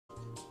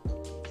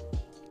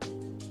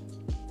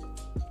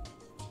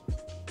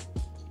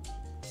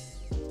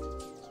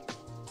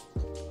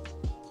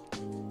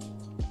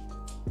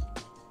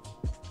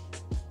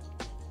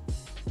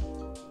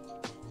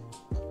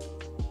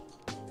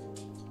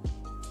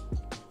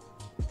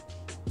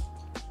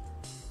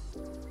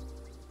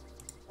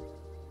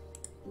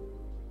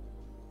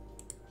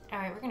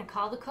gonna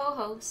call the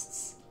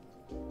co-hosts.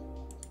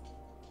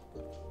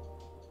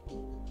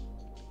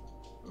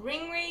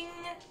 Ring ring.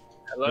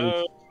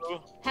 Hello.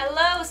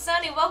 Hello,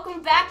 Sonny.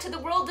 Welcome back to the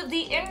world of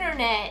the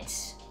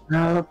internet.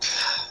 Nope.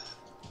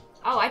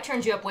 Oh, I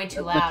turned you up way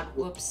too loud.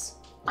 Whoops.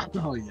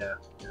 Oh yeah.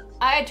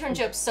 I turned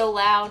you up so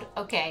loud.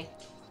 Okay.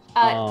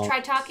 Try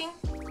talking.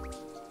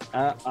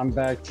 I'm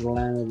back to the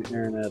land of the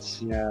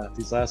internet. Yeah,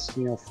 these last,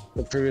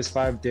 the previous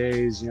 5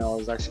 days, I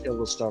was actually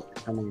able to start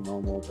becoming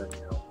normal. But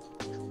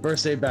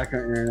first day back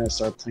on the internet,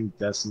 started playing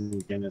Destiny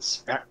again. It's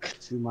back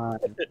to my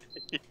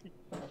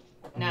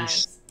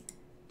Nice.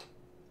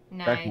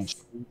 back on Nice.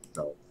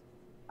 so.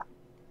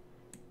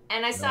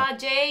 And I saw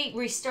Jay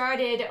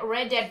restarted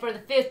Red Dead for the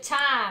 5th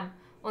time.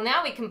 Well,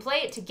 now we can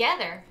play it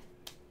together.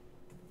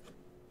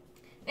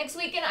 Next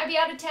weekend, I'll be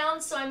out of town,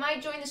 so I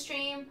might join the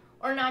stream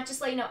or not. Just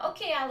let you know.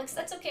 Okay, Alex,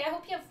 that's okay. I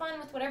hope you have fun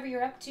with whatever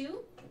you're up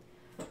to.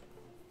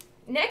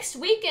 Next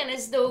weekend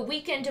is the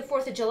weekend to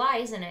 4th of July,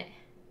 isn't it?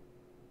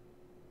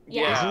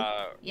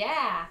 Yeah.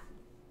 Yeah.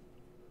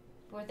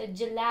 4th of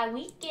July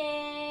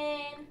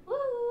weekend.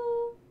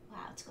 Woo!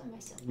 Wow, it's going by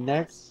so fast.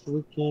 Next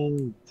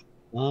weekend,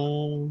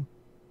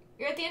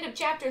 You're at the end of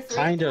chapter 3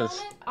 kind at the of.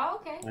 moment? Oh,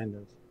 okay. Kind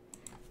of.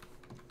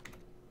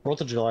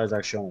 4th of July is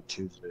actually on a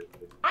Tuesday.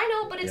 I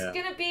know, but it's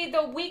going to be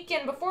the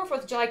weekend before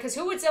 4th of July, because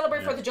who would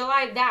celebrate 4th of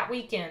July that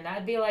weekend?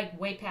 That'd be like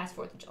way past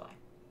 4th of July.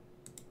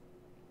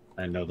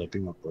 I know that'd be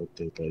my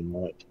birthday, but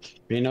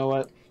you know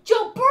what?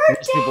 Your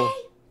birthday!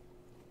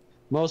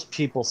 Most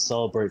people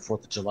celebrate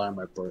 4th of July on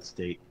my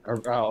birthday, or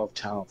out of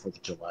town 4th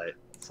of July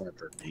for my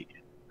birthday.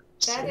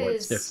 That so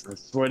is... what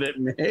difference would it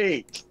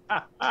make?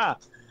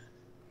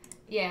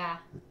 Yeah.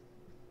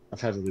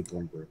 I've had really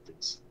boring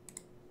birthdays.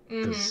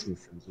 Because my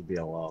friends would be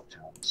all out of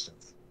town and stuff.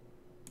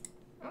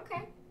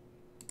 Okay.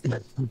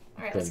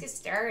 Alright, let's get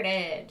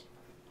started.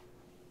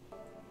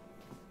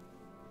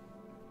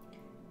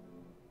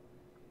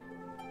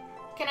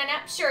 Can I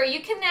nap? Sure,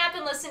 you can nap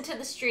and listen to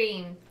the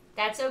stream.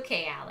 That's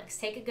okay, Alex.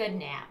 Take a good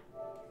nap.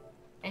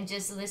 And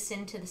just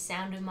listen to the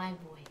sound of my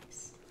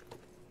voice.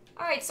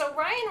 Alright, so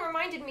Ryan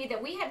reminded me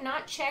that we had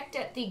not checked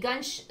at the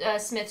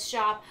gunsmith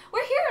shop.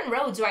 We're here in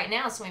Rhodes right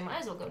now, so we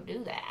might as well go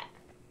do that.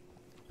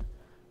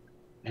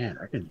 Man,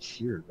 I can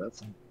hear that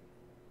thing.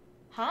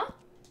 Huh?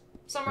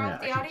 Something wrong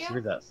with the I audio? can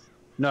hear that.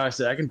 No, I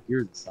said I can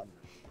hear the sound.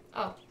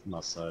 Oh. From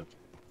outside.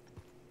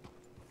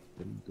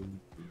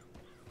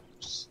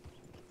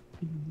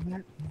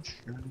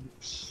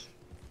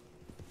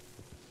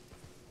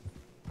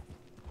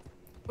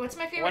 What's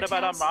my favorite What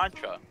about town? a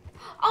mantra?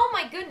 Oh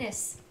my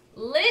goodness.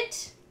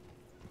 Lit.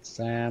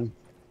 Sam.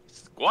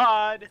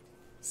 Squad.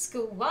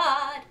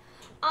 Squad.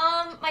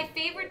 My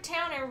favorite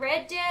town in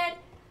Red Dead.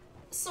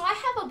 So I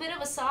have a bit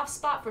of a soft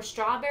spot for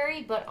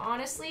Strawberry, but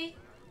honestly,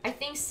 I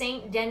think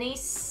Saint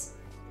Denis,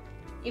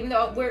 even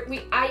though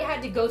I had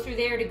to go through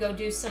there to go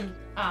do some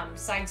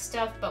side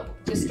stuff, but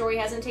the story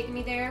hasn't taken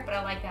me there, but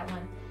I like that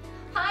one.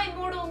 Hi,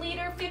 Mortal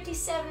Leader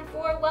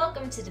 574.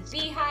 Welcome to the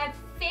Beehive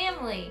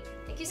family.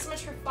 Thank you so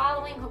much for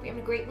following. Hope you're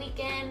having a great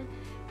weekend.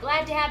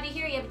 Glad to have you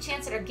here. You have a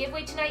chance at our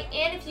giveaway tonight.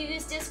 And if you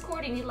use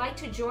Discord and you'd like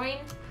to join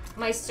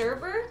my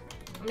server,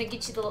 I'm going to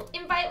get you the little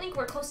invite link.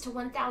 We're close to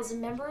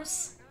 1,000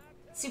 members.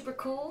 Super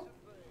cool.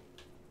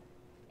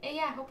 And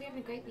yeah, I hope you're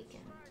having a great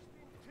weekend.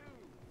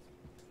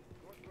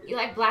 You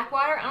like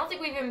Blackwater? I don't think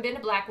we've even been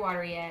to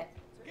Blackwater yet.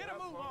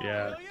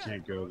 Yeah,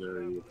 can't go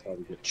there. You'll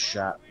probably get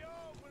shot.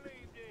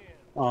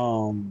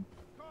 So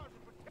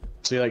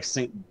you like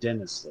St.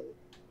 Denis, though?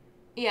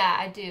 Yeah,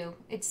 I do.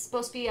 It's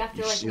supposed to be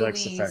after, like, She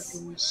likes the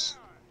factories.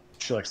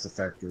 She likes the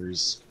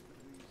factories.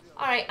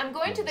 Alright, I'm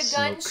going to the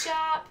gun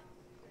shop.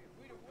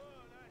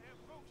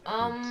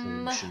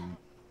 I'm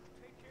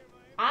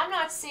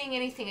not seeing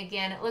anything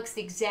again. It looks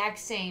the exact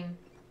same.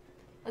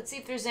 Let's see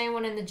if there's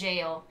anyone in the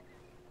jail.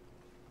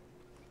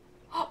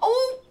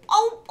 Oh!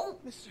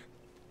 Mister,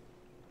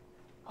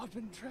 I've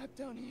been trapped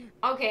down here.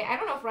 Okay, I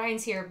don't know if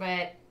Ryan's here,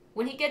 but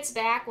when he gets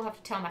back, we'll have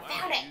to tell him I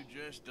found it.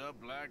 You dressed up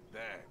like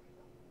that?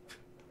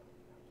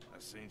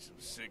 I've seen some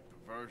sick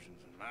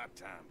perversions in my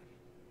time.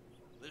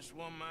 This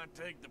one might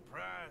take the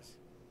prize.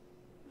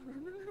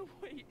 No,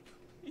 wait.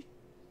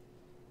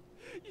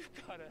 You've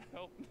gotta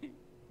help me.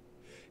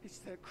 It's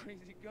that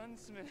crazy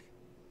gunsmith.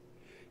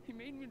 He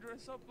made me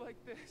dress up like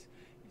this.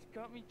 He's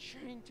got me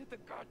chained to the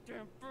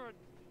goddamn bed.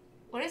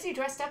 What is he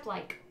dressed up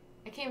like?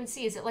 I can't even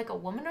see. Is it like a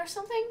woman or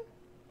something?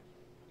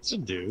 It's a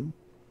dude.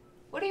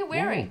 What are you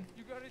wearing?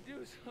 You gotta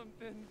do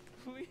something,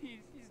 please.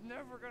 He's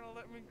never gonna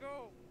let me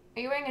go. Are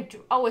you wearing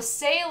a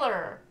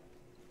sailor?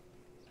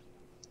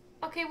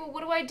 Okay, well,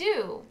 what do I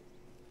do?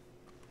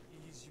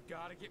 Please, you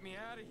gotta get me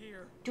out of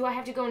here. Do I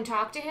have to go and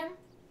talk to him?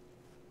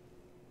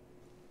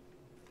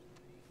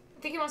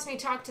 I think he wants me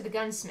to talk to the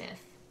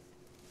gunsmith.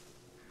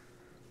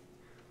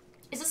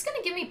 Is this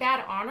gonna give me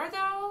bad honor,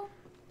 though?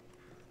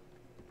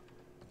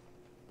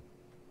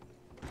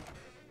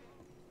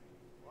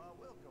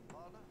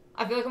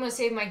 I feel like I'm gonna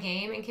save my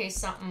game in case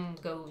something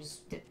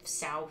goes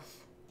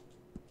south.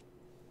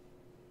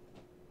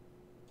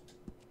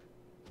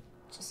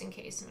 Just in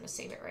case, I'm gonna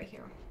save it right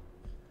here.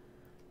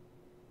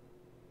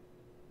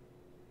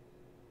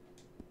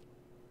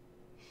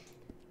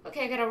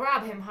 Okay, I gotta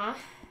rob him, huh?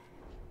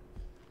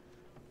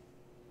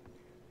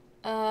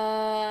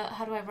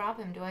 How do I rob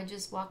him? Do I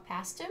just walk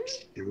past him?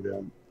 Shoot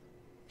him.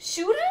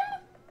 Shoot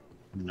him?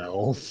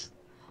 No.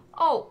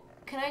 Oh,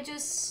 can I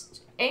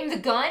just aim the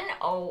gun?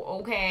 Oh,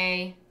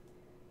 okay.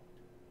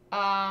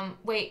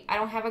 Wait, I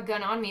don't have a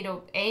gun on me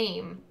to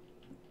aim.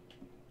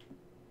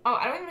 Oh,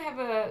 I don't even have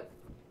a...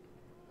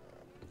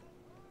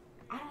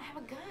 I don't have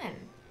a gun.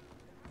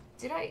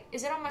 Did I...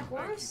 Is it on my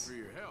horse? Thank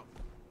you for your help.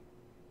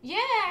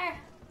 Yeah!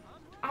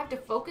 I have to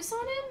focus on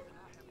him?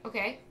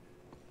 Okay.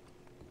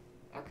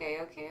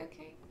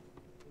 Okay.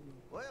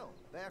 Well,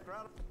 back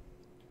right.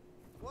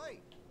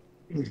 Wait.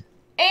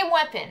 Aim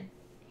weapon.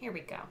 Here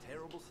we go.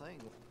 Terrible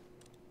thing.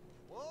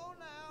 Whoa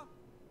now.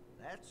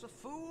 That's a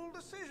fool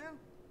decision.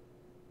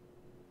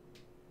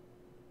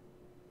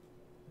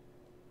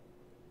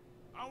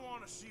 I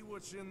want to see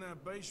what's in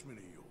that basement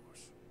of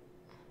yours.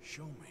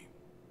 Show me.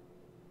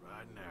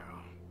 Right now.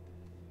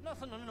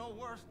 Nothing to no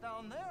worse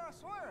down there, I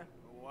swear.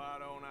 Why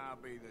don't I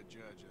be the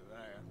judge of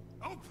that?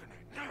 Open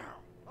it now.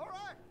 All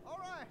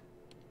right.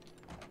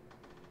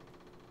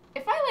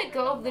 If I let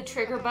go of the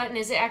trigger button,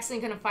 is it actually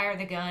going to fire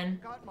the gun?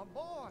 Got my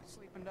boy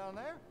sleeping down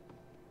there.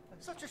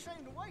 It's such a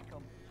shame to wake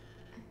him.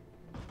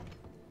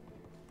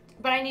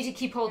 But I need to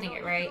keep holding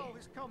it, right? You can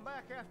always come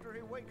back after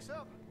he wakes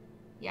up.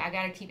 Yeah, I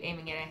gotta keep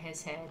aiming it at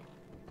his head.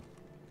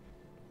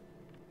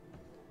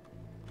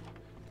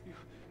 You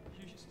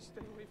just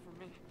stay away from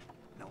me.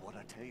 Know what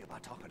I tell you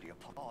about talking to your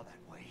papa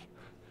that way?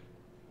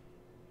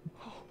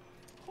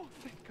 Oh,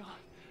 thank God.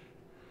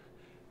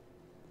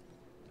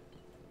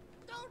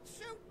 Don't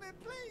shoot me,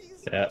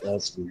 please. Yeah,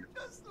 that's weird.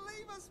 Just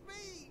leave us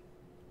be.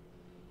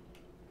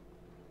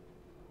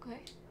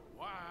 Okay.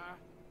 Why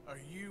are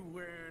you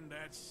wearing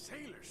that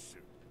sailor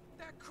suit?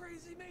 That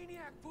crazy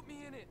maniac put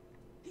me in it.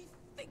 He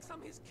thinks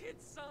I'm his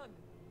kid's son.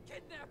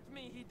 Kidnapped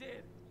me, he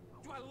did.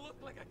 Do I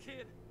look like a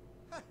kid?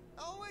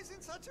 Always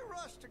in such a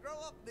rush to grow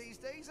up these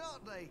days,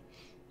 aren't they?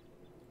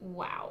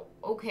 Wow.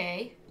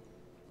 Okay.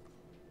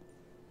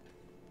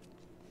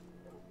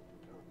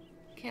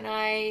 Can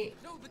I...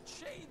 No, the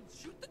chains.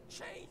 Shoot the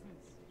chains.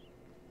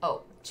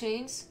 Oh,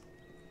 chains?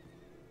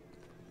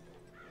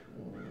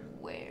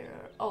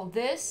 Where? Oh,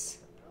 this?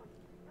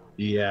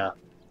 Yeah.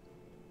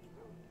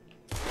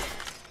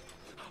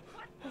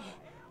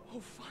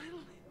 Oh,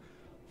 finally.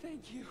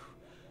 Thank you.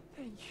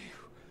 Thank you.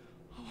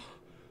 Oh,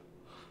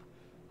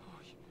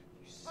 you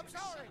sick I'm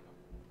sorry. son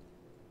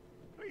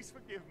of Please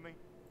forgive me.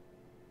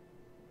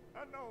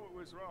 I know it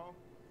was wrong.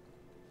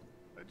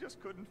 I just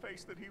couldn't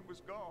face that he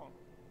was gone.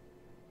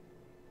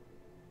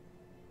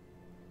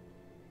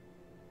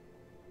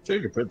 Sure,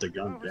 you could put the I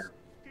gun was down.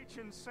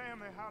 teaching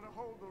Sammy how to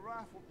hold the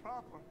rifle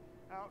proper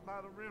out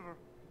by the river.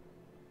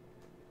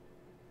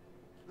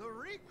 The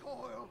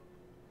recoil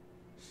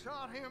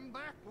shot him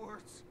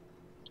backwards.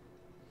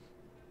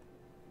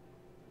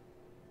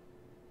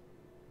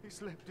 He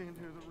slipped into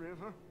the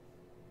river.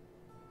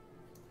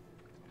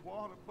 The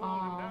water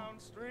pulled him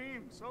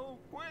downstream so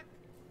quick.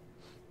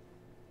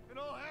 It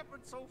all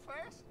happened so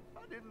fast,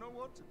 I didn't know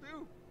what to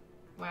do.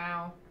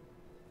 Wow.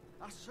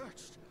 I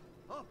searched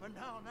up and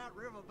down that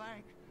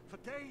riverbank for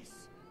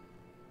days.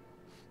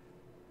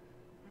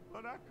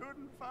 But I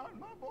couldn't find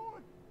my boy.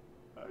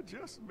 I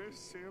just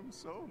miss him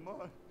so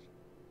much.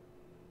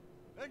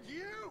 And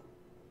you?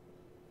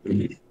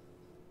 You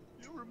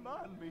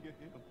remind me of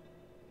him.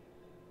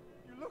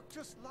 You look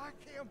just like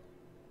him.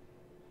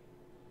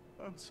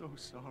 I'm so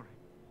sorry.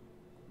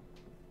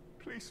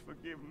 Please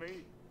forgive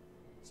me.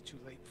 It's too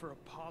late for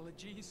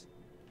apologies.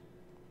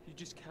 You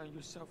just count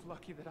yourself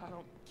lucky that I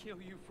don't kill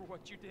you for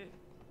what you did.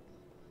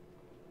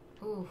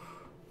 Oof.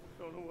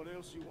 Don't know what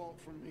else you want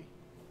from me.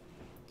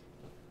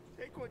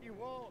 Take what you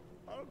want.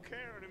 I don't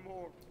care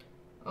anymore.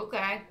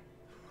 Okay.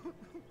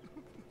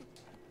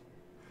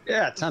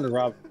 Yeah, time to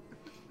rob.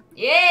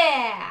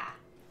 Yeah!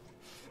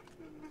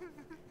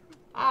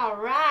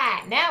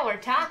 Alright, now we're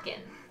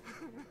talking.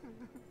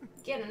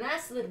 Get a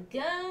nice little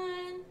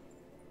gun.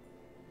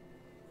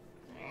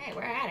 Alright,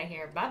 we're out of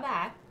here. Bye-bye.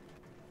 I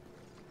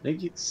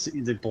think you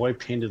see the boy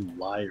painted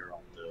liar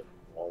on the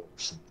wall or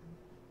something.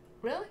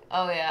 Really?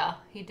 Oh yeah,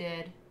 he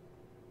did.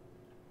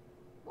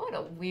 What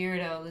a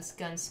weirdo this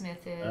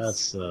gunsmith is.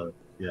 That's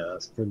yeah,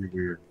 that's pretty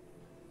weird.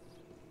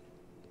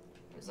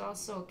 There's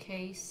also a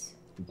case.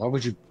 Why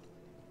would you?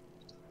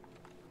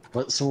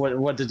 What? So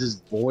what did this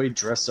boy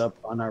dress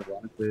up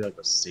unironically like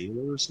a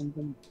sailor or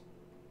something?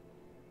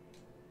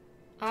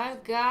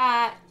 I've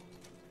got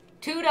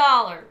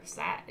 $2.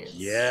 That is.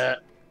 Yeah.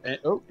 And,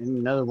 oh, and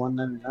another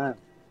 $1.99.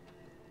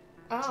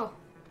 Oh.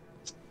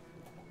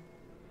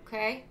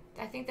 Okay.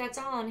 I think that's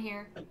all on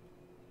here.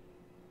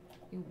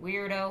 You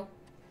weirdo.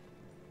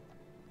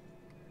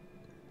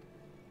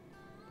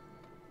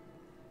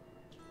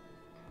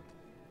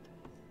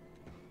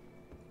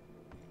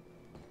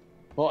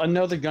 Well, I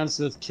know the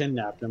gunsmith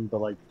kidnapped him, but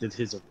like,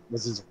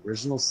 was his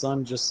original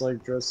son just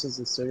like dressed as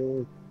a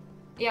sailor?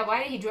 Yeah,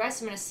 why did he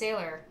dress him in a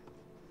sailor?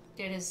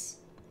 Did his...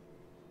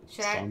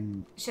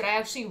 Should I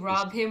actually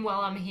rob him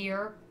while I'm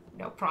here?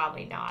 No,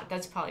 probably not.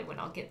 That's probably when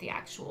I'll get the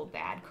actual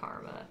bad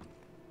karma.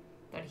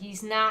 But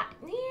he's not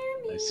near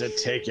me. I said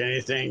take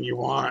anything you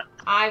want.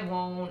 I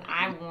won't.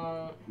 I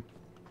won't.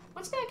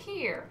 What's back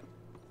here?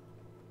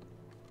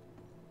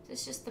 Is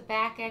this just the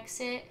back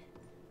exit?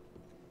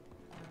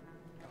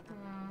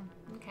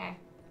 Okay.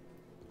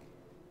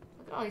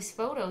 Look at all these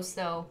photos,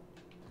 though.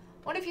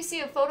 What if you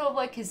see a photo of,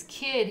 like, his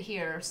kid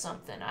here or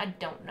something? I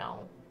don't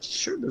know.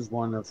 Sure, there's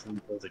one of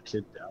him with a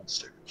kid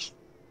downstairs.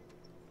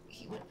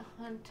 He went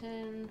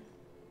hunting.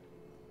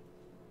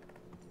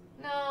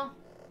 No.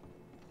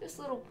 Just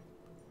little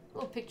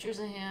pictures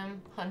of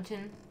him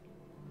hunting.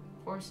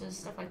 Horses,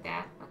 stuff like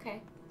that.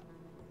 Okay.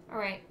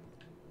 Alright.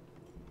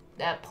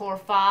 That poor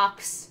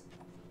fox.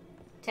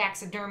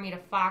 Taxidermied a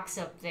fox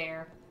up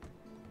there.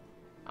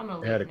 I'm gonna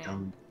leave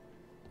now.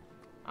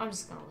 I'm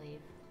just gonna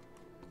leave.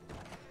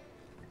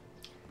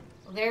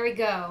 Well, there we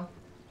go.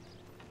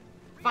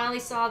 Finally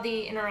saw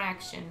the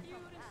interaction.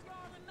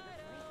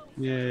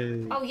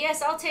 Yay. Oh,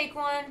 yes, I'll take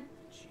one.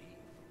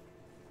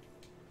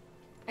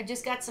 I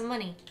just got some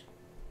money.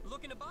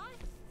 Looking to buy?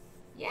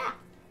 Yeah.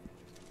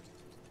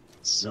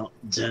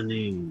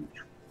 Something.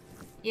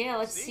 Yeah,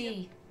 let's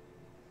see.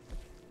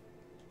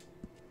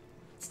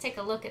 Let's take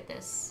a look at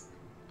this.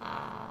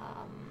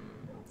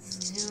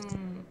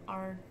 Zoom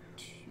R2.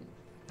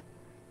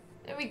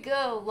 There we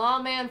go.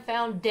 Lawman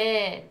found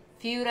dead.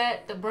 Feud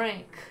at the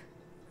brink.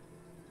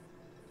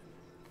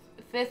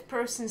 Fifth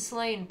person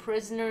slain.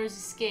 Prisoners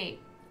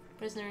escape.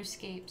 Prisoner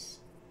escapes.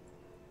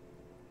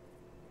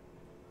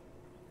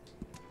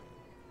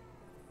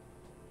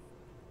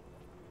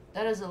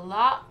 That is a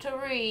lot to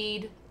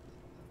read.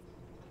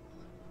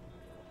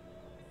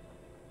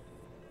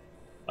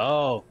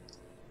 Oh.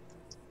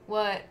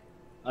 What?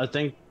 I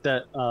think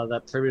that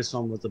that previous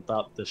one was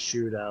about the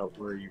shootout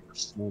where you were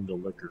stolen the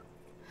liquor.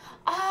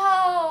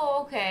 Oh,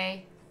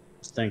 okay.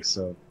 I think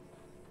so.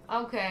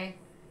 Okay.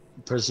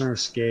 Prisoner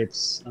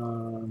escapes.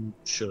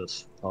 Should have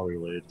probably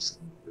related to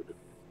something.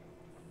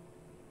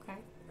 Okay.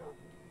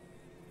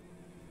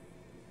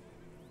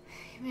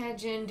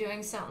 Imagine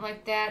doing something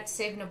like that,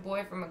 saving a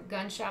boy from a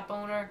gun shop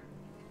owner.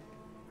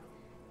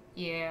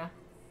 Yeah.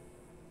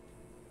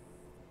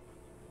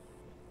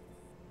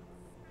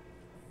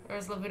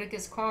 Where's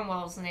Leviticus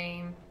Cornwell's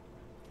name?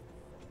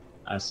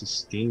 As a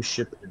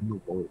steamship in the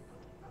world.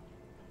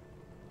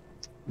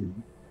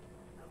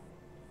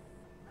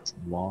 It's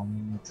a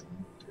long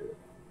time to do.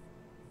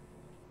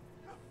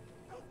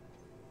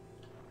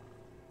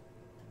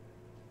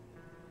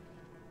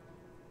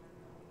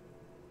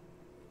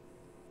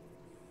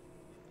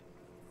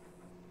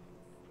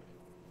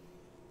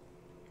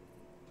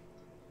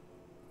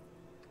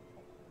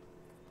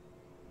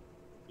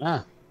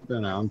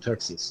 Been out in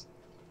Texas.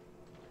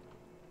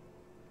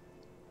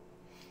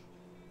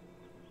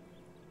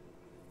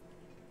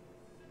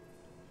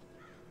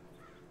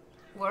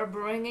 We're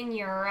bringing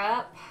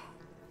Europe.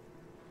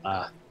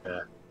 Yeah.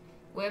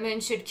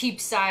 Women should keep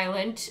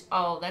silent.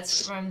 Oh,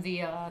 that's from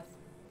the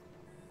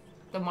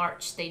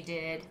march they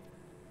did.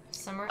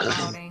 Summer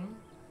outing.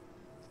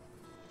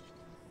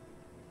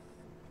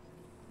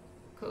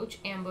 Coach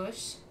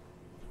ambush.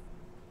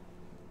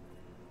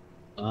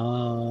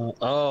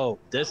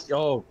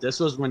 This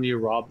was when you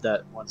robbed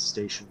that one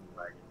station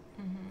wagon.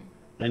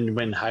 And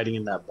went hiding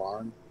in that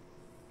barn.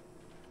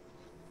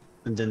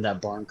 And then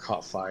that barn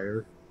caught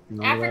fire.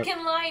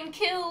 African lion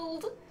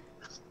killed.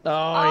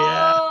 Oh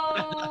yeah.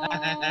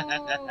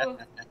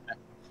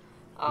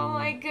 Oh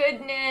my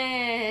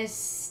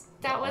goodness.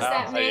 That was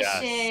that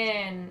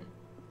mission. Yes.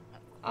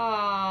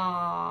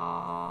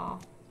 Oh,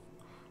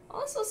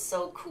 this was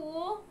so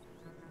cool.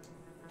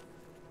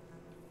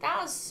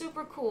 That was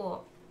super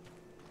cool.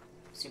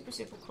 Super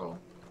cool.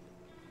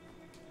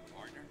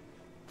 Partner.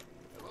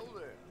 Hello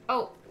there.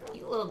 Oh,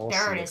 you little Awesome,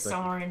 dirty thank you.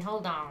 Soren.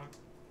 Hold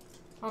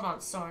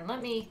on, Soren.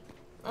 Let me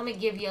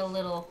give you a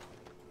little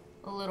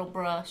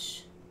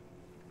brush.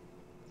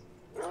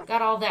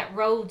 Got all that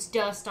roads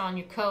dust on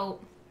your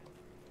coat.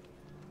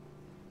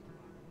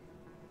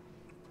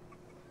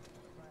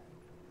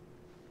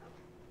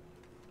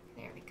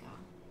 There we go.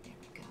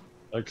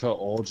 Like how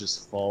all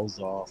just falls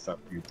off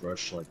after you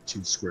brush like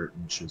 2 square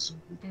inches.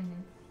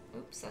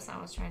 Oops, that's not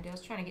what I was trying to do. I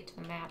was trying to get to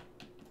the map.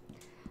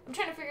 I'm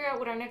trying to figure out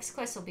what our next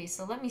quest will be,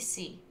 so let me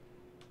see.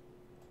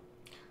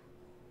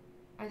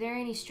 Are there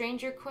any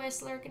stranger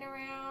quests lurking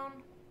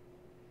around?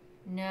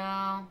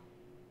 No.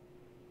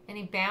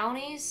 Any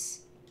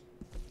bounties?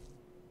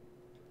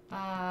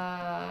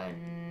 No.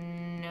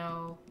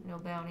 No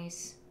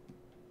bounties.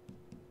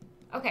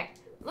 Okay.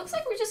 Looks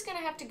like we're just gonna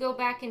have to go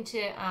back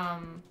into,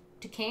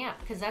 to camp,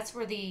 because that's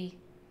where the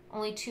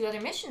only 2 other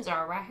missions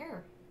are, right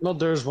here. No,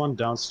 there's one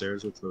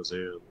downstairs with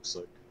Hosea, it looks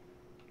like.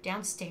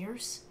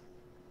 Downstairs?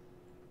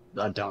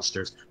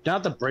 Downstairs. Down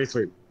at the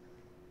Braithwaite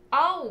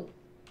Oh!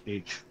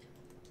 Beach.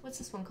 What's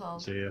this one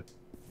called? Hosea.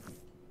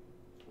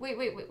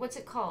 Wait, what's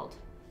it called?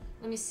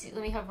 Let me see,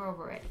 let me hover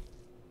over it.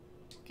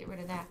 Get rid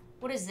of that.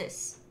 What is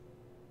this?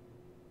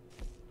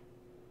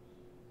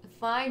 The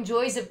Fine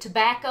Joys of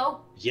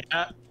Tobacco?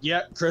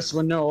 Yeah, Chris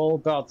would know all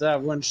about that,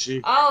 wouldn't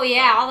she? Oh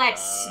yeah, all that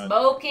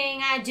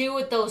smoking I do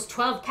with those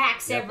 12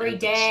 packs every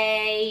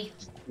day.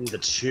 the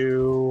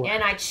chew.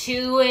 And I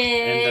chew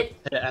it.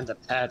 And the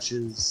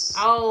patches.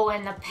 Oh,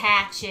 and the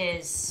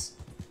patches.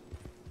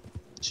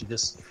 She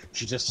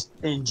just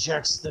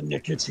injects the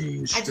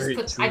nicotine straight I through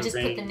just the put the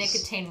veins.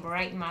 nicotine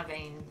right in my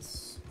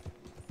veins.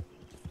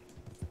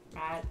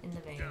 Right in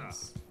the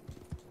veins.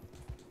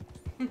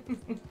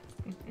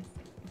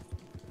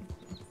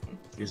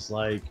 She's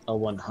like a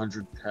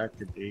 100 pack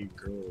a day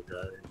girl,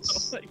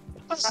 guys.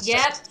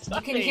 Yep,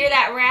 you can hear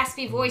that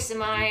raspy voice of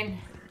mine.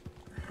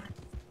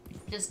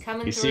 Just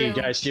coming You through.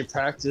 see, guys, she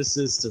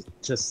practices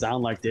to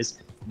sound like this.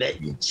 But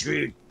in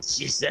truth,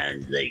 she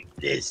sounds like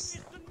this.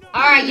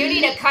 Alright, you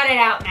need to cut it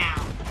out now.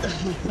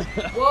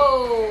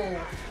 Whoa.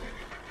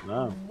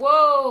 No.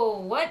 Whoa,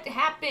 what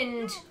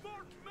happened?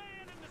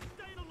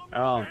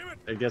 Oh,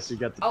 I guess you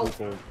got the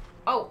people.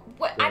 Oh,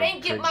 what? I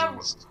didn't get my...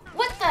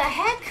 What the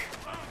heck?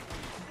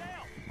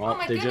 Well, oh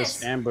my they goodness.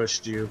 just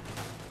ambushed you.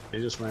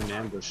 They just went and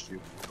ambushed you.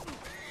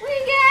 We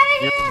get out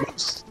of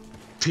here!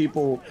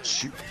 People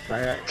shoot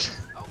back.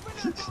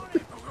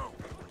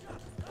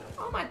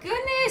 Oh my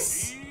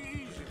goodness!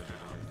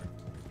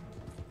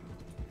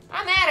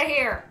 I'm out of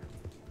here.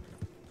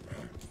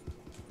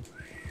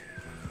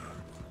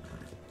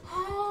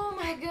 Oh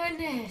my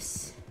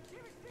goodness.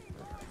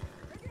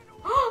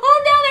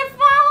 Oh, now they're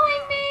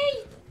following me!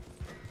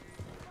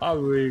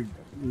 Probably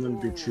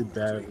wouldn't be too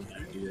bad of an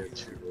idea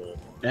to.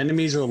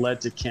 Enemies are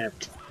led to camp.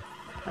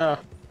 But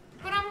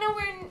I'm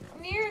nowhere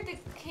near the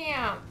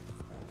camp.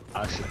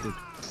 I should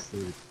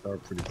think are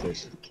pretty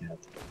close to the camp.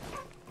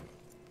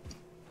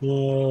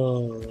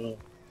 Whoa.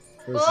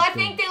 Well, I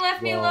think they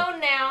left me alone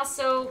now,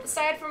 so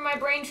aside from my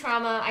brain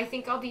trauma, I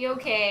think I'll be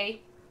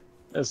okay.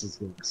 This is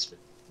going to spin.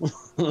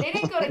 They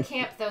didn't go to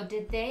camp though,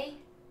 did they?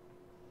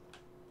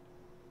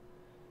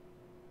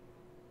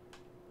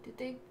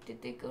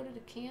 Did they go to the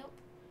camp?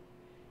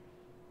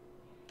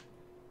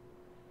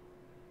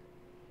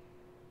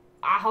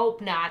 I hope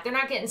not. They're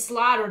not getting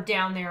slaughtered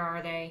down there,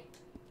 are they?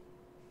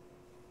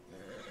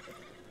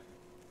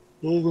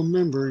 Well,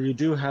 remember, you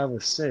do have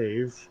a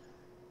save,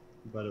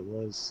 but it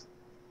was...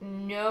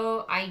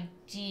 No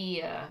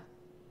idea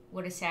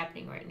what is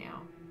happening right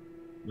now.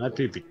 Might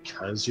be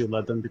because you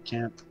led them to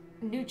camp.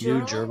 New journal?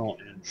 New journal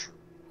entry.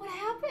 What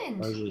happened?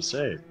 What does it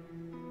say?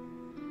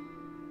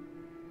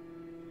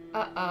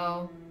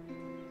 Uh-oh.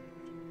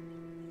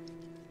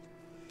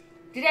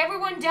 Did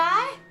everyone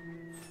die?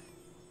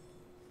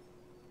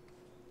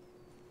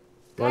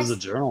 What does the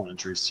journal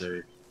entry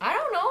say? I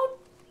don't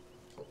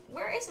know.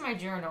 Where is my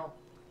journal?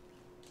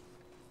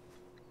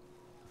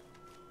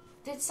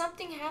 Did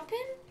something happen?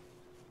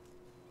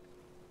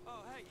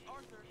 Oh, hey,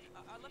 Arthur.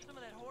 I left some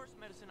of that horse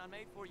medicine I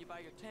made for you by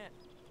your tent.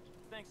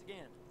 Thanks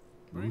again.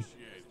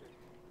 Appreciate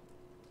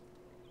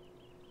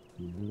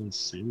it.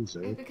 Seems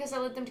Maybe because I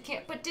led them to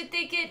camp. But did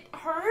they get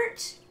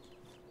hurt?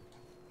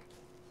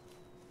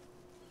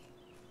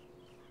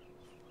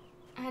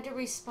 I had to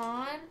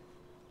respawn?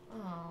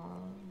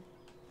 Oh.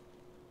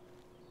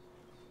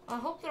 I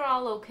hope they're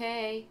all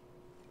okay.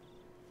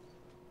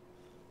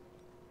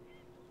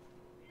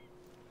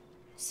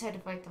 Just had to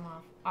fight them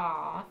off.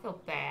 Aw, I feel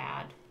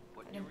bad.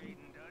 What you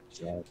reading,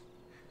 Dutch? Yeah.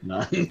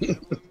 No.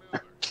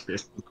 Okay.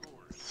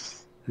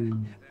 That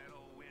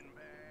old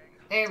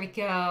windbag. There we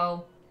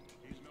go.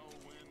 He's no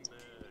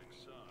windbag,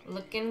 son.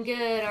 Looking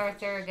good,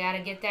 Arthur. Gotta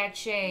get that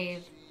shave.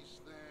 These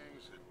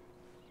things that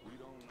we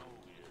don't know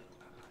yet.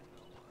 I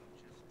know, I'm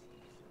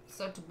just...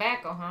 So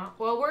tobacco, huh?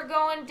 Well, we're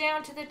going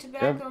down to the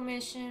tobacco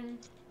mission.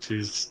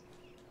 She's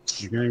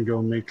gonna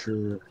go make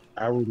her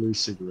hourly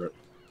cigarette.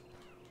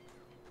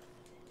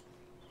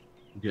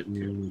 Get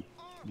new.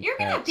 You're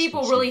gonna have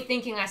people really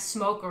thinking I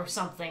smoke or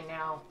something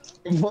now.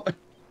 What?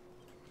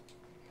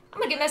 I'm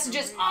gonna get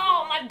messages.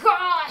 Oh my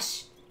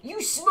gosh!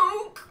 You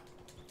smoke?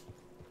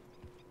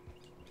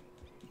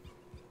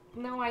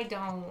 No, I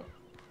don't.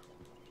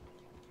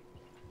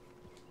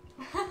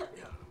 Oh,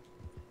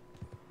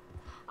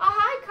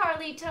 hi,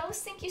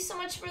 Carlitos. Thank you so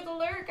much for the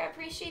lurk. I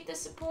appreciate the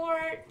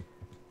support.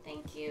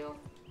 Thank you.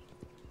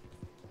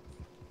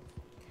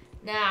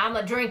 Nah, I'm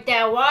a drink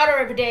that water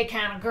every day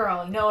kind of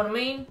girl. You know what I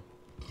mean?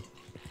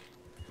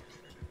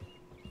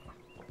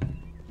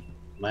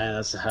 Man,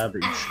 that's a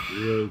habit you should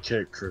really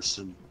kick,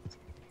 Kristen.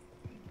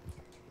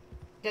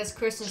 Does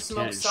Kristen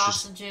smoke it's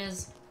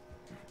sausages?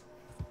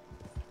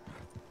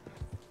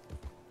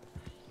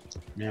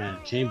 Man,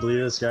 can you believe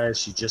this, guy?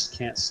 She just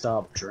can't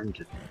stop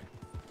drinking.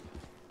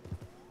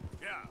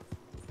 Yeah.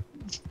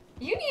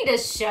 You need to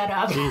shut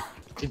up.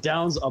 She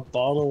downs a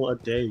bottle a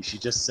day. She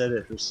just said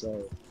it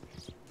herself.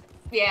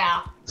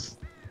 Yeah.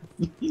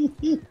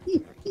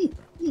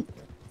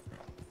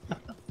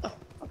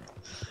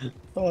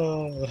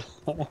 Oh.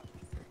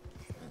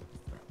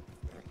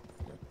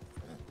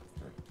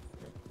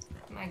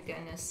 My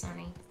goodness,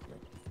 Sonny.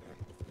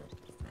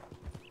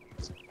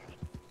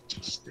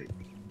 Just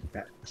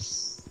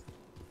backs.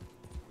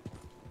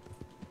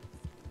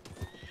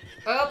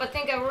 Oh, I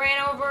think I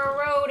ran over a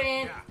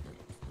rodent.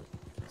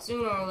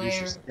 Sooner or You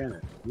should later. scan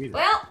it. Read it.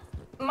 Well,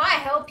 might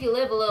help you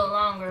live a little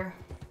longer.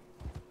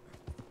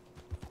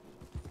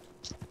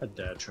 My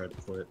dad tried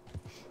to quit.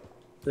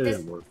 It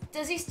didn't work.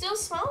 Does he still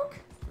smoke?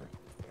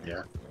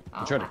 Yeah.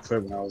 Oh, I tried to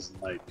quit when I was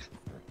in like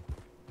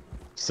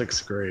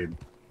 6th grade.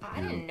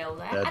 I didn't know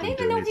that. That I didn't didn't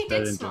do even know anything. he That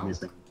did didn't do smoke.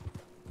 anything.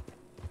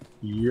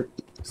 Yep.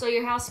 So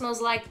your house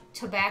smells like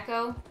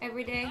tobacco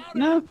every day?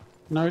 No.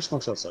 No, he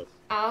smokes outside.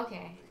 Oh,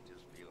 okay.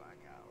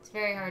 It's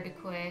very hard to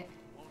quit.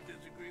 Won't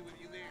disagree with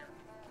you there.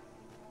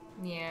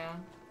 Yeah.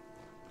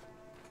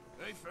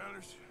 Hey,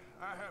 fellas.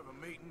 I have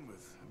a meeting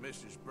with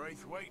Mrs.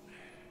 Braithwaite.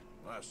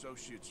 My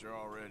associates are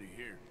already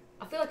here.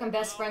 I feel like I'm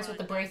best friends with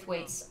the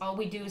Braithwaites. All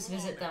we do is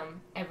visit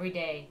them every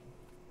day.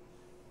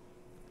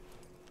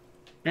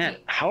 Man,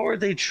 how are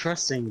they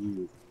trusting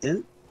you?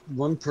 Didn't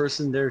one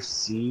person there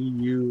see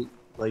you,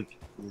 like,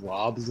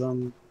 rob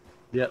them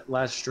yet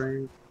last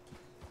stream?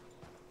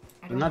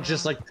 I And don't not know.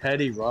 just like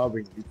petty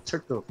robbing, you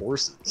took their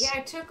horses. Yeah,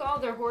 I took all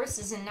their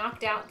horses and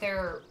knocked out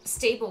their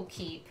stable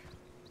keep.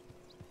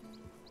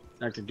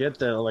 I could get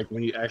that, like,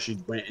 when you actually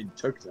went and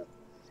took them.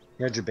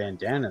 You had your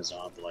bandanas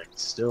on, but, like,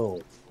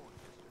 still,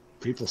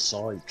 people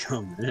saw you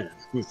come in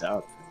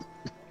without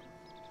it.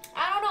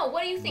 I don't know.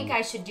 What do you think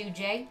I should do,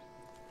 Jay?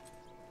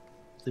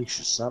 I think you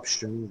should stop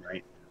streaming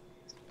right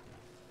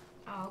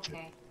Oh,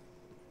 okay.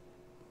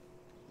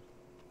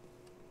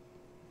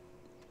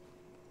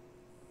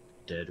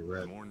 dead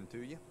red. Morning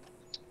to you.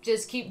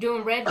 Just keep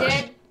doing Red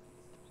Dead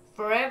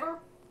forever?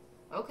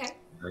 Okay.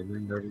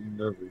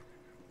 Never.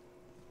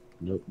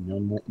 Nope,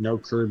 no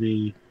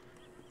Kirby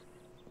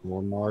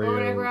or Mario. Or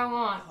whatever I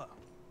want.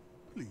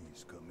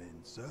 Please come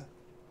in, sir.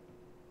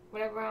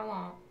 Whatever I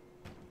want.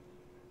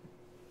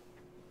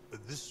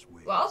 This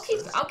way. Well,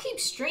 sir. I'll keep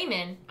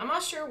streaming. I'm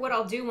not sure what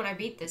I'll do when I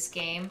beat this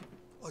game.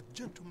 A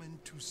gentleman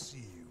to see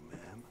you,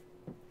 ma'am.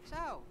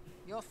 So,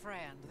 your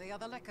friend, the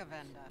other liquor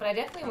vendor. But I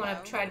definitely want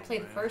Hello? to try to play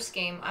the first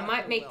game. I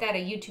might make that a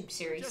YouTube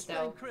series, Just though,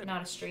 plain criminal.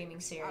 not a streaming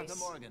series. Arthur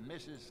Morgan,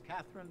 Mrs.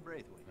 Catherine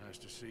Braithwaite. Nice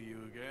to see you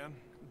again.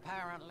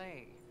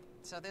 Apparently.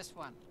 So this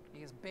one,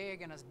 he is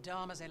big and as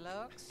dumb as he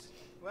looks?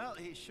 Well,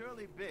 he's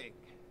surely big,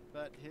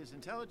 but his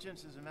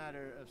intelligence is a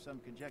matter of some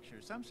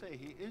conjecture. Some say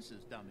he is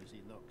as dumb as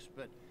he looks,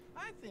 but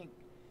I think,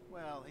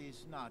 well,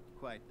 he's not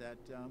quite that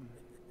dumb.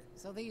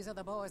 So these are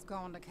the boys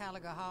going to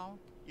Gallagher Hall?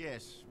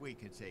 Yes, we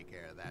could take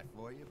care of that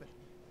for you, but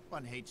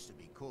one hates to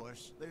be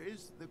coarse. There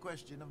is the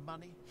question of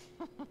money.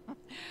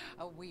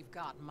 Oh, we've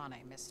got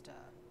money, Mr.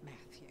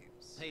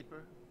 Matthews.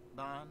 Paper,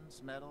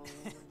 bonds, metal.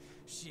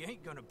 She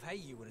ain't gonna pay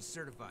you with a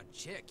certified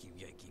check, you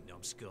Yankee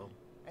numbskull.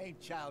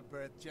 Ain't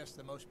childbirth just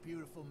the most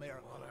beautiful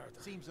miracle?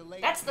 Seems a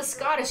lady. That's the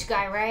Scottish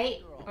guy, right?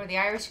 Or the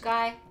Irish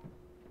guy?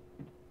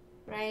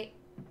 Right?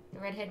 The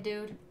redhead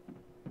dude?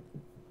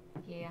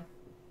 Yeah.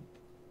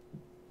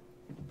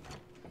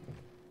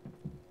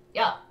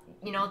 Yup.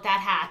 You know, that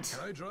hat.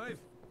 Can I drive?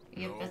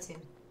 Yep, No. that's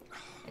him.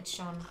 It's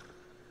Sean.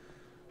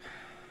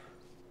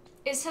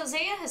 Is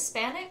Hosea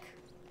Hispanic?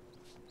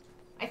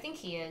 I think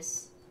he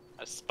is.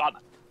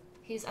 Hispanic.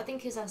 I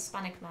think he's a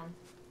Hispanic man.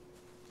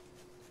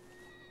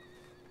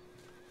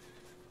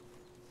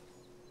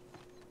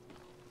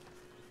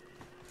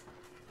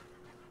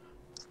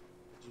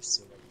 Did you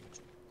say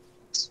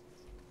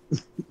that?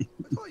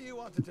 I thought you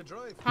wanted to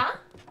drive. Huh?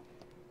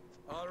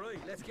 All right,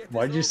 let's get.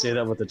 Why'd you say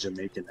that with a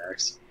Jamaican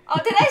accent? Oh,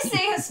 did I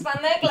say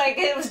Hispanic like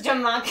it was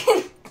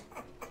Jamaican?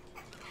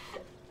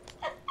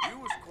 You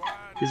was quiet.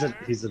 He's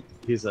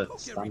a Took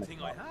Hispanic.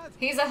 everything I had.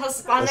 He's a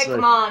Hispanic That's right.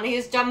 man.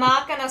 He's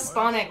Jamaican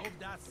Hispanic. Shoved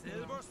that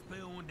silver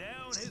spoon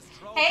down his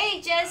throat Hey,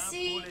 and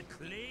Jesse. pulled it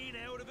clean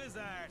out of his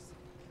arse.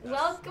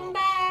 Welcome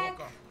back.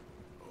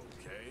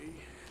 Okay.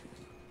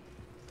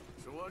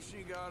 So what she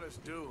got us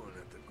doing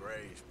at the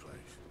Gray's place?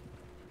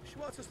 She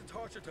wants us to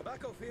torture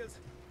tobacco fields.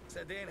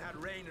 Said they ain't had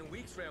rain in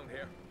weeks round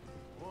here.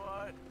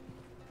 What?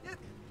 Yep,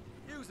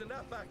 using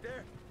that back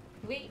there.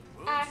 We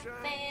are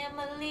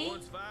family.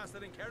 Burns faster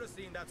than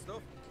kerosene, that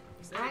stuff.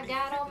 Said I it'd be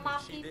got all fitting my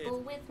she people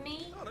did. with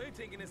me. All I'm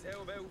thinking is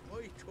how about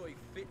I try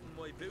fitting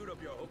my boot up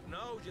your hook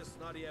now, just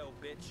snotty old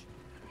bitch.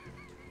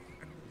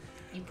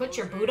 You put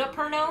your boot up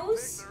her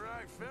nose? Picked the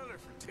right fella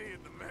for tea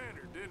at the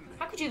manor, didn't he?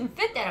 How could you even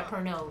fit that up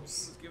her nose?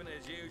 Was giving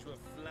it his usual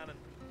flannin'.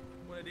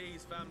 One of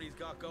these families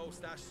got gold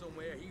stashed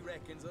somewhere, he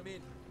reckons I'm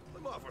in.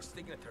 I'm all for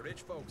sticking it to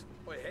rich folks.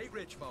 I hate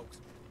rich folks.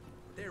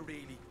 But there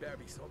really better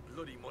be some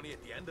bloody money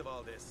at the end of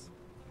all this.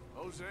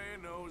 Jose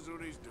knows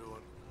what he's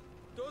doing.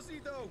 Does he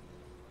though?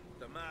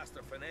 The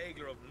master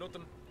finagler of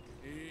nothing.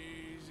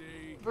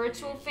 Easy.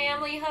 Virtual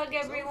family hug,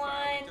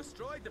 everyone.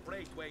 Destroyed the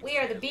Braithwaite. We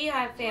are the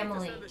Beehive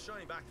family. Send the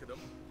shine back to them.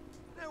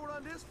 Now we're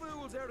on this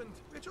fool's errand,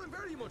 which I'm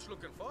very much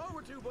looking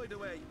forward to, by the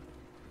way.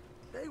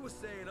 They was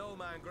saying old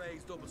man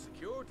Gray's double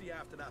security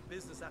after that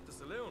business at the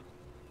saloon.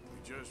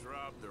 We just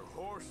robbed their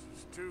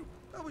horses, too.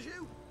 That was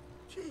you.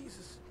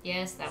 Jesus.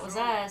 Yes, that was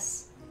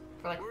us.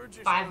 For like We're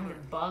just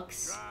 500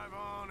 bucks. Drive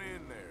on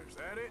in there. Is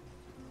that it?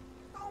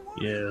 Don't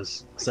worry.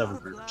 Yes, I got a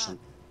 700%. plan.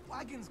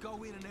 Wagons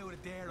go in and out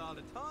of there all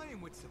the time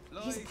with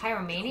supplies. He's a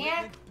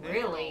pyromaniac? equipment,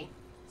 Really?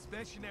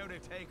 Especially now they're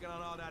taking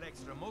on all that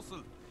extra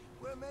muscle.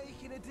 We're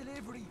making a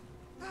delivery.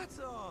 That's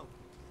all.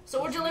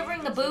 So we're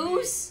delivering the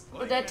booze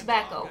or the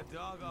tobacco?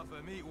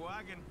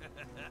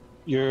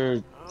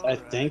 I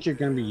think you're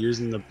gonna be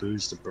using the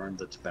booze to burn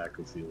the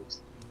tobacco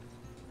fields.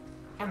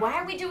 And why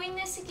are we doing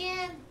this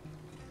again?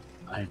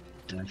 I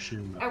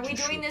actually am not Are we too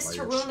doing sure this why to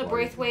you're ruin the starting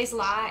Braithwaite's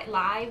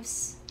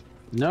lives?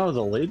 No,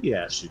 the lady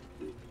asked you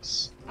to do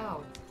this.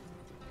 Oh.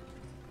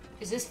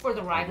 Is this for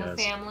the rival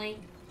guess. family?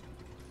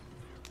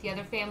 The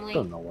other family? I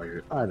don't know why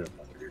you're doing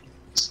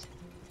this.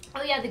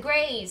 Oh yeah, the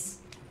Greys.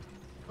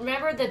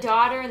 Remember the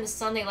daughter and the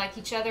son, they like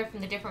each other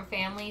from the different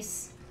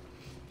families?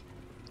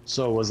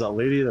 So was that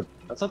lady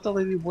I thought that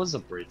lady was a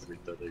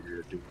Braithwaite that you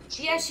were doing this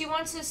Yeah, she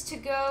wants us to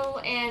go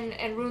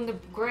and ruin the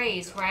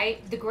Greys,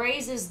 right? The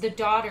Greys is the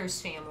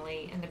daughter's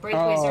family, and the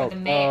Braithwaites are the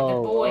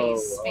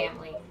boys'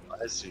 family.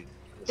 I see.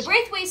 The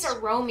Braithwaites are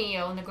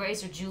Romeo, and the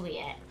Greys are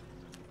Juliet.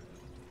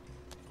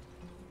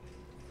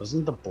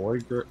 Wasn't the boy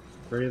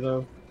gray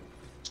though?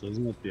 So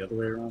isn't it the other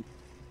way around?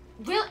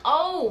 Really?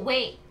 Oh,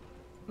 wait.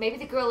 Maybe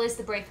the girl is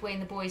the Braithwaite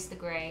and the boy's the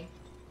Grey.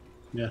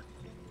 Yeah.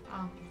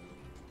 Oh.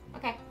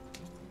 Okay.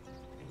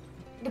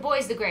 The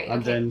boy's the Grey.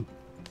 And Okay.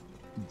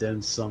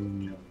 then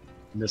some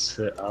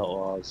misfit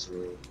outlaws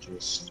were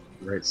just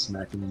right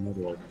smack in the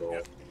middle of it all.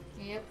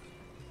 Yep.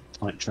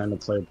 Like trying to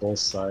play both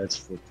sides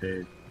for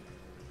pay.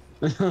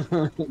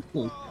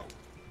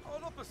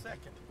 Hold up a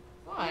second.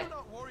 What? You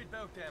not worried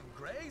about them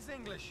Greys,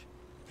 English?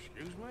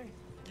 Excuse me?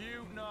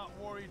 You not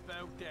worried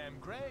about them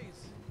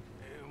Greys?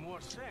 In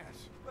what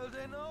sense? Well,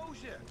 they knows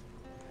you.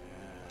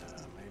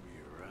 Yeah, maybe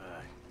you're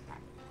right.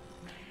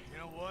 You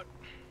know what?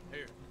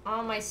 Here.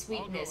 All my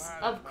sweetness.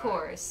 I'll go hide Of in the back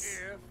course.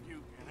 If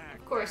you can act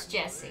Of course, right,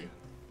 Jesse.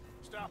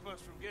 stop us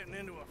from getting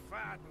into a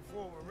fight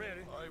before we're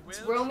ready.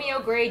 It's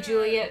Romeo, Grey,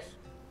 Juliet,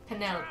 Try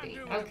and Penelope.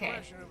 do an Okay.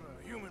 impression of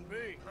a human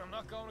being. I'm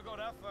not going to go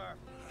that far.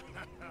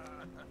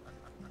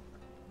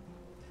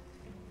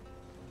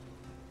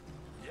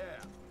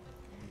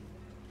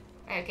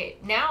 Yeah. Okay,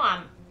 now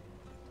I'm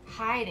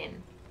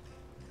hiding.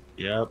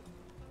 Yep.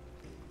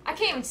 I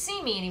can't even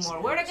see me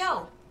anymore. Where'd I go?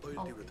 I'll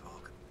Oh, do a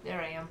talk.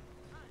 there I am.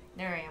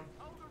 There I am.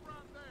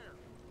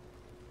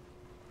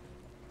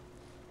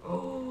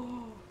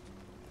 Oh.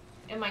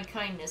 And my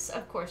kindness.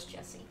 Of course,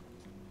 Jesse.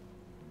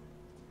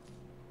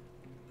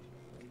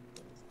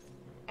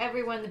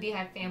 Everyone in the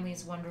Beehive family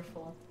is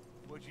wonderful.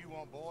 What you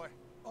want, boy?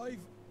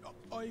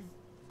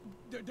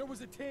 There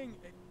was a thing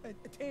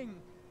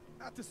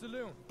at the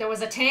saloon. There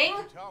was a ting? What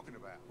are you talking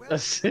about? Well,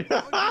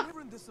 I'm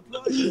delivering the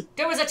supplies.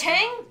 There was a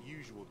ting?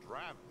 Usual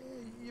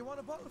driving. You want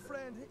a bottle,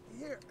 friend?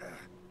 Here.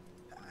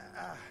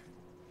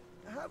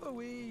 Have a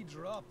wee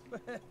drop.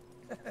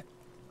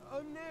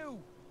 I'm new.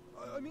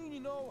 I mean you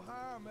no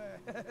harm.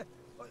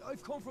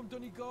 I've come from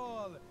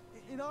Donegal,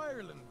 in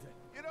Ireland.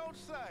 You don't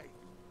say.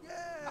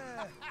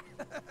 Yeah.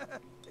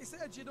 They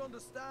said you'd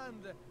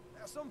understand.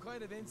 Some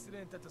kind of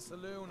incident at the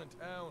saloon in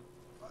town.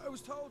 I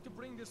was told to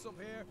bring this up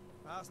here.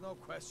 Ask no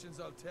questions,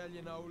 I'll tell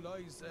you no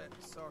lies.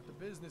 Sort of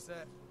business.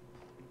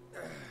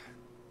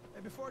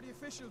 Before the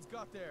officials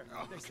got there,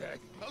 they said.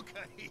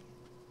 Okay.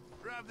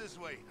 Drive this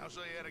way. I'll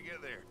show you how to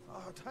get there.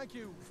 Oh, thank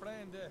you,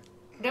 friend.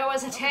 There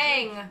was a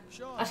tang.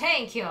 A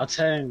thank you. A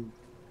tang.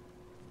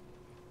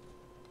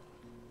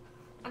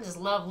 I just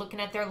love looking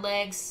at their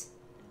legs.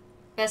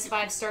 Best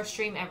 5-star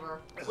stream ever.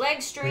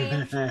 Leg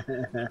stream.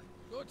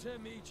 Good to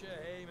meet you,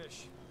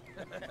 Hamish.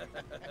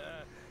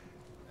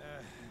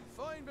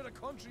 Fine bit of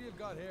country you've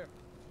got here.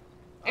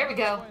 There we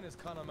go. Fine as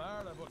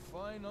Connemara, but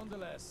fine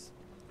nonetheless.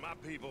 My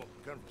people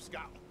come from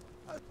Scotland.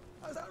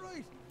 Is that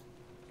right?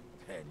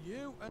 Then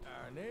you and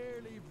are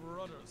nearly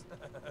brothers.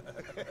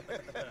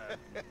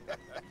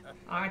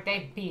 Aren't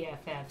they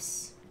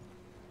BFFs?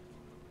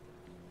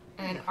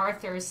 And then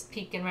Arthur's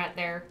peeking right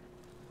there.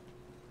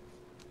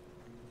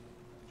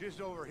 Just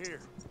over here.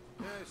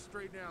 Yeah,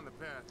 straight down the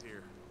path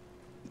here.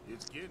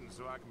 It's getting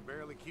so I can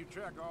barely keep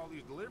track of all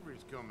these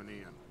deliveries coming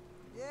in.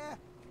 Yeah,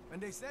 and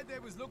they said they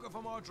was looking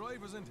for more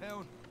drivers in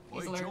town.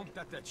 He's I lurk- jumped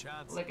at the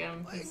chance. Look at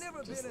him, I've he's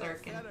never just been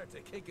lurking. a feller to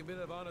kick a bit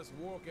of honest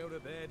work out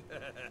of bed.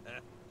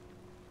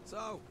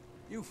 So,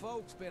 you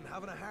folks been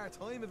having a hard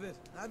time of it,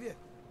 have you?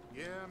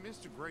 Yeah,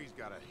 Mr. Gray's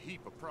got a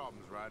heap of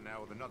problems right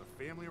now with another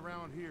family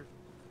around here.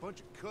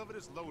 Bunch of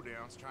covetous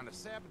lowdowns trying to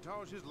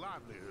sabotage his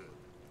livelihood.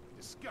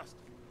 Disgusting.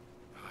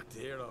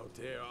 Oh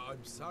dear,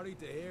 I'm sorry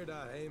to hear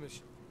that,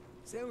 Hamish.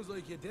 Sounds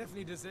like you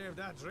definitely deserve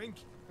that drink.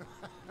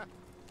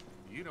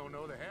 You don't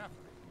know the half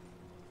of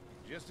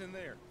it. Just in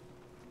there.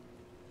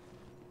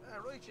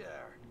 Right you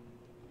are.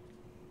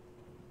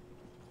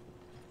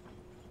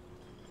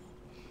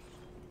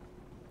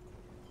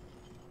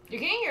 You're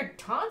getting your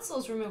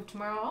tonsils removed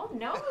tomorrow. Oh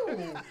no.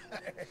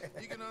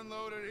 You can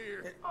unload it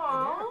here.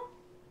 Aw.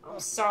 I'm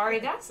sorry,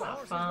 that's not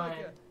Horses fun.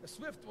 like a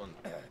swift one,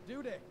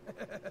 do they?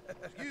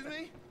 Excuse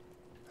me?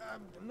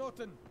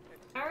 Nothing.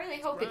 I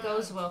really hope it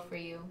goes well for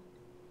you.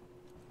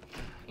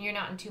 And you're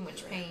not in too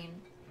much pain.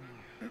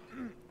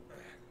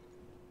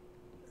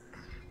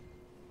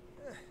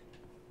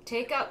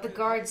 Take out the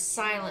guards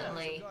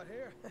silently.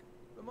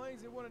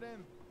 Reminds me of one of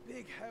them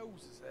big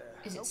houses.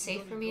 Is it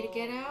safe for me to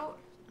get out?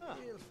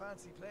 Real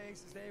fancy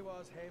places they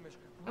was, Hamish.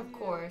 Of Real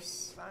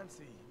course.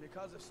 fancy.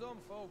 Because if some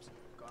folks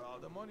got all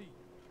the money,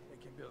 they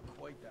can build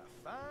quite the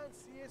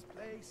fanciest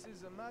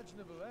places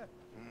imaginable, eh?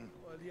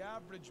 Well, the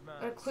average man...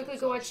 Gotta quickly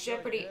sits go on watch straight,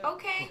 Jeopardy. yeah.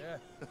 Okay.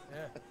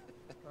 Yeah.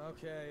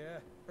 Okay,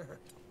 yeah.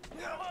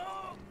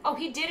 Oh,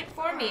 he did it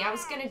for me. I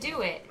was gonna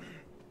do it.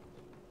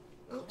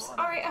 Oops.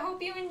 Alright, I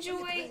hope you enjoy.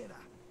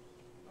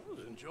 I was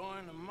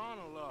enjoying the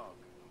monologue.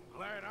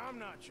 Glad I'm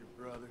not your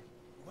brother.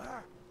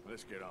 Where?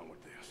 Let's get on with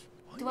this.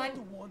 Do I- I'm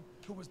the one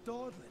who was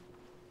dawdling.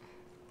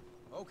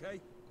 Okay.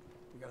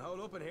 You can hold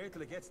up in here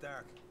till it gets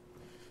dark.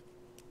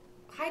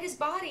 Hide his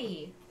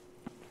body.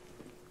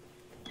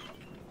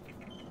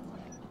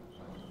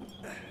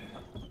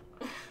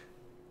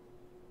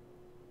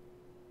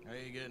 How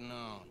you getting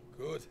on?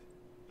 Good.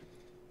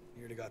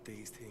 Nearly got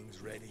these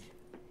things ready.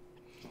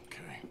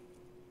 Okay.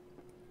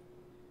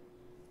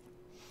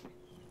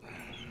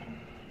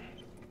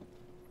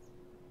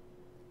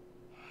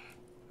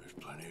 There's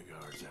plenty of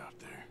guards out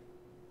there.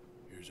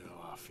 Here's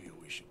how I feel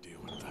we should deal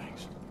with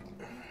things.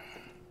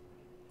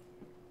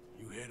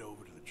 You head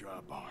over to the dry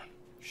barn.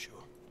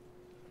 Sure.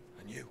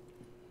 And you?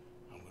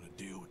 I'm gonna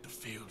deal with the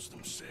fields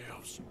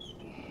themselves.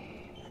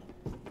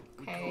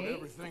 We coat Okay.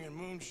 everything in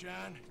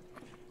moonshine,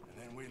 and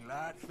then we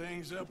light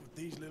things up with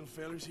these little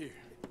fellers here.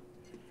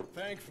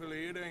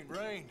 Thankfully, it ain't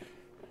rained,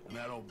 and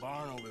that old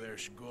barn over there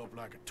should go up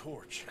like a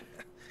torch.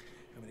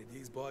 How many of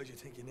these boys you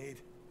think you need?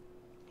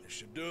 This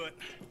should do it.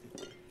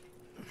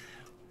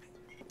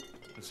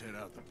 Let's head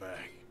out the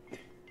back.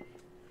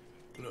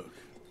 Look,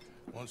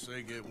 once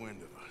they get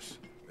wind of us,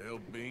 there'll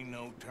be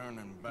no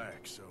turning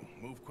back, so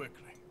move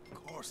quickly.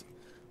 Of course.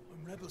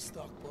 I'm rebel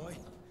stock, boy.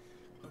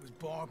 I was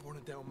born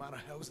burning down manor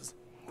houses.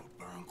 We'll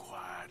burn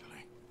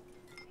quietly.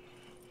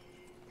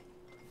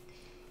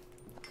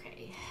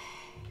 Okay.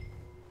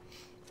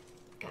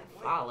 Gotta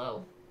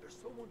follow. There's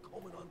someone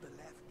coming on the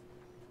left.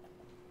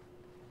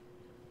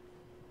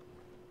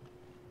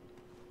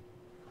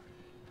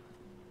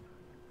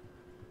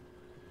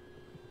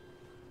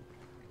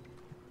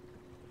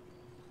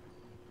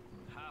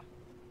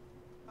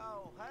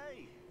 Oh,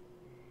 hey.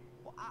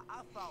 Well,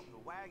 I thought the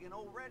wagon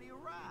already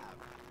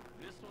arrived.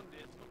 This one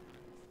did.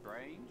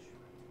 Strange.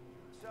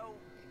 So,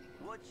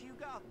 what you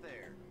got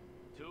there?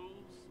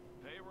 Tools,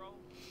 payroll.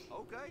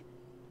 Okay.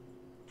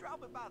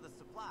 Drop it by the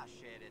supply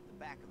shed at the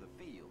back of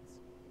the fields.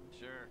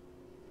 Sure.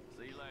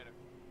 See you later.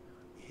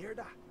 You hear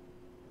that?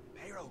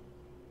 Payroll.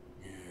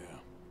 Yeah.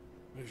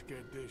 Let's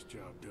get this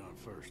job done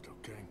first,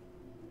 okay?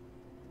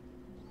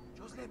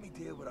 Just let me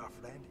deal with our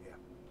friend here.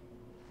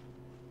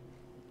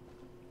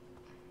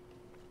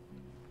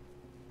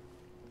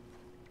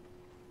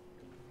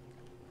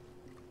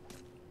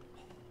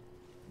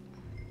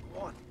 Go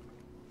on.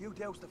 You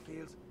douse the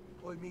fields.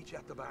 I'll meet you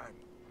at the barn.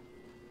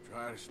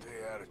 Try to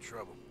stay out of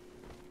trouble.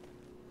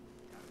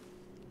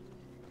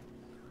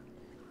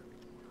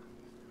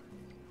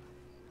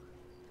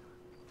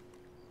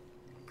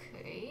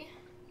 Okay.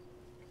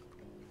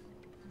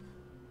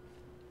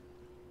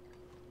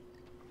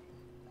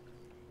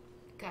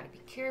 Gotta be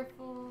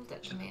careful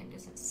that the man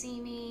doesn't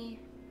see me.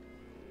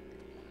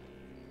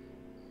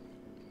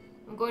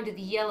 I'm going to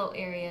the yellow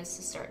areas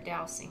to start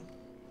dousing.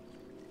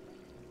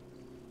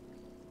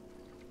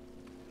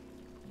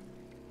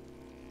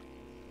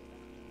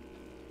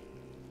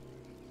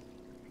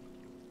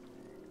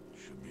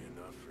 Should be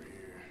enough for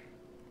here.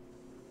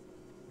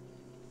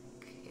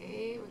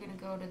 Okay, we're gonna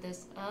go to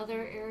this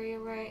other area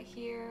right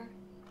here.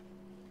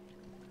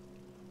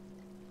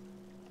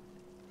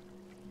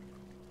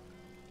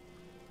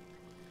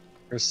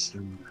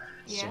 Kristen,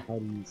 so Yeah? how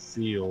do you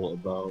feel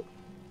about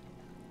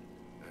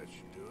That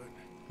should do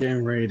it.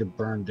 getting ready to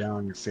burn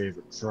down your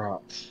favorite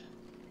crop?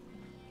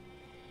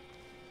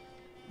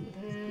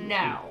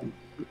 No.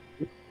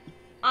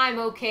 I'm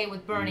okay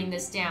with burning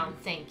this down,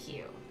 thank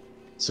you.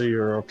 So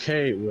you're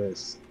okay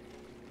with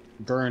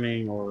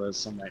burning, or as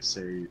some might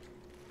say,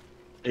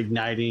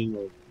 igniting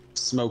or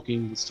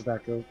smoking this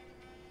tobacco?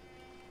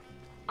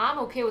 I'm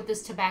okay with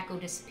this tobacco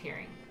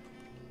disappearing.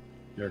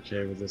 You're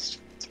okay with this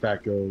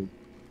tobacco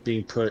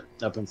being put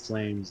up in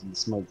flames and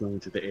smoke going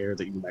into the air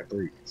that you might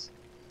breathe?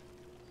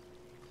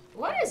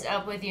 What is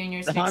up with you and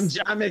your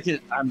I'm making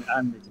it up.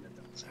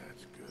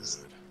 That's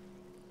good.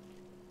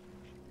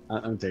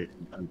 I'm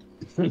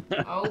taking.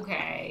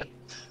 Okay.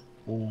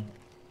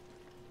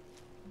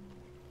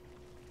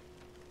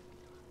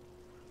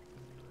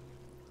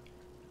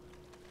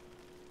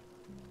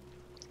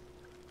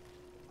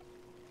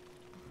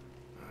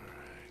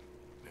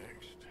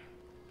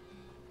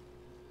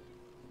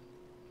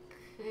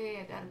 Okay,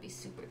 I gotta be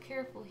super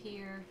careful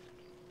here.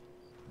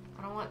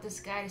 I don't want this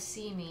guy to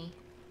see me.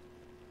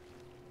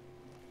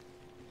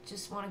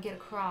 Just want to get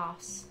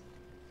across.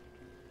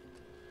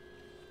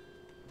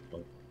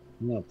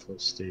 I'm gonna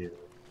post a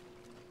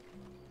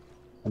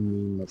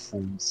meme my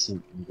friend sent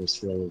me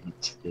that's relevant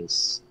to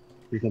this.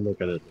 We can look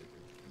at it later.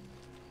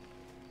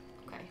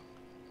 Okay.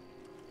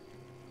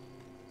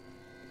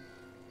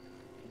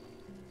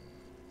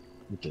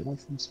 Did I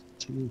from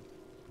to me?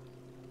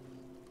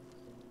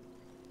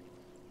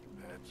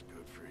 That's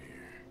good for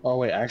here. Oh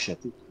wait, actually, I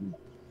think.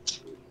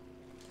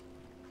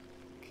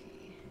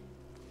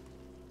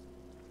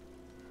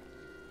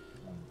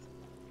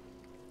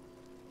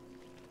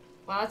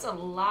 Wow, that's a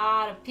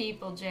lot of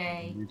people,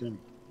 Jay. You didn't.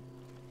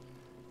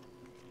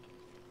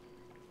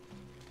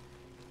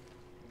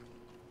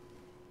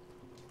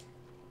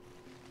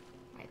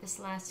 Right, this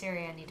last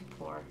area I need to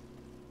pour.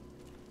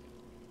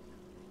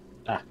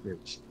 Ah, there it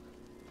is.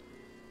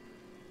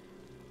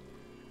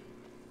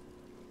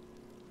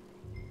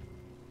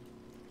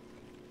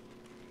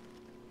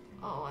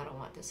 Oh, I don't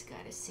want this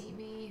guy to see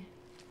me.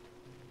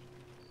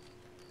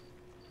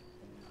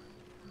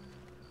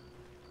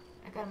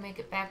 I gotta make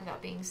it back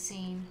without being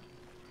seen.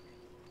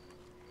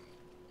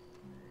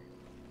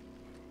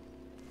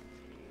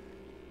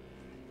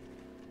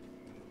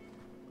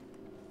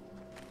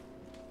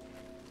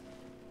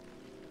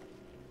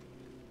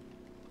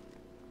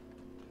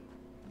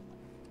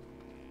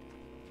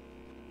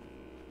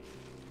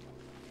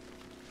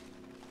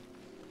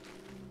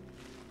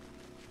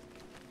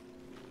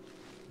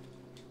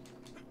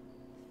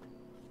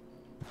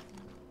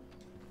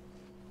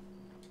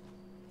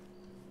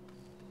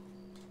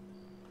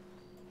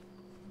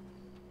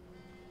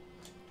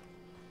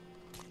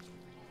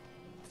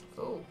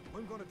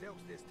 I'm gonna douse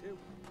this too.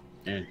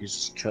 And he's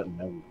just cutting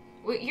everything.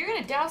 Wait, you're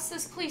gonna douse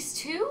this place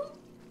too?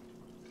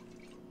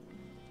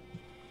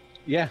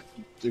 Yeah,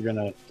 they're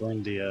gonna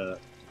burn the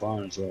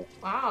barn as well.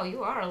 Wow,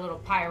 you are a little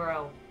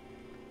pyro.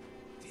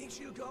 Think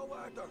she'll go,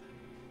 Arthur?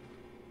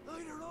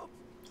 Light her up.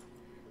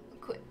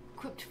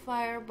 Equipped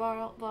fire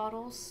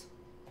bottles.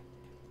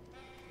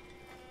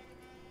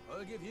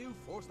 I'll give you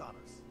first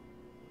honors.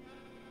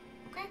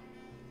 Okay.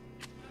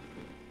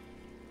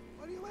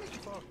 What are you waiting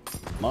for?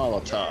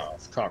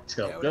 Molotov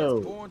cocktail, Now go.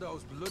 let's burn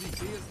those bloody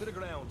fields to the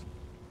ground.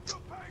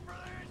 You'll pay for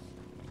this!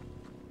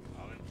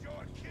 I'll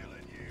enjoy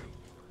killing you!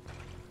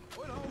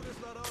 We'll hold this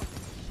lot up.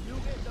 You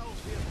get those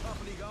fields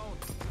properly going.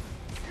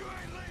 You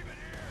ain't leaving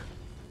here!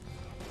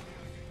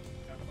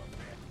 Son of a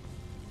bitch!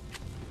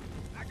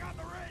 I got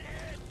the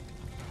redhead!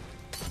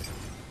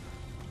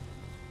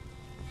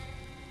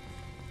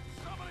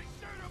 Somebody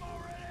shoot him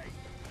already!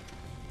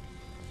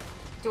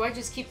 Do I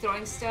just keep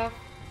throwing stuff?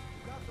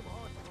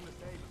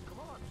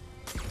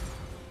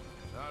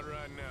 Not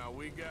right now.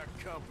 We got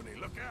company.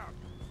 Look out.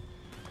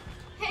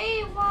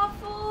 Hey,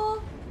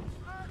 Waffle!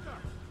 Arthur,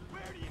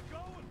 where are you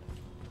going?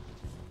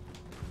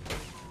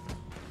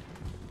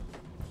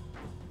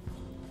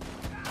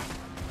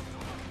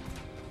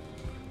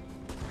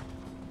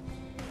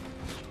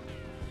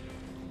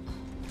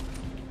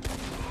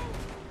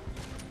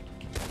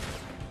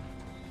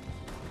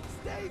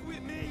 Stay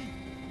with me.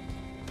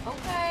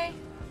 Okay.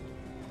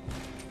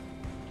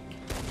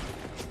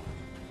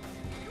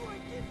 You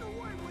ain't getting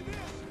away with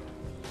this.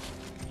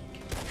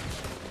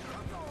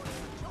 I'm going to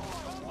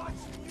enjoy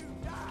watching you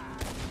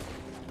die.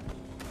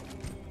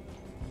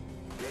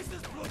 This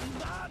is bloody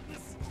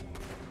madness.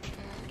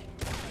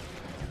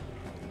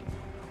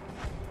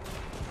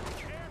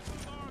 Careful,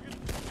 Morgan!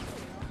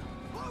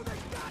 Blow the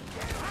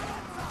goddamn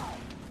heads off.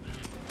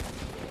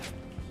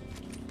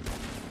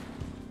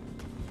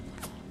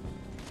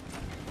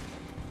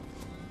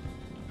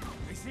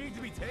 They seem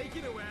to be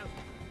taking it well.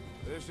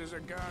 This is a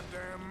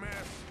goddamn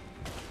mess.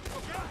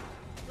 Look out!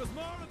 There's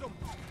more of them.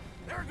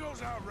 There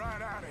goes out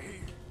right out of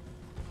here.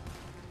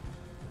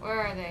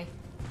 Where are they?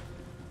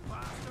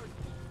 Bastard.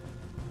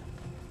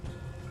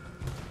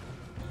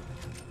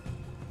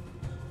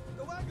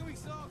 The wagon we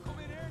saw come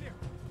in earlier.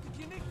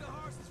 Did you nick the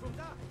horses from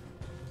that?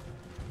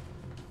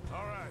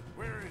 All right,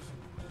 where is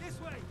it? This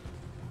way.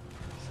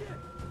 Shit.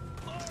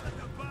 More of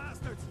the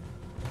bastards.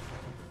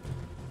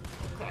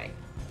 Okay.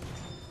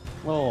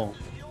 Oh,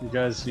 you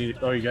guys need.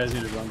 Oh, you guys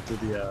need to run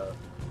through the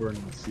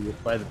burning field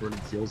by the burning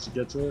fields to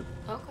get to it.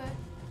 Okay.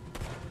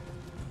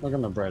 Look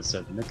on the bright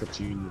side. Nick up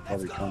to you, and you'll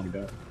probably calm you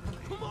down.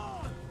 Come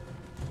on.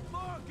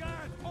 More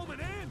guards coming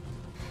in.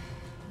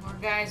 More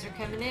guys are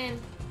coming in.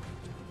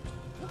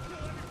 We'll kill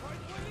every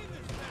fight way in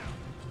this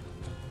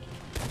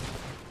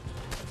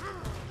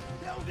town.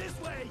 Down this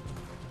way.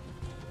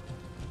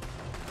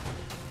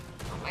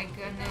 Oh my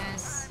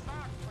goodness.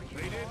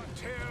 They didn't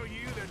tell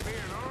you there'd be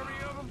an army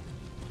of them?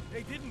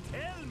 They didn't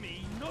tell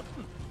me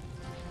nothing.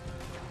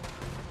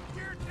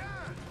 You're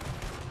done.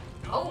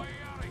 Oh. No way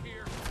out of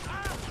here.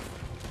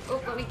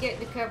 Oh, let me get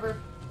into cover.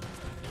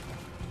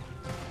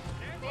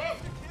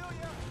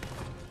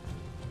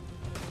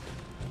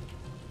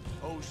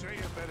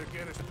 Hosea better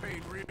get us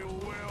paid real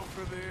well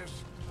for this.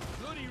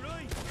 Bloody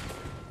right.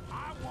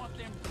 I want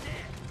them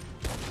dead.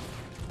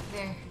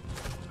 There.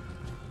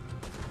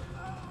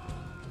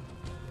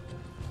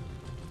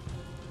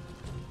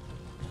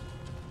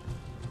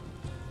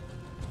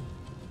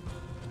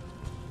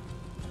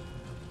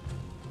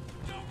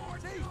 No more.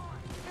 See,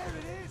 there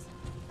it is.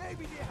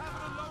 Maybe they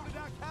haven't unloaded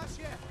our cash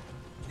yet.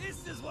 This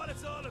is what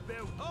it's all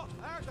about. Oh,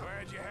 Arthur.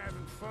 Glad you're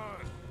having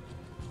fun.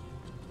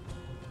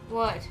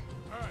 What?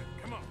 All right,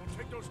 come on. We'll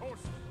take those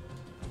horses.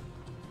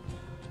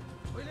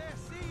 Well,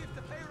 let's see if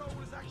the payroll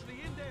is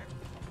actually in there.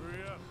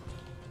 Hurry up.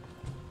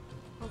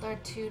 Hold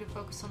R2 to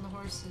focus on the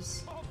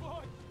horses. Oh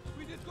boy,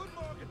 we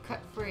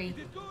Cut free.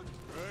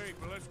 Great,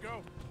 well, let's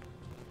go.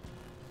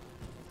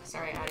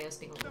 Sorry, audio's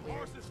being a little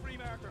weird. Free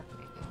marker.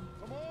 There you go.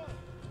 Come on.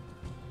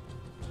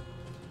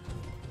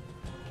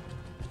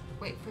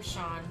 Wait for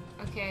Sean.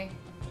 Okay.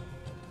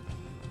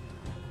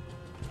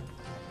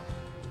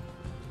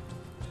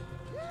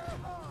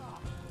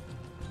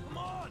 Come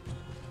on!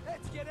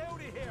 Let's get out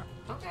of here!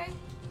 Okay.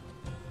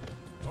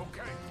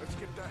 Okay, let's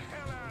get the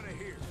hell out of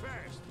here,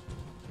 fast.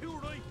 You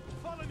right,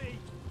 follow me!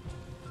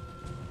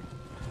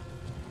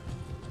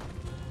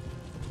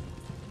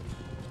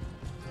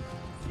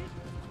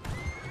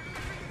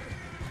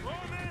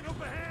 Wrong man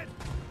up ahead.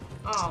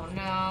 Oh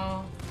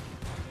no.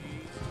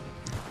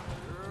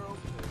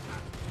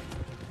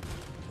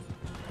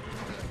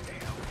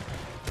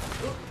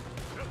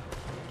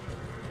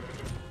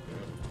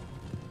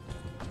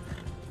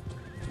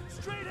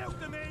 Straight out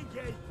the main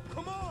gate!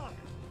 Come on!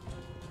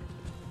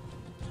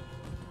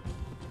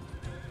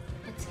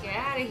 Let's get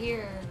out of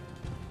here.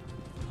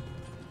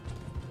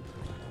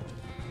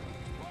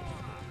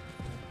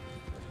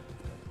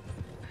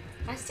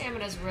 My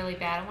stamina's really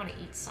bad. I want to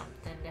eat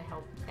something to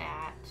help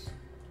that.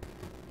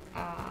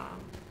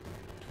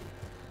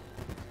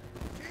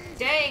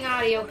 Dang,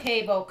 audio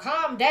cable,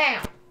 calm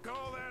down.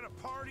 Call that a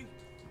party?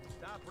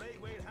 That rate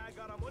Wade had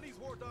got our money's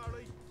worth,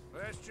 darling.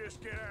 Let's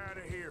just get out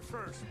of here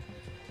first.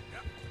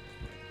 Yep.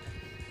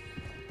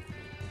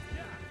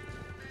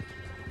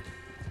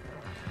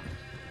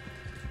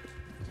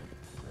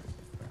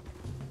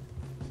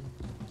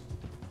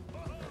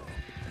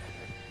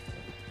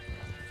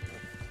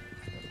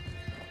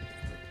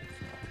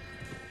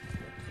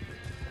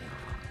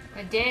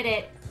 I did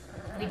it.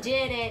 We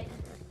did it.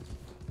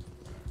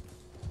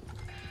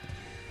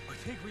 I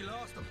think we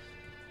lost him.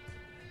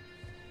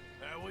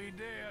 That we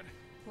did.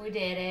 We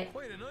did it.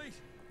 Quite a night.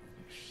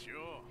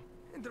 Sure.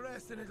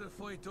 Interesting little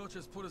fight Dutch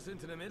has put us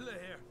into the middle of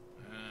here.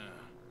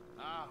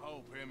 I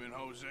hope him and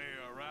Jose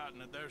are right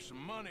and that there's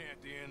some money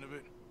at the end of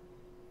it.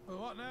 Well,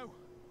 what now?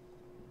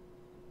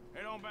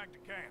 Head on back to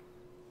camp.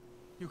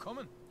 You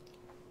coming?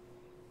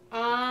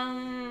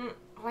 Oh,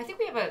 I think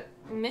we have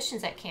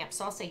missions at camp,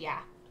 so I'll say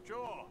yeah.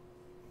 Sure.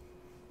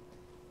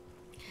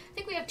 I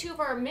think we have 2 of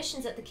our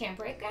missions at the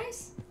camp, right,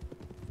 guys?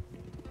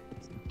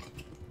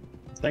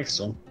 Thanks,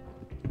 so.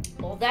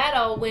 Well, that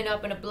all went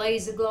up in a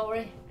blaze of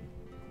glory.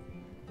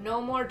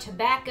 No more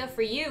tobacco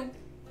for you.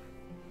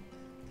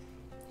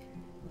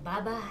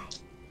 Bye-bye.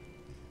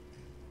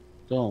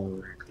 Don't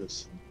worry,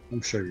 Chris.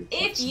 I'm sure you're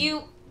If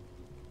you...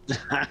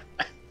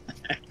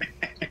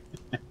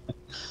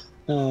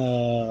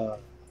 Y'all.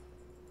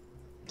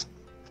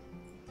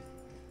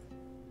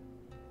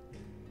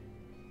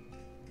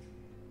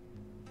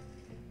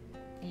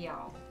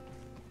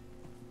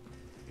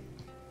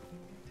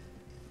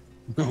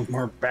 No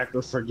more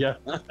backward for you. Here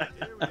we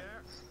are.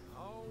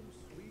 Home,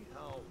 sweet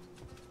home.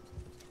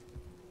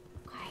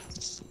 Okay.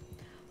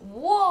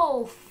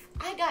 Whoa!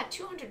 I got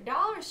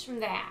 $200 from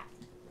that.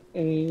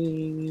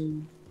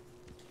 Mm-hmm.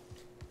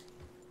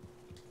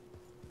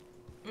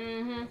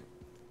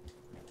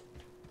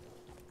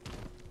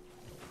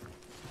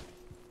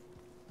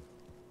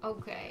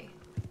 Okay.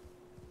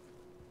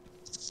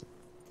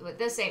 But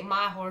this ain't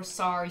my horse.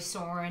 Sorry,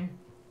 Soren.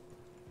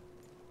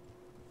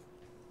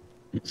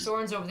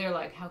 Soren's over there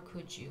like, how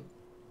could you?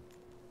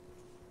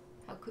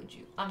 How could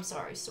you? I'm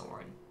sorry,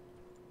 Soren.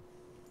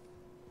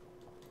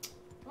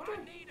 I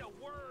need a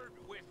word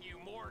with you,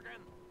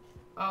 Morgan.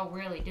 Oh,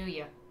 really? Do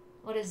you?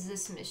 What is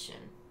this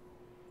mission?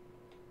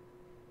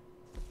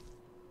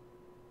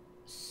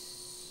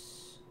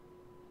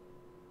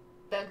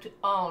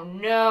 Oh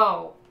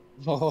no!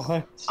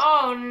 What?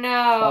 Oh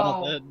no!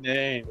 Oh, that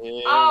name.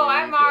 Oh,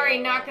 I'm already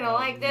not gonna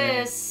like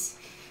this.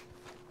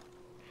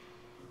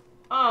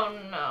 Oh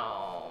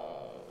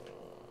no!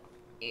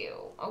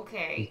 Ew.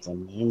 Okay. It's a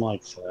name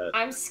like that.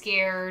 I'm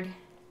scared.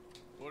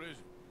 What is it?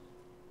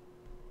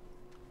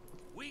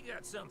 We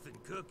got something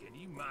cooking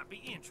you might be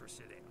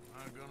interested in.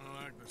 Am I gonna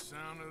like the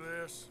sound of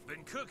this?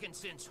 Been cooking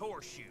since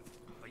Horseshoe,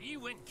 but you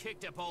went and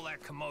kicked up all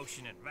that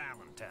commotion at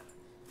Valentine.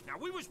 Now,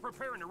 we was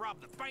preparing to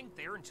rob the bank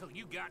there until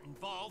you got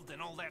involved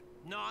in all that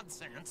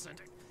nonsense, and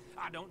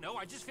I don't know,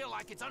 I just feel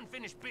like it's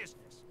unfinished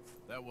business.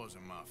 That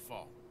wasn't my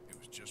fault. It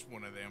was just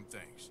one of them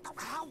things.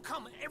 How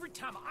come every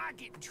time I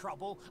get in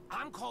trouble,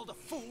 I'm called a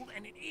fool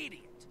and an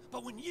idiot?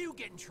 But when you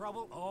get in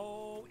trouble,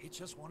 oh, it's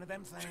just one of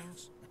them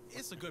things.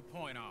 It's a good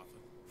point, Arthur.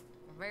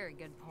 A very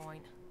good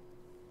point.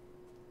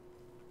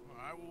 All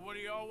right, well, what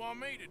do y'all want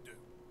me to do?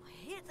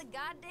 Hit the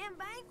goddamn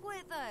bank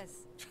with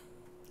us.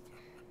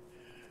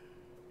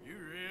 You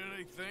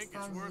really think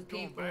Sounds it's worth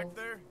going people. back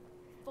there?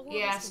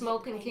 Yeah,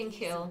 smoking can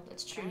kill.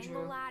 That's true, I ain't gonna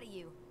Drew. lie to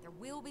you. There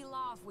will be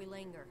law if we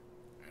linger.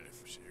 And if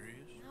we're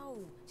serious?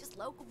 No, just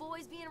local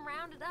boys being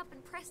rounded up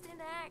and pressed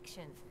into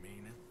action.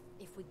 Meaning?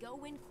 If we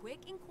go in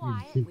quick and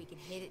quiet, we can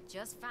hit it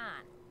just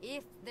fine.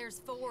 If there's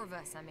 4 of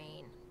us, I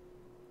mean.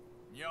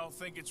 Y'all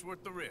think it's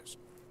worth the risk?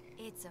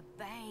 It's a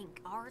bank,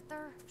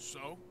 Arthur.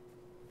 So?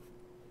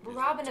 We're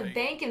robbing a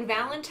bank in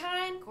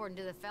Valentine? According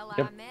to the fella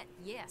Yep. I met,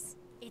 yes.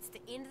 It's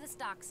the end of the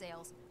stock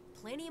sales.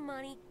 Plenty of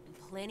money and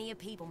plenty of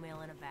people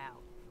milling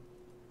about.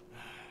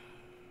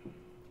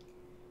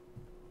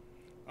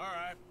 All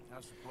right,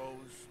 I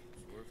suppose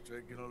it's worth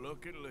taking a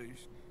look at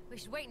least. We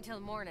should wait until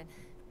the morning.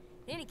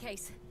 In any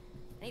case,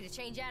 I need to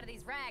change out of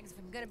these rags if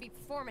I'm gonna be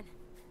performing.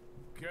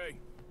 Okay.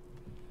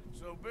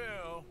 So,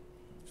 Bill,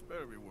 this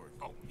better be worth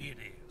it. Oh, it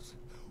is.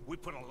 We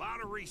put a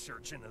lot of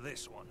research into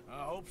this one.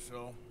 I hope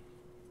so.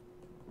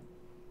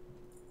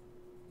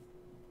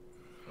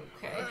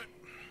 Okay. All right.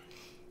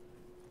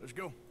 Let's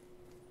go.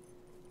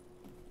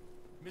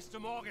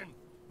 Mr. Morgan.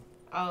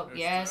 Oh,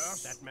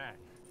 yes. That man.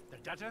 The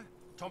debtor,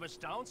 Thomas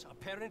Downs,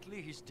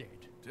 apparently he's dead.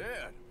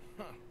 Dead?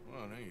 Huh.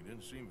 Well, no, he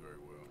didn't seem very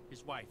well.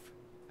 His wife.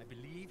 I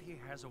believe he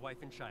has a wife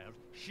and child.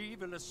 She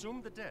will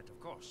assume the debt, of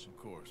course. Of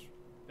course.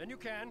 When you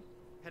can,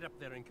 head up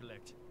there and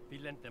collect. We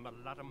lent them a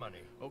lot of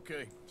money.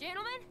 Okay.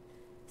 Gentlemen,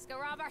 let's go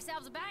rob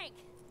ourselves a bank.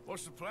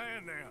 What's the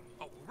plan, then?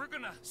 Oh, we're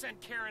gonna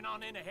send Karen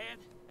on in ahead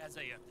as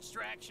a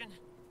distraction.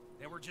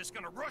 Then we're just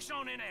gonna rush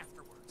on in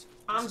afterwards.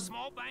 It's a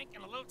small bank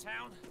in a little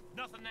town.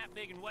 Nothing that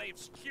big in way of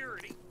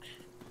security.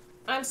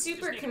 I'm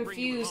super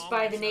confused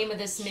by the name of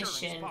this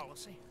mission.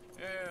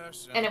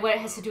 Yes. And what it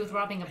has to do with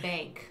robbing a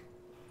bank.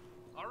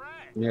 All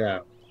right. Yeah.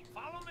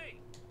 Follow me.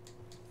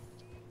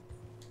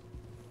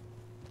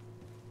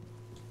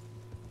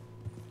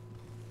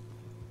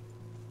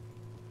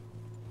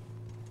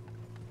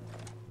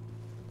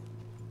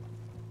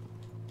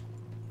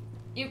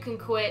 You can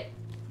quit.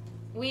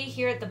 We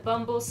here at the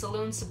Bumble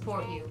Saloon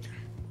support you.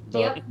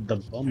 The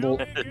Bumble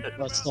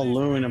a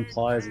saloon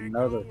implies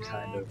another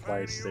kind of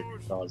vice that can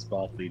cause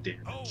bodily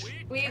damage.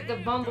 We at the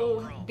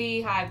Bumble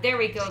Beehive. There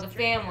we go, the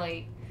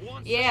family.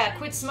 Yeah,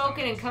 quit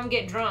smoking and come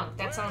get drunk.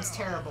 That sounds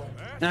terrible.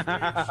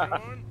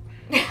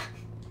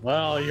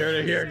 Well, you heard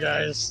it here,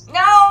 guys.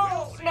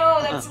 No!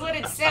 No, that's what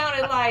it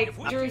sounded like,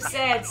 Drew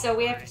said, so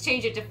we have to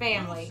change it to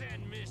family.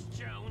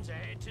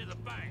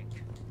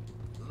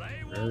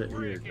 Heard it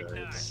here,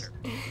 guys.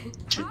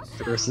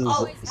 Versus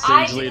Oh,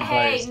 sagely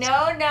advice. hey,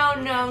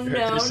 no.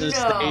 Versus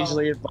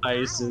sagely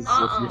advice is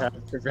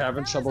if you're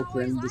having trouble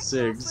quitting the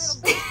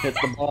cigs, hit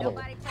the bottle.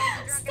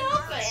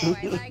 Stop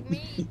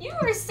it! You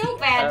were so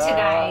bad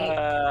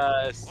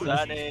tonight.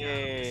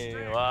 Sonny,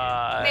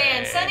 why?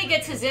 Man, Sonny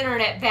gets his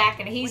internet back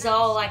and he's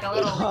all like a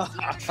little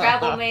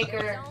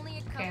troublemaker.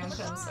 Okay, I'm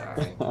so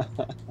sorry.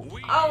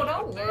 Oh,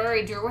 don't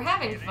worry, Drew. We're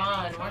having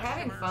fun. We're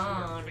having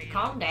fun.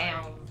 Calm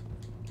down.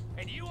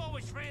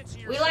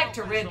 We like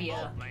to rib you.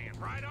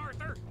 Right,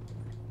 Arthur?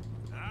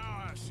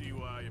 Now I see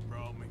why you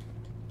brought me.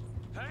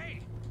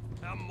 Hey,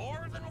 I'm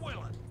more than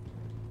willing.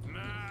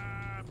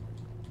 Nah,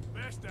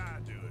 best I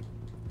do it.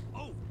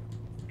 Oh,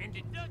 and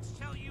did Dutch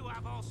tell you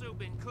I've also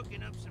been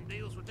cooking up some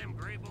deals with them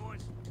Gray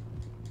Boys?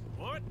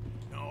 What?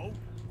 No.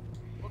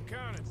 What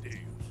kind of deals?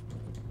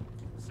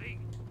 See,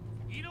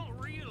 you don't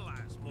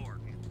realize,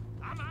 Morgan.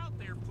 I'm out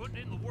there putting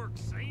in the work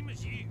same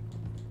as you.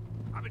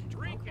 I've been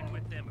drinking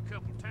with them a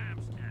couple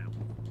times now.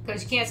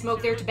 Because you can't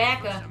smoke their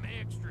tobacco. Some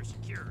extra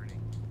security.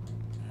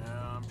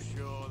 Yeah, I'm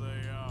sure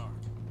they are.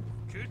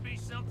 Could be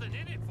something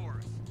in it for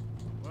us.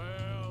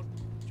 Well,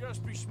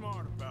 just be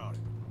smart about it.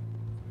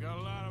 We got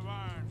a lot of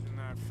irons in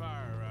that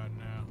fire right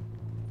now.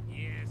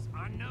 Yes,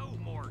 I know,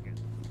 Morgan.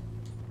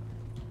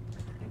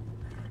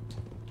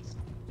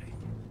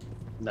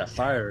 That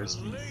fire is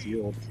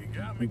fueled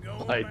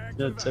by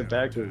the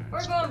tobacco.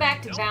 We're going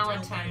back to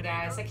Valentine,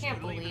 guys. I can't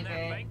believe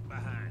it.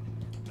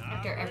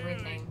 After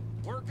everything.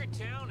 Work a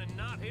town and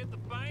not hit the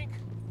bank?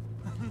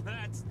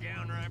 That's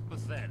downright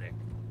pathetic.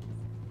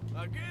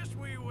 I guess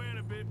we went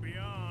a bit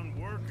beyond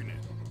working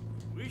it.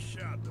 We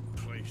shot the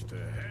place to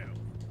hell.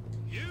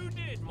 You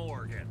did,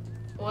 Morgan.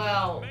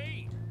 Well,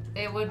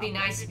 it would be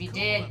nice if you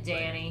did,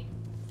 Danny.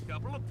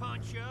 Couple of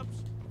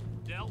punch-ups,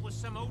 dealt with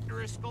some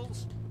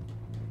O'Driscolls.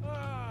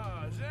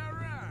 Ah, is that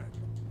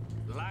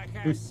right?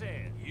 Like I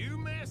said, you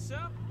mess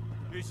up,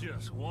 it's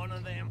just one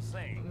of them I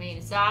things. mean,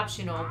 it's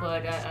optional,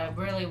 but I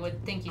really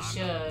would think you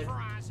should.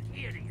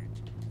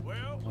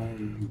 Well,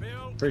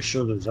 Pretty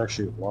sure there's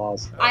actually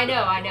laws. I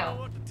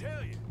know.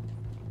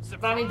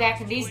 But I mean,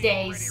 back in these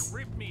days, They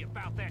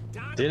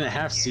didn't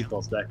have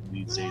seatbelts back in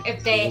these days.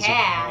 if they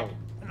had,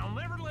 and I'll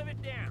never live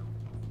it down.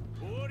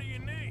 What do you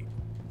need?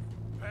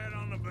 Pat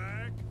on the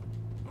back?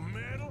 A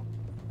medal?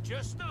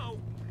 Just know,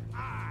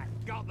 I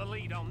got the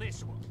lead on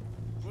this one.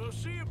 We'll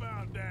see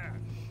about that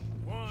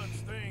once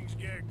things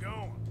get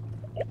going.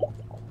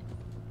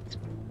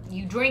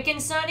 you drinking,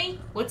 Sonny?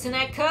 What's in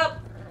that cup?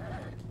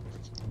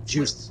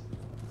 Juice.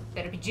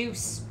 Better be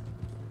juice.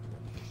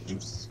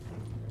 Juice.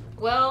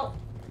 Well,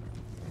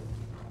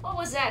 what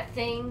was that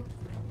thing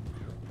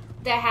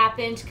that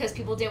happened because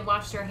people didn't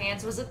wash their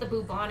hands? Was it the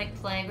bubonic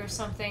plague or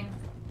something?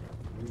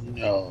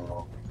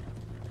 No.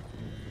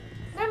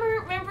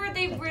 Remember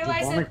they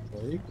realized that. Bubonic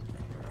plague?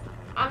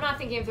 I'm not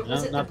thinking of it.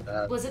 Was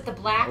it the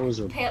black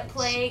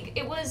plague?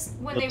 It was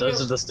when they.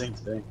 Those are the same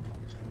thing.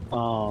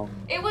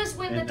 It was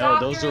when the no,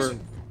 doctors.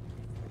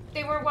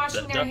 They were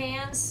washing their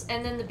hands,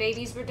 and then the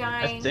babies were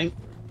dying. I think.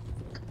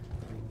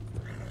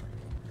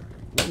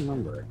 I don't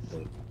remember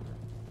actually.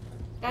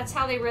 That's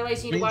how they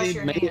realized you need to wash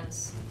your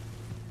hands.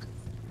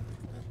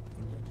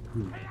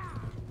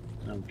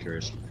 I'm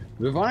curious.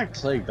 Bubonic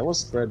plague, that was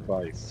spread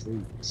by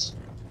fleas.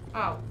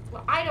 Oh,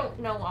 well, I don't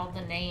know all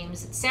the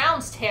names. It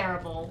sounds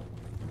terrible.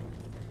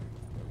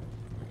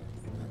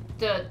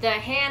 The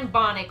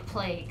Hanbonic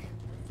plague.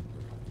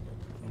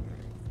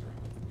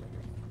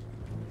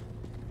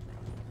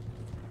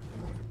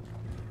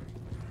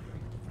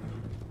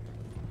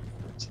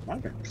 It's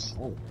not gonna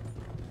cold.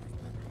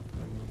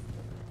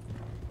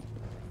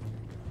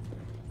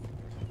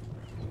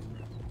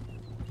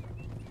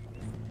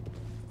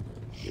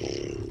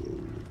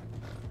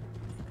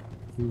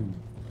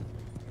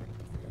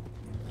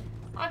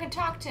 I can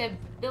talk to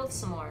Bill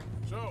some more.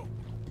 So,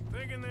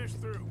 thinking this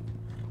through.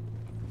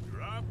 We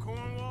rob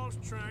Cornwall's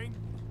train.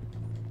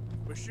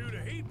 We shoot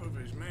a heap of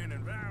his men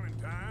in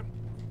Valentine.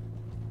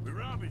 We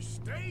rob his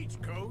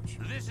stagecoach.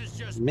 This is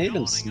just Made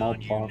in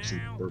smallpox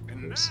and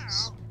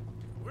tuberculosis.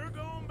 We're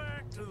going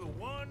back to the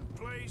one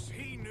place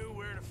he knew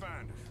where to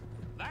find us.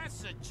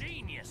 That's the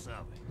genius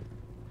of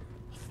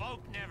it.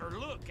 Folk never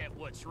look at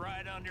what's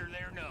right under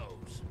their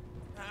nose.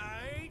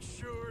 I ain't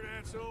sure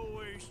that's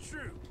always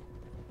true.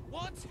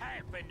 What's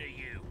happened to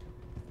you?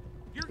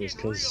 You're It's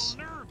getting real 'cause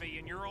nervy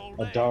in your old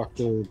a age.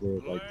 doctor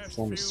would like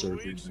perform a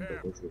surgery and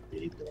deliver a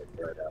baby like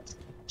right after.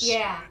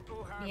 Yeah.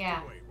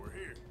 Yeah.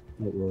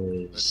 It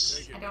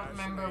was I don't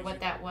remember what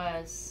that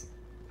was.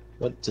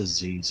 what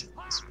disease it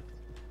was.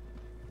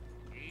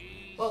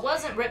 Well, it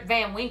wasn't Rip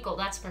Van Winkle,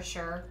 that's for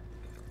sure.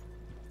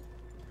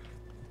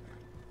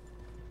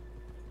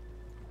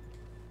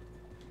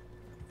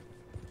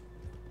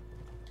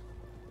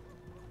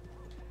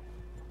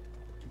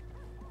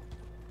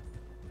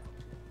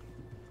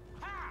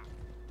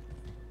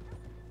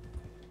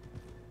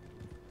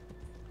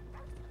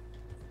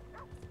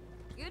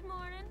 Good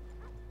morning.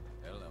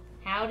 Hello.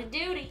 Howdy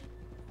doody.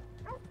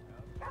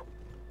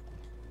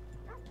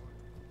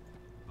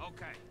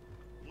 Okay,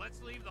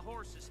 let's leave the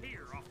horses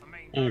here off the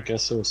main I road.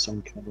 guess it was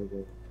some kind of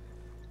a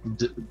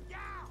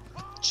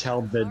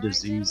childbed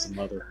disease the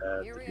mother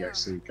had that he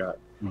actually got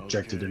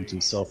injected into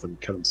himself and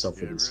cut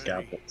himself with his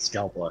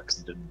scalpel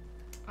accident.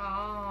 Oh.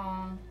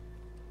 Are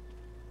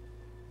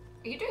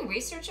you doing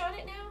research on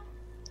it now?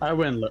 I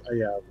went,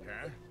 yeah.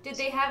 Did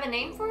they have a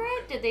name for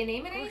it? Did they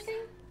name it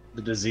anything?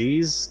 The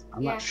disease?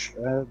 I'm Yeah. not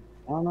sure.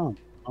 I don't know.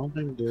 I don't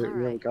think they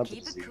really got the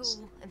Keep it disease.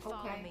 cool and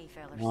follow me,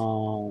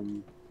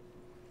 fellas.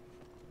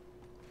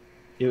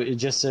 It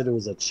just said it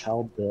was a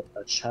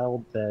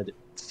childbed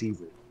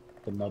fever.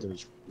 The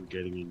mothers were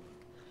getting in.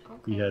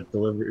 He had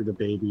delivered the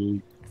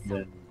baby,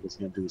 then was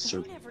gonna do a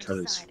surgery, cut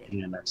his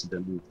hand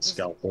accidentally with the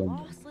scalpel,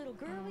 Lost little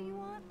girl you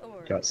want, or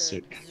and got the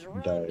sick, and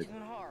drunken died.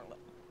 harlot?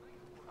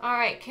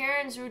 Alright,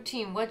 Karen's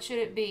routine. What should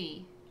it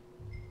be?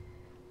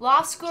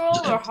 Lost girl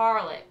or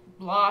harlot?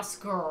 Lost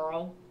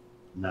girl.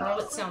 No.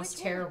 Harlot sounds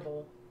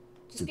terrible.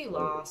 Just be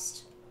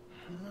lost.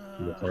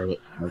 The harlot.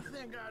 I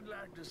think I'd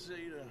like to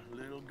see the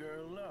little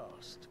girl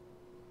lost.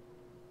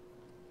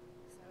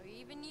 So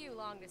even you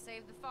long to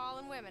save the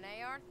fallen women,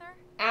 eh, Arthur?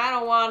 I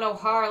don't want no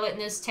harlot in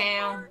this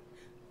town.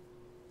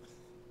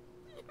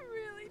 You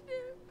really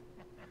do.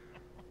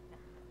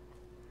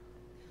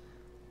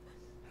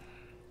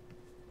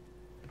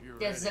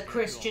 There's a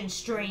Christian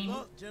stream.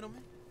 Look,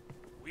 gentlemen,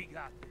 we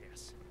got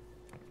this.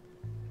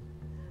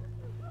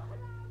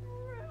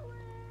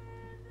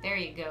 There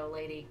you go,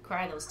 lady.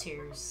 Cry those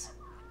tears.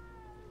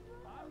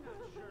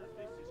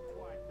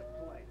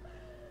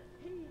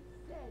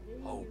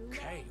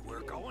 Okay,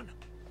 we're going.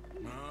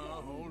 No,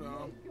 hold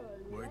on.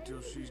 Wait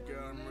till she's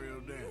gotten real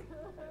down.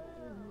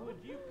 Would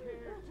you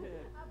care to...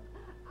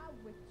 I'm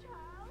with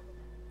child,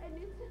 and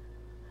it's...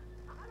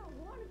 I don't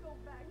want to go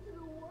back to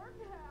the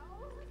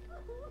workhouse.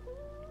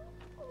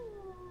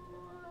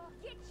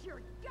 Get your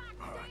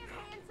goddamn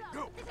hands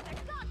up! This is a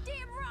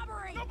goddamn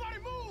robbery! Nobody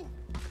move!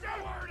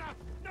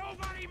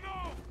 Nobody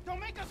move! Don't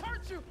make us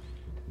hurt you!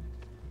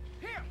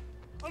 Here!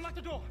 Unlock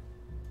the door!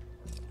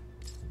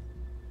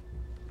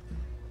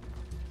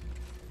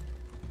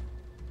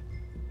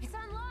 It's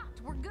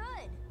unlocked. We're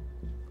good.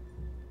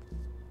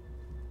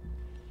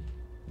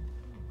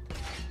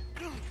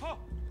 Oh,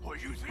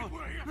 what you think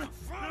we're here for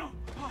fun?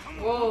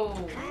 Whoa.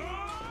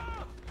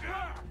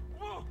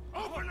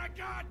 Open the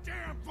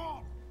goddamn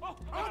vault!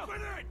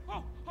 Open it!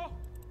 Come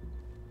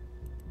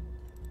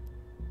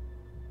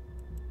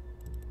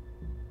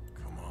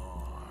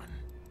on.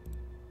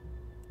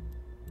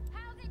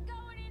 How's it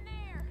going in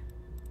there?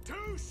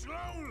 Too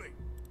slowly!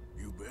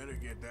 You better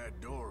get that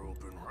door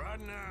open right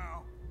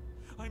now.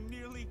 I'm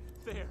nearly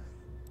there.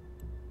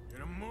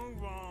 Get a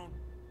move on.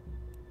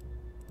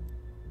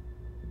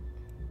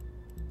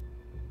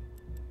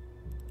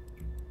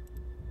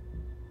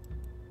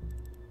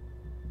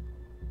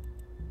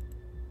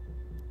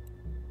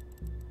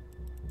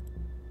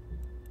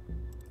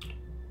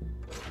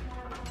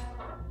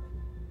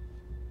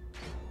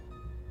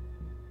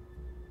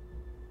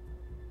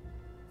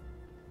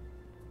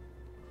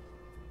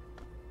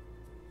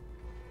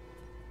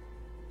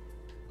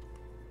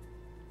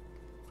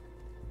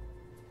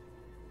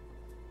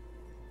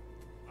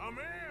 I'm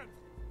in.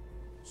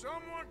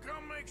 Someone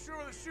come make sure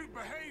the chute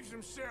behaves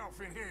himself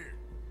in here.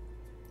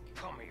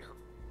 Come here.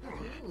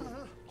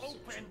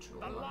 Open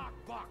the lock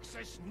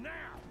boxes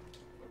now.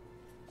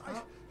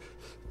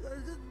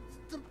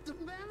 The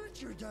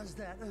manager does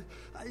that.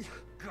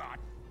 God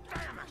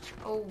damn it!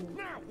 Oh.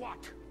 Now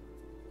what?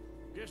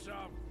 Guess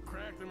I'll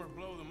crack them or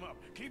blow them up.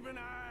 Keep an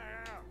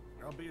eye out.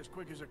 I'll be as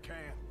quick as I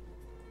can.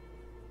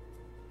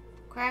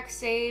 Crack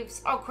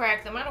saves. I'll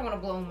crack them. I don't want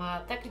to blow them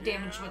up. That could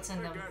damage what's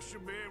in them. I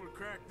should be able to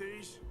crack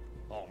these.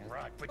 All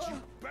right, but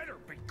you better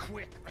be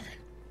quick.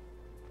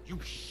 You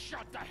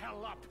shut the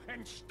hell up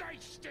and stay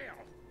still.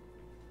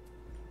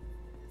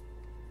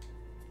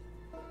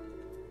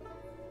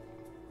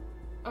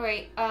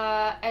 Alright,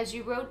 as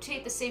you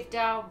rotate the safe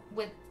dial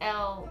with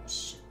L,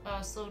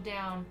 slow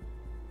down.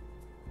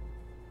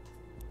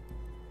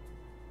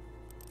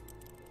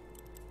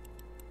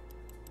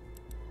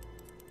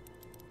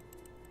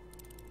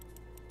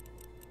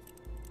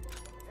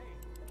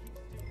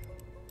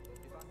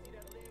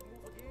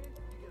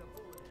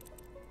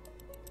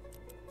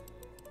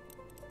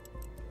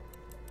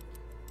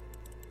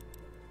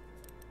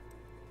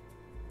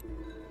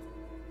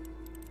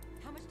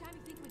 How much time do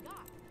you think we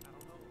got? I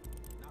don't know.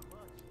 Not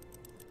much.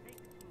 It's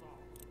taking too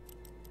long.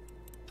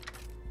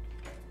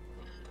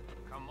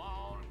 Come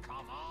on,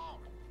 come on.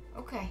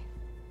 Okay.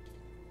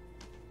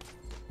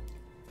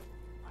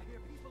 I hear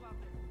people out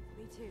there.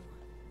 Me too.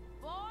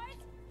 Boys,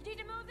 you need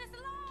to move this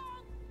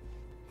along.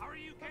 How are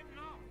you getting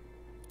on?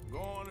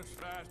 Going as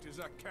fast as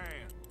I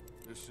can.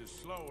 This is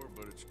slower,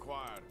 but it's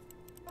quieter.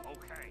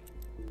 Okay.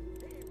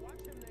 Hey,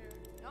 watch him there.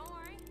 Don't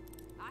worry.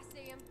 I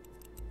see him.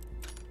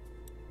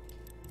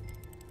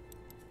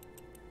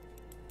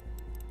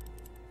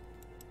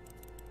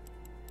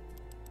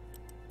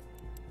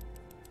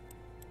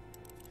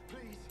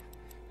 Please,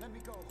 let me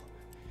go.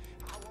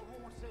 I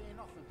won't say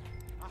nothing.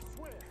 I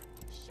swear.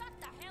 Shut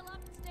the hell up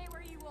and stay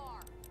where you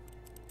are.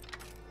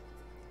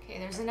 Okay,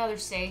 there's another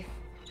safe.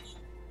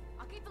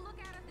 I'll keep a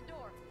lookout at the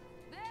door.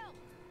 Bill,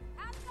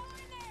 how's it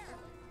going in there?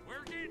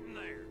 We're getting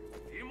there.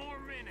 A few more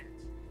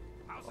minutes.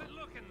 How's it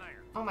looking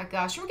there? Oh my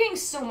gosh, we're getting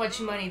so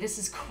much money. This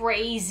is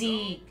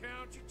crazy.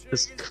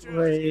 It's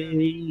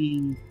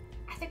crazy.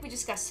 I think we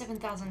just got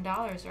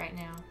 $7,000 right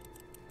now.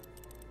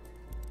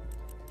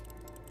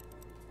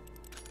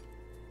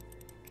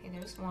 Okay,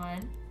 there's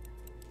one.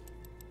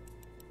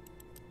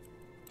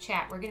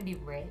 Chat, we're gonna be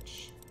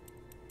rich.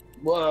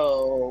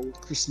 Whoa,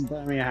 Kristen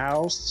buy me a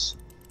house.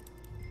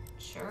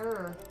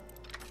 Sure.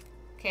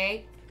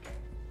 Okay.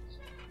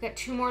 We got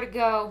 2 more to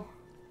go.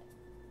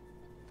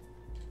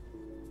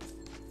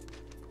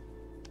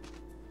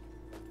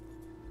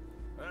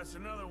 That's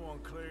another one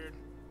cleared.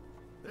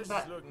 This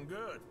But- is looking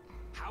good.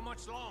 How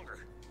much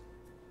longer?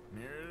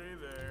 Nearly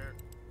there.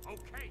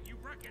 Okay, you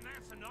reckon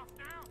that's enough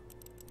now?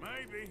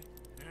 Maybe.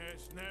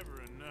 It's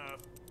never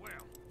enough.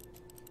 Well,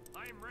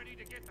 I am ready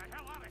to get the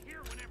hell out of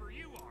here whenever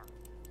you are.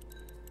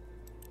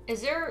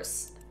 Is there...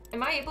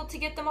 Am I able to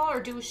get them all,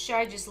 or should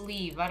I just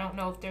leave? I don't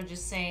know if they're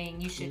just saying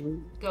you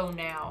should go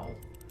now.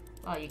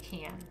 Well, you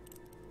can.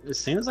 It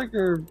seems like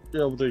you're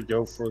able to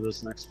go for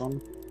this next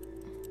one.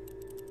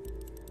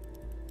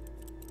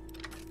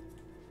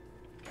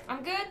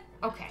 I'm good?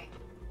 Okay.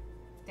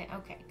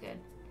 Okay, good.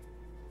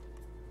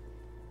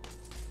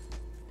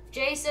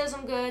 Jay says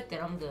I'm good,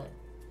 then I'm good.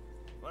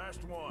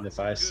 Last one. And if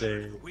I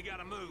say, We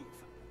gotta move.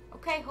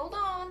 Okay, hold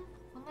on.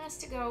 One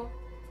last to go.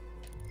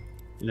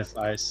 and if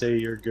I say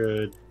you're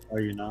good, are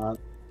you not?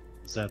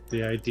 Is that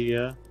the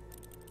idea?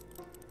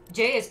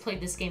 Jay has played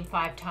this game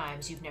 5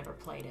 times. You've never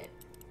played it.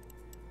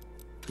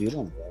 You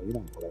don't know. You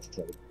don't know what I've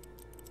played.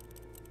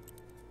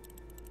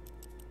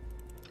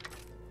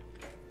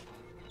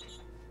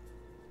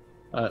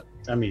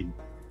 I mean,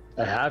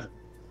 I haven't.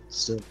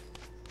 Still.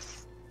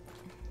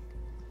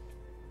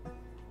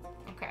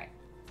 Okay.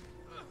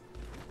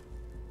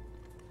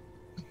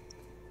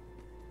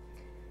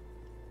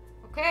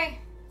 Okay.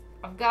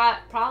 I've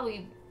got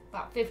probably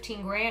about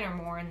 15 grand or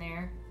more in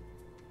there.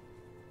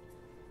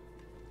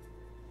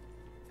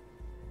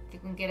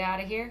 Think we can get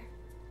out of here?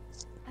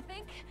 I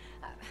think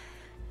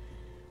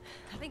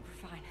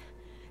we're fine.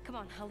 Come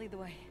on, I'll lead the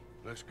way.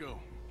 Let's go.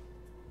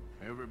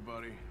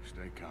 Everybody,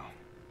 stay calm.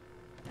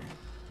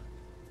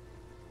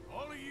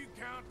 All of you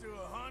count to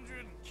 100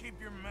 and keep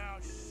your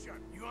mouth shut.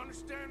 You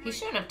understand me? He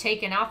shouldn't have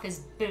taken off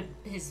his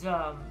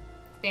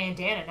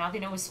bandana. Now they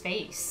know his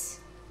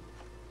face.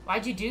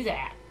 Why'd you do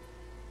that?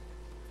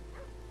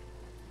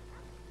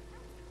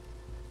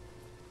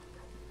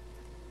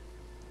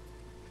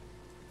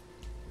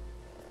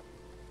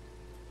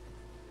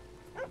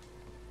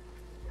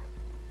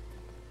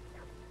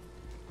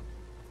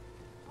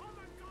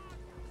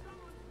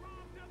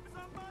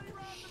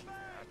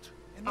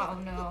 Oh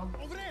no.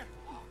 Over there.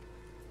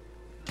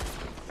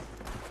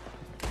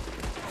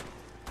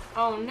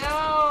 Oh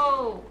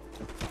no!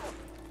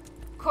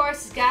 Of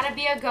course, it's gotta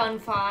be a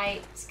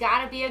gunfight. It's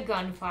gotta be a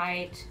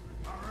gunfight.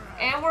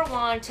 And we're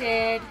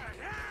wanted.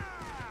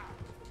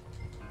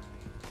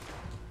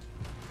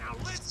 Now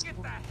let's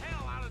get the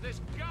hell out of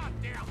this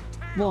goddamn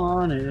town.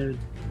 Wanted.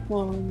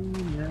 Oh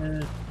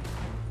man,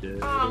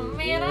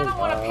 I don't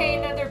want to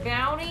pay another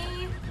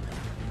bounty.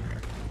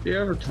 You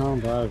ever come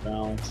by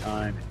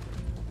Valentine?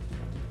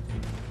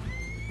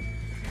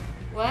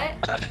 What?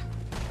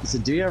 So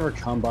do you ever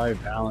come by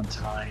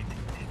Valentine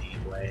in any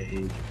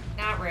way?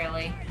 Not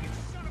really.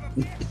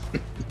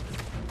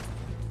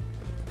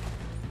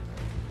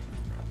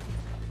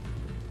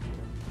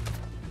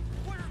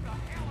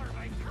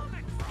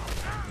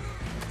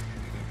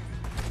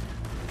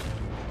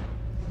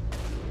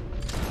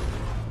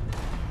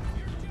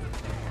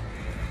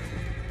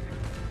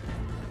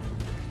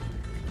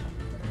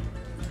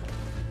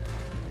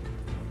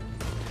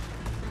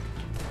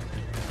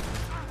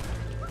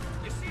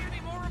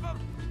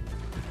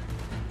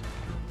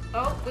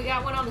 Oh, we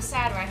got one on the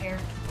side right here.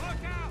 Look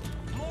out!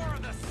 More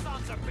of the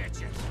sons of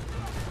bitches!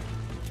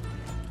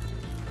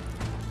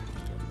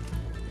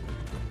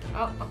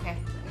 Oh, okay.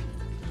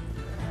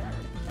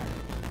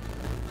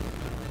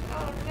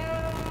 Oh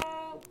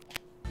no!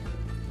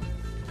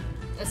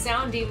 The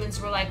sound demons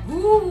were like,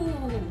 woo!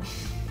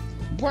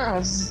 Wow,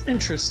 this is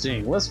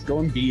interesting. Let's go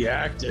and be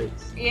active.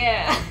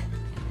 Yeah.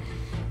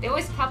 They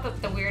always pop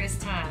up the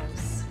weirdest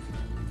times.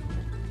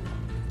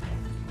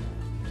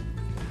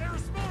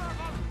 There's more of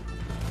them!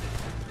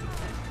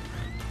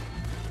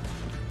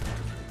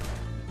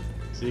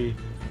 See,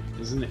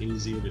 isn't it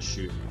easier to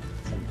shoot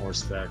from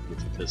horseback with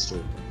a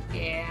pistol?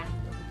 Yeah.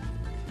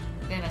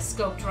 Then a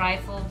scoped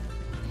rifle.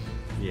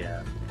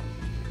 Yeah.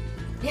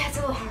 Yeah, it's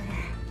a little harder.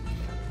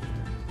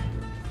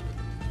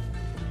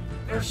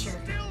 For sure.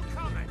 Still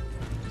coming!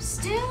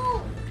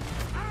 Still?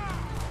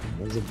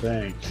 There's a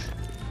bank.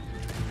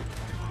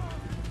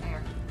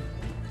 There.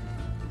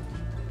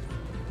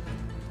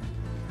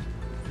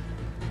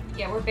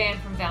 Yeah, we're banned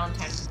from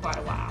Valentine for quite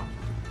a while.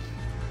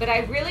 But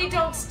I really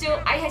don't still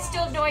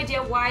have no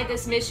idea why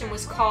this mission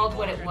was called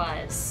what it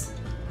was.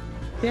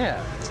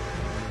 Yeah.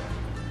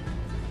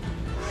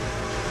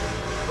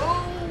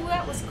 Oh,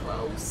 that was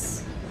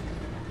close.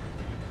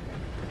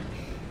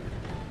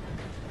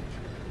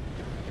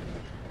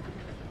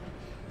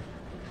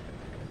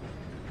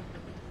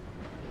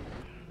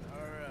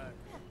 Alright.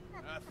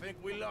 I think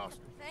we lost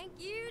him. Thank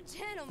you,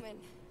 gentlemen.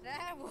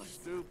 That was...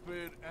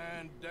 Stupid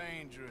and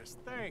dangerous.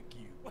 Thank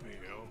you,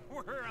 Bill.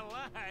 We're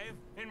alive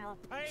and we're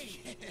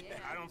paid.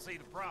 I don't see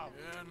the problem.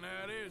 And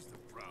that is the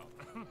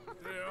problem.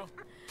 Still,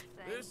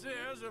 this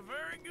is a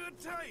very good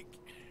take.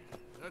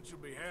 Dutch will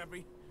be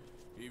happy,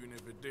 even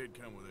if it did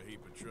come with a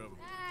heap of trouble.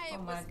 Hey,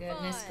 Oh my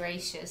goodness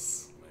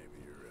gracious.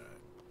 Maybe you're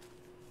right.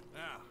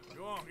 Now,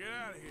 go on, get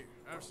out of here.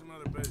 I have some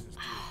other business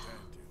to attend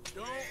to.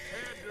 Don't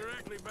head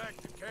directly back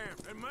to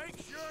camp, and make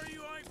sure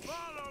you ain't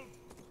followed.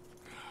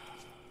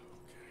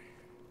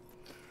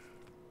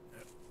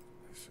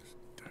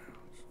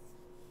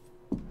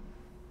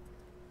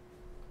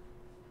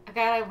 I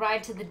gotta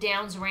ride to the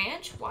Downs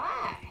Ranch?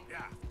 Why?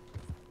 Yeah.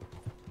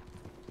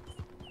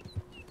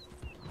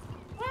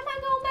 Why am I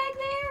going back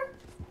there?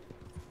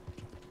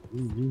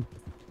 Mm-hmm.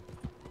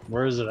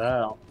 Where is it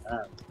at?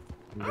 I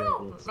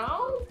don't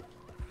know.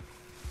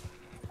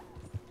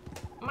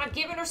 Am I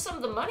giving her some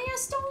of the money I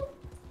stole?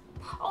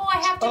 Oh, I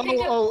have to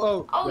pick up...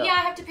 Oh, yeah,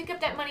 I have to pick up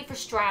that money for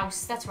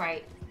Strauss. That's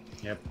right.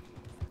 Yep.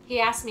 He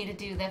asked me to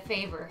do that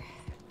favor.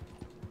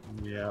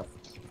 Yeah.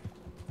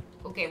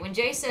 Okay, when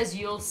Jay says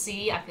you'll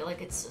see, I feel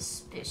like it's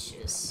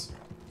suspicious.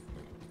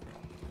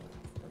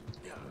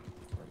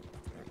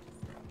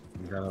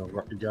 You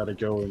gotta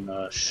go and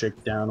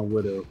shake down a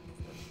widow.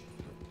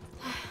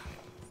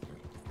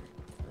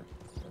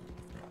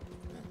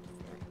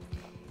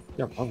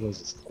 Yeah, what was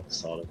this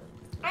solid?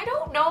 I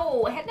don't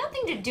know. It had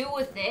nothing to do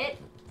with it.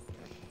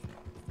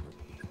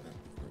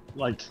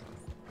 Like,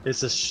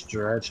 it's a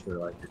stretch, but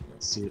like,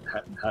 see, it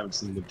having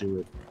something to do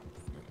with.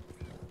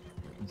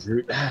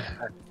 Yeah,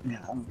 I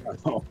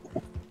don't know.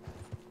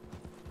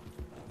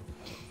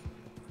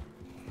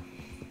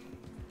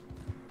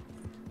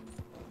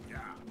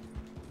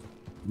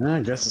 No,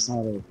 I guess it's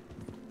not a.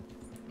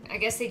 I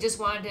guess they just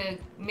wanted to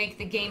make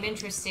the game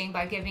interesting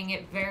by giving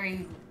it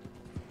very,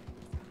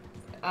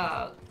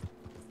 I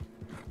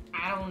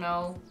don't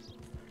know.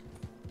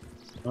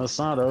 Well, it's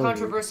not over.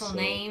 Controversial so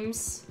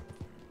names.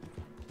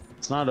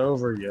 It's not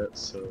over yet,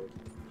 so.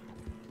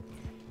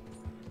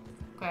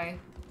 Okay.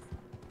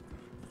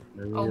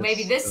 Maybe Oh,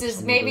 maybe this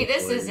is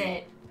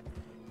it.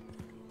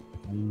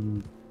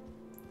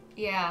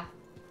 Yeah.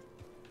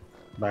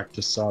 Back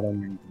to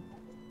Sodom.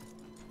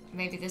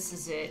 Maybe this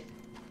is it.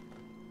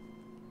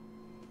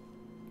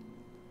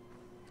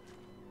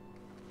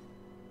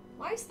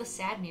 Why is the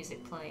sad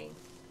music playing?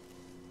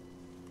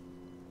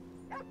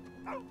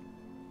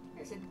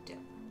 There's a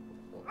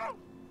dog.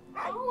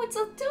 Oh, it's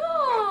a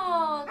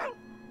dog!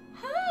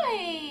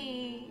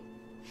 Hi!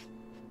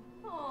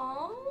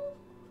 Aww.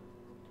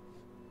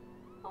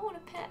 I want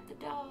to pet the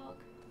dog.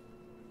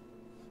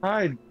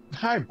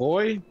 Hi,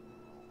 boy.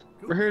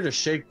 We're here to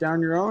shake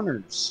down your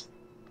owners.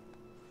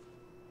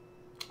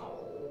 Oh,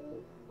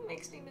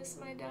 makes me miss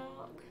my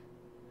dog.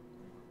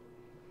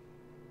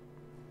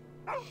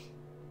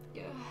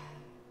 Yeah.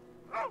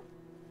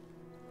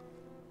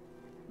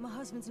 My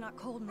husband's not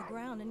cold in the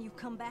ground and you've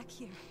come back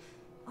here,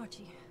 aren't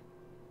you?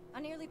 I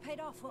nearly paid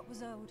off what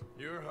was owed.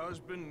 Your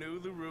husband knew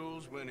the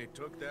rules when he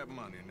took that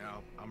money.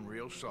 Now, I'm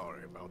real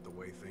sorry about the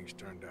way things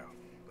turned out.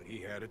 But he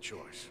had a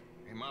choice.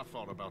 Ain't my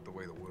fault about the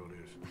way the world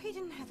is. He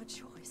didn't have a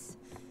choice.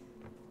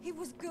 He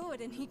was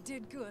good and he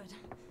did good.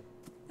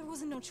 There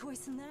wasn't no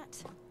choice in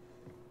that.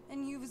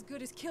 And you've as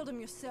good as killed him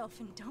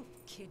yourself, and don't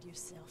kid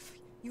yourself.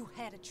 You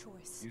had a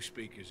choice. You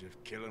speak as if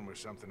killing was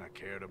something I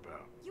cared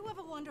about. You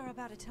ever wonder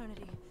about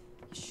eternity?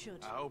 You should.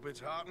 I hope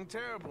it's hot and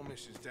terrible,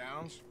 Mrs.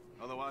 Downs.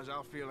 Otherwise,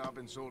 I'll feel I've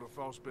been sold a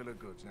false bill of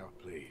goods. Now,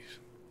 please,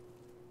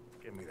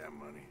 give me that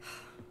money.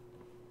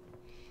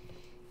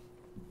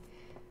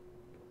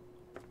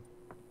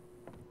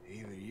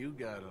 Either you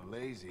got a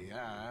lazy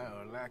eye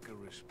or lack of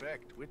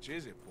respect. Which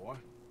is it, boy?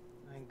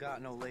 I ain't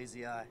got no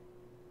lazy eye.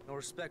 No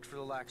respect for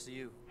the likes of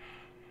you.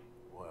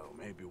 Well,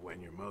 maybe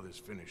when your mother's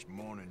finished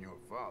mourning your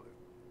father,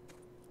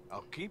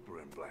 I'll keep her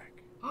in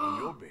black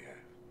on your behalf.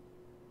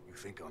 You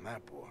think on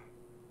that, boy?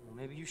 Well,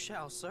 maybe you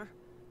shall, sir.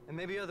 And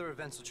maybe other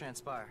events will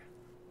transpire.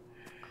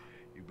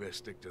 You best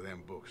stick to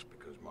them books,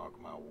 because mark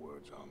my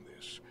words on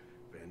this.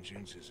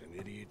 Vengeance is an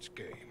idiot's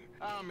game.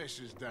 Ah,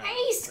 Mrs. Downs.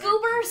 Hey,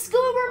 Scoober!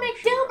 Scoober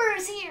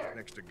McDilber's here!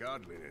 Next to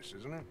godliness,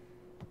 isn't it?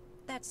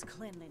 That's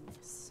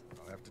cleanliness.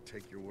 I'll have to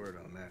take your word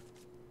on that.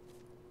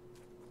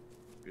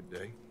 Good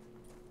day.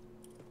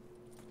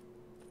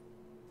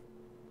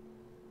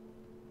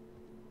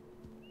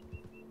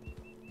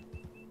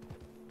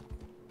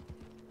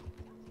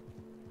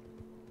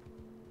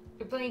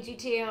 We're playing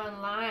GTA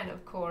Online,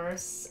 of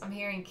course. I'm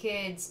hearing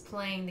kids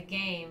playing the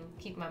game.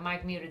 Keep my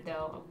mic muted,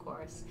 though, of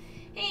course.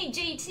 Hey,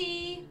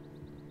 JT!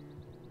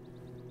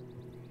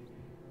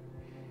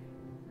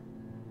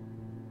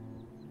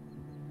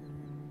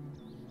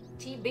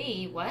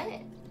 TB,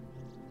 what?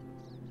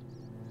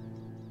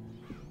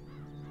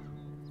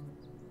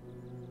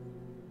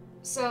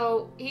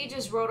 So, he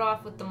just rode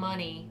off with the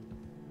money.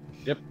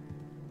 Yep.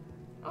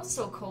 That was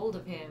so cold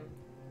of him.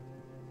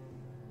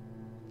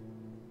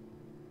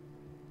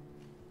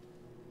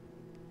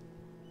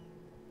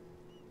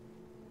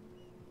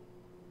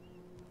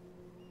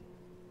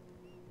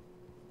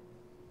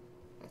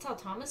 That's how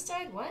Thomas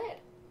died? What?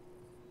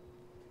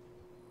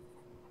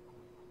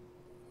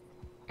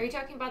 Are you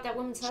talking about that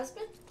woman's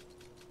husband?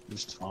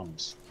 Who's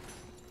Thomas?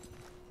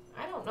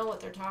 I don't know what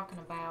they're talking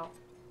about.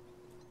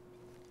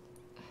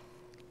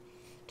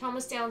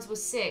 Thomas Downs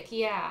was sick.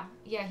 Yeah,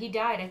 he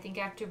died, I think,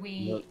 after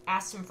we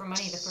asked him for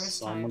money the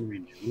first time. Someone we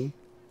knew?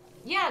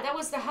 Yeah, that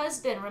was the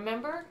husband,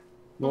 remember?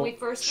 Well, when we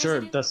first sure,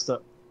 visited? that's the...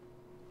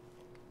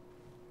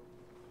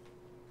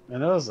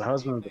 And that was the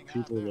husband of the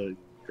people that you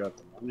got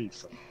the money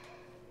from.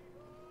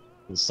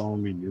 Was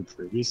someone we knew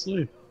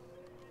previously?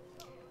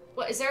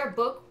 What, is there a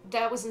book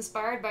that was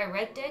inspired by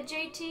Red Dead,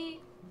 JT?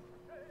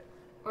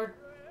 Or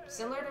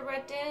similar to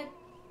Red Dead?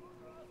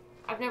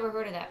 I've never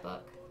heard of that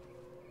book.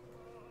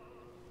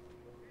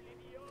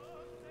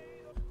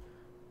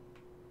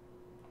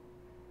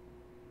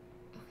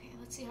 Okay,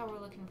 let's see how we're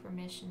looking for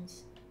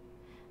missions.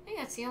 I think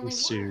that's the only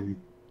one.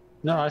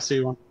 No, I see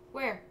one.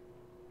 Where?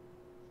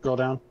 Scroll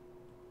down.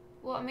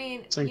 Well, I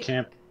mean... It's in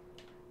camp.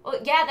 Well,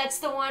 yeah, that's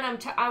the one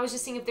I was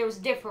just seeing if there was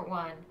a different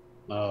one.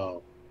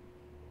 Oh.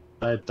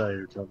 I thought you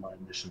were talking about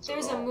missions.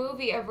 There's a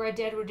movie of Red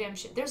Dead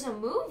Redemption. There's a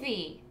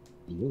movie!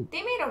 Ooh.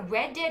 They made a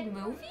Red Dead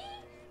movie?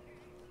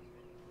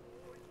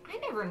 I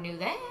never knew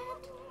that.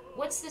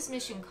 What's this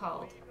mission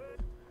called?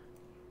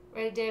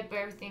 Red Dead, but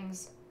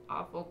everything's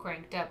awful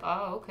cranked up.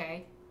 Oh,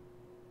 okay.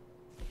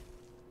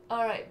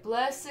 Alright,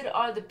 blessed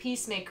are the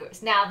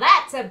peacemakers. Now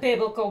that's a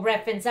biblical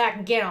reference I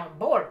can get on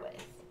board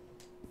with.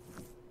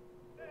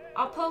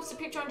 I'll post a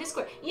picture on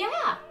Discord.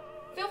 Yeah,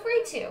 feel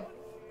free to.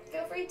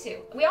 Feel free to.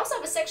 We also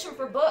have a section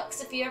for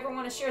books if you ever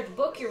want to share the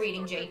book you're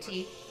reading,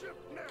 JT.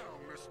 Now,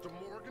 Mr.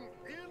 Morgan,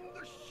 in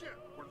the ship.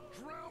 We're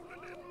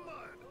drowning in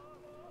mud.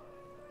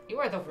 You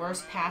are the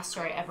worst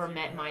pastor I ever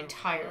met in my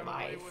entire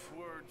life.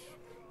 Words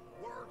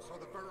are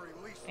the very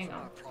least Hang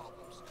on. of my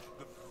problems.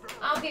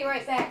 I'll be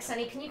right back,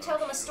 Sonny. Can you tell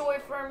them a story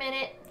for a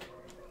minute?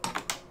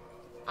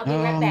 I'll be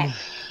right back.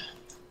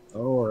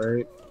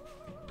 Alright.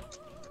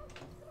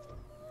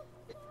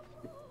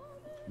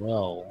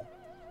 Well,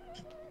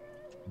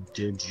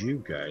 did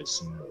you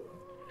guys know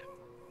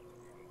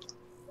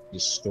the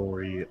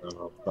story of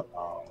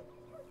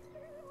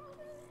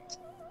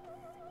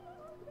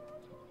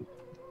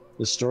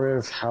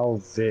how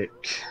Vic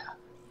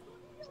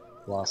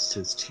lost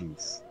his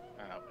teeth?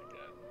 Oh my god.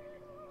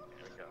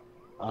 Here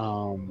we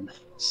go.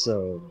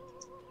 So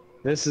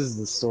this is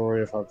the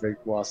story of how Vic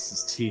lost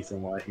his teeth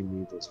and why he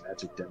needed those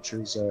magic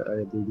dentures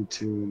I alluded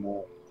to in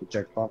the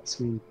checkbox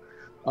scene.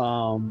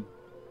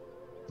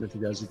 If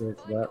you guys are there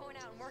for that.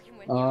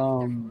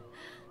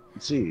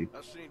 Let's see.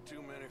 I've seen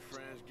too many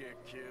friends get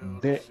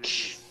killed.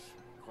 Vic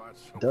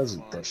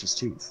doesn't brush his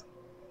teeth.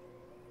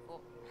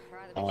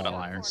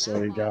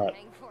 So he got,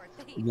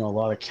 a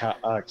lot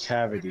of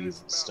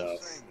cavities and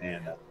stuff,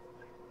 and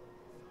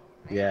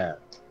yeah,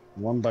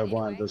 one by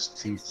one, those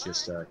teeth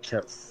just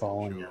kept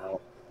falling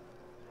out,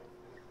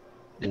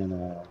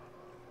 and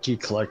he'd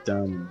collect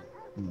them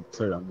and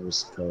put it under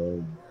his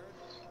pillow.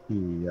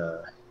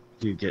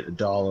 He'd get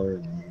 $1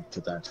 and you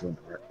put that to an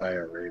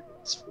IRA,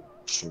 that's for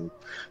sure.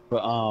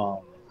 But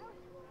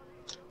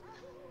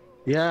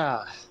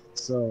yeah,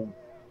 so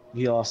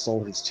he lost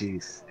all his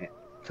teeth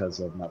because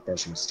of not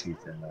brushing his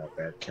teeth in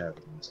bad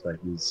cavities. But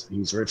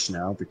he's rich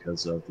now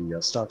because of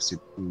the stocks he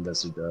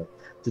invested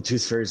the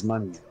Tooth Fairy's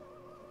money.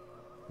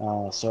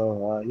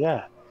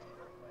 Yeah,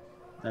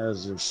 that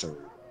is your story.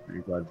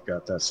 I'm glad you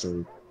got that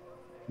story.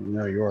 You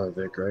know you are,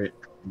 Vic, right?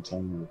 I'm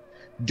telling you,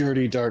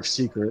 dirty dark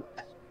secret.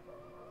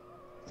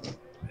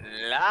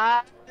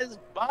 Lies,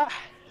 boy.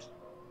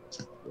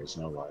 There's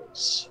no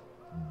lies.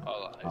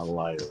 All lies. A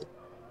liar.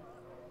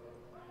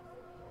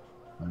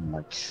 I'm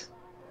like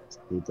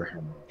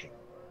Abraham Lincoln.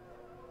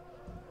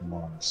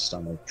 Long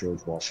stomach,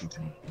 George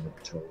Washington,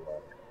 until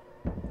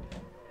You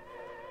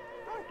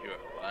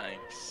are lying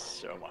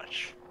so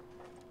much.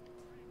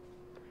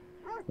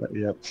 But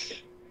yep,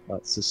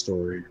 that's the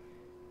story.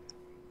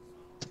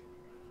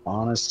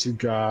 Honest to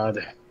God.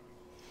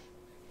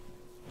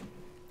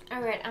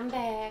 Alright, I'm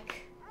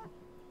back.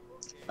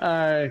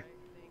 Hi.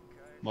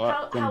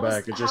 Welcome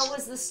back. How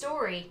was the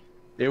story?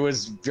 It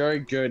was very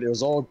good. It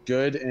was all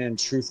good and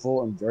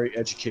truthful and very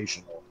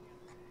educational.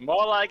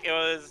 More like it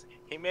was,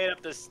 he made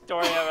up the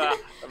story of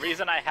a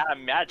reason I had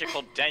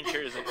magical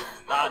dentures and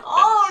nonsense.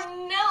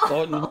 Oh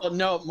no! Oh,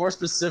 no, more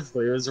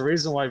specifically, it was the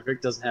reason why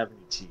Vic doesn't have any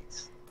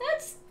teeth.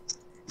 That's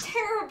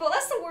terrible.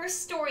 That's the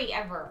worst story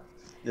ever.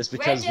 It's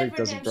because Red Dead Vic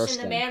doesn't brush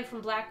Redemption: The them. Man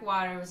from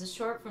Blackwater was a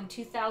short from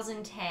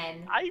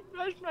 2010. I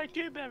brush my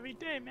teeth every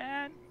day,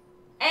 man.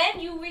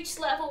 And you reached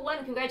level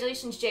 1.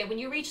 Congratulations, Jay. When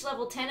you reach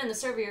level 10 in the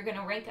server, you're going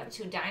to rank up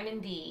to a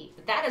Diamond B.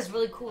 That is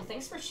really cool.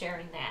 Thanks for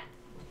sharing that.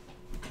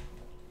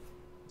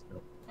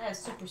 That is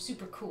super,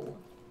 super cool.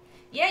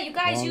 Yeah, you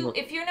guys,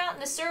 if you're not in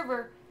the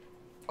server,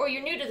 or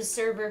you're new to the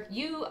server,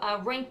 you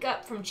rank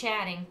up from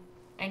chatting,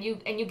 and you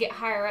get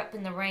higher up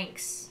in the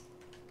ranks.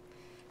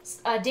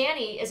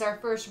 Danny is our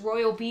first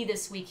Royal B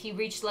this week. He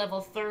reached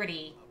level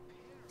 30.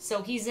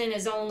 So he's in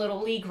his own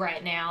little league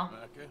right now.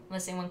 Okay.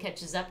 Unless anyone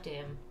catches up to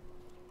him.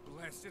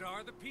 Blessed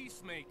are the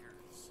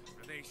peacemakers,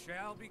 for they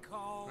shall be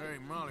called... Hey,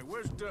 Molly,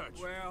 where's Dutch?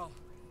 Well,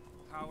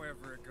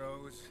 however it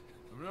goes.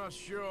 I'm not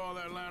sure all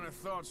that line of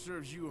thought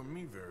serves you and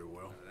me very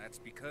well. That's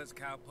because,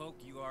 Cowpoke,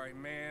 you are a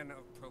man of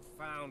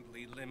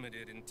profoundly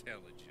limited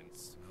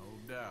intelligence.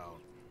 No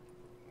doubt.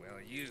 Well,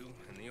 you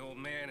and the old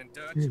man and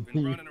Dutch have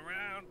been running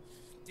around,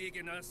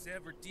 digging us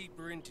ever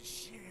deeper into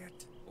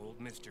shit. Old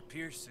Mr.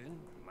 Pearson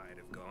might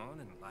have gone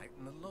and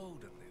lightened the load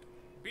a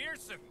little.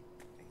 Pearson!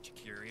 Ain't you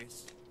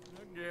curious?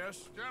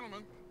 Yes,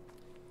 gentlemen.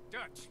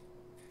 Dutch,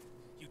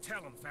 you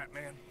tell him, fat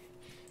man.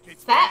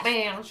 It's Fat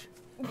Man.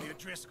 The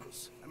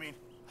O'Driscolls. I mean,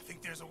 I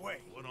think there's a way.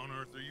 What on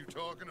earth are you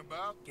talking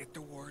about? Get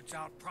the words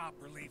out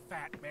properly,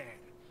 fat man.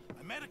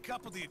 I met a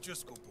couple of the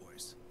O'Driscoll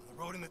boys on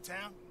the road into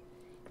town.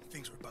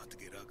 Things were about to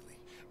get ugly.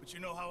 But you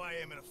know how I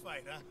am in a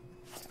fight, huh?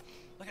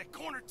 Like a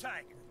corner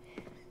tiger.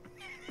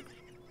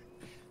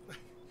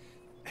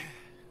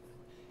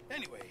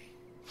 Anyway,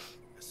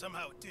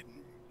 somehow it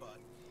didn't, but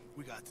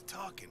we got to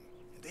talking.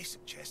 They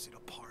suggested a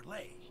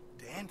parlay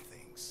to end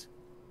things.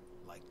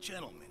 Like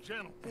gentlemen.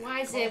 Why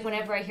is it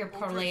whenever I hear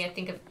parlay, I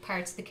think of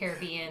Pirates of the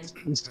Caribbean?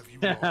 Always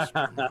telling us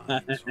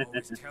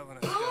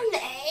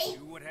Parlay?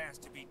 do what has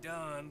to be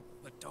done,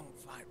 but don't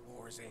fight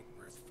wars ain't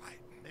worth fighting.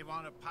 They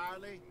want a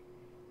parley?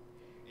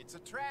 It's a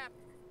trap.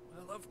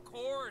 Well, of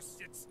course,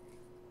 it's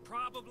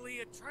probably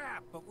a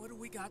trap, but what do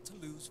we got to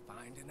lose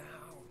finding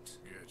out?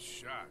 Get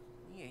shot.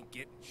 He ain't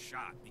getting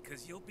shot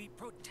because you'll be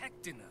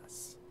protecting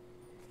us.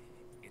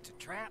 It's a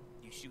trap,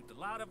 you shoot the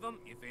lot of them.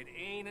 If it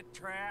ain't a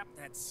trap,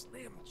 that's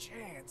slim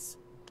chance.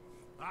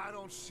 I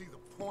don't see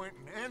the point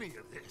in any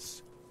of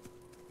this.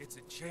 It's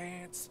a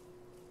chance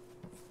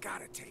you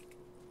gotta take.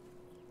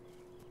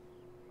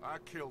 I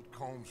killed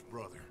Combs'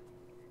 brother.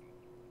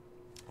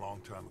 A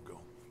long time ago.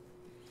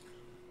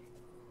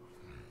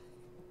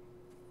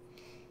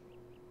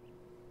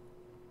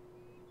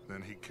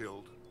 Then he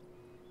killed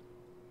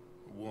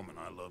a woman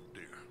I loved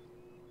dear.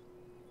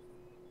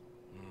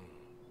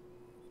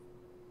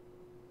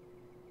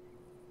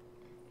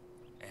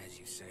 As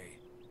you say,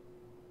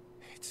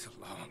 it's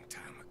a long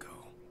time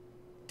ago,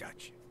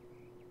 Dutch.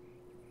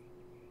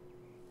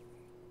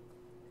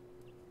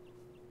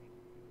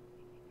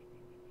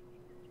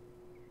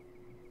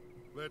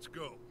 Let's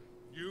go.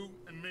 You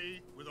and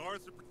me, with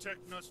Arthur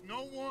protecting us,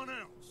 no one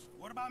else.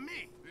 What about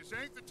me? This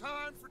ain't the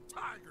time for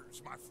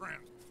tigers, my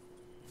friend.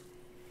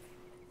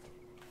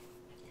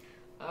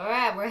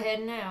 Alright, we're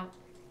heading out.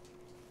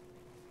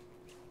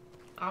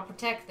 I'll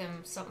protect them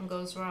if something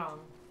goes wrong.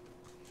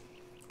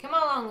 Come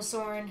along,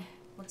 Soren.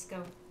 Let's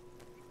go.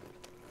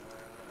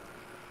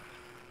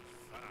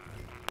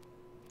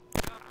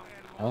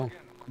 Oh.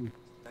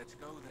 Let's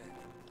go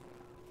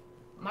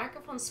then.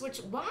 Microphone switch.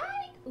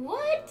 Why?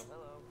 What?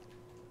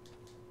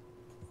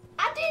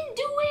 I didn't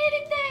do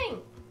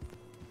anything.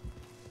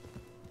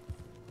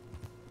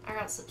 I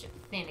got such a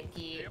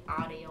finicky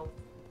audio.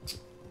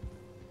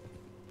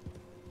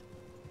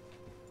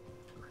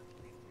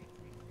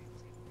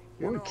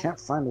 I really can't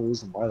find a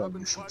reason why that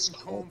mission's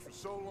called.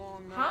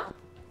 Huh?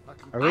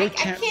 I really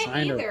can't I can't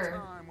find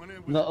either.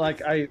 No,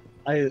 like I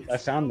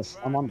found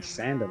I'm on the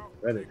fandom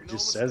Reddit. It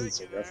just says it's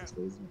a reference,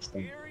 but it doesn't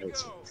explain why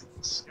it's a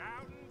reference.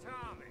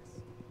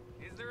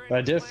 But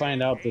I did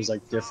find out there's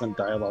like different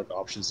dialogue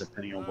options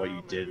depending on what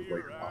you did and what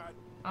you want.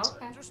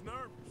 Okay.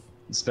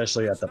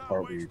 Especially at the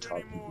part where you're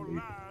talking to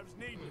me.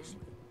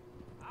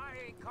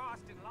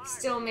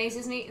 Still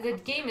amazes me. The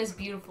game is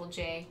beautiful,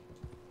 Jay.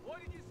 What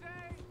did you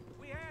say?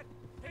 We had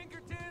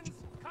Pinkertons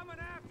coming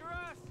after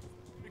us?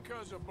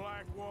 Because of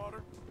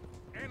Blackwater.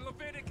 And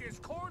Leviticus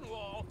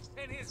Cornwall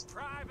and his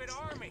private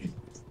army.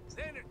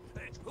 Then,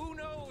 who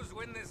knows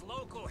when this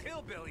local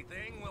hillbilly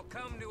thing will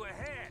come to a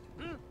head,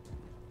 hmm?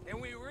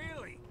 Can we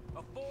really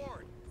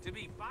afford to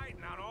be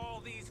fighting on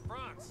all these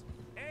fronts?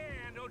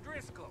 And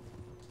O'Driscoll.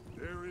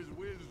 There is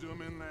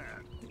wisdom in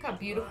that. Look how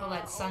beautiful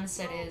that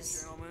sunset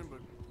is.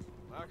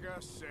 Like I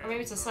said, Or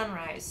maybe it's a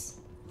sunrise.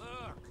 Look,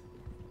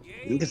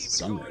 I think it's a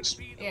sunrise.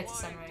 Yeah, it's a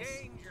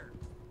sunrise.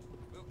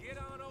 We'll get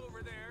on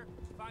over there,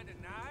 find a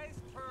nice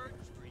perch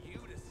for you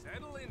to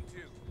settle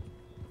into.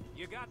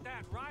 You got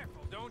that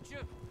rifle, don't you?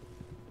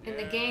 In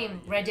the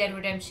game, Red Dead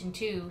Redemption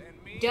 2,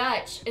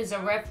 Dutch is a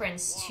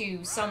reference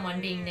to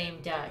someone being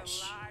named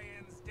Dutch.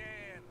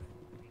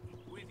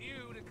 With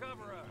you to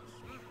cover us.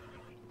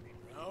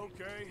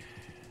 Okay,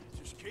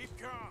 just keep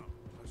calm,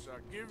 unless I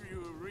give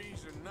you a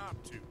reason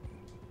not to.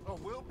 Oh,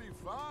 we'll be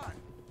fine.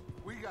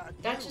 We got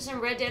Dutch is in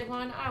Red Dead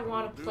 1. I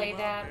want to play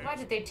that. Why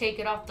did they take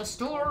it off the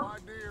store? My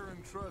dear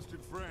and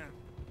trusted friend,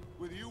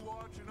 with you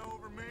watching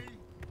over me,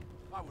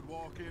 I would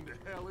walk into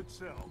hell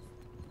itself.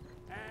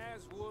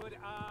 As would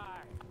I.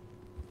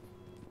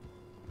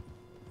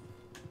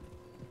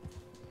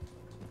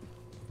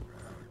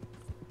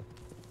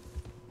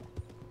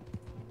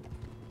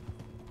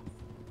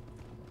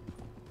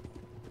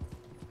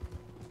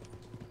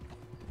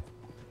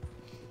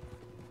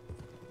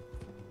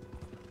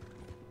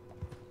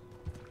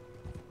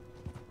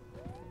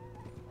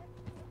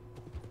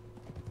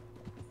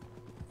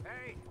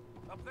 Hey,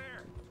 up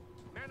there.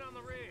 Men on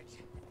the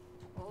ridge.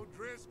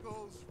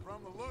 O'Driscoll's,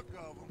 from the look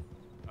of them.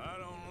 I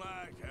don't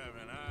like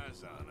having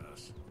eyes on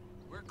us.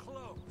 We're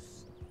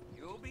close.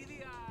 You'll be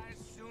the eyes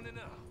soon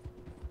enough.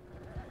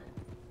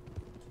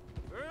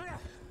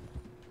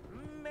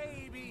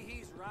 Maybe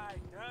he's right,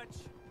 Dutch.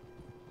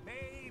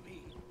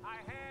 Maybe I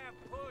have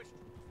pushed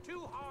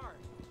too hard.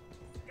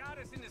 Got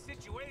us into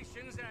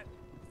situations that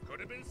could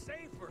have been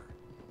safer.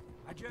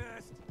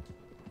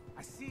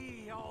 I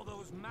see all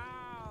those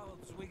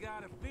mouths we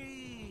gotta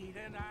feed,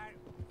 and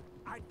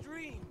I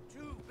dream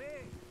too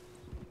big.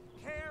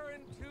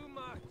 Caring too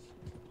much.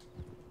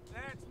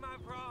 That's my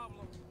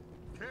problem.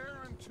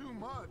 Caring too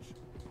much?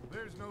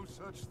 There's no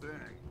such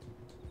thing.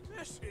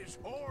 This is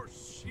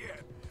horse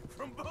shit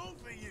from both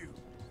of you.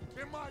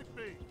 It might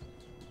be.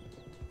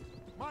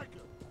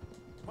 Micah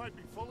might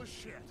be full of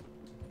shit.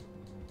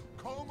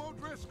 Colm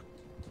O'Driscoll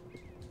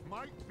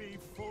might be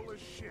full of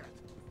shit.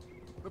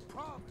 The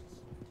promise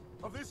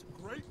of this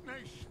great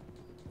nation.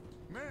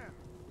 Men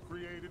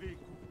created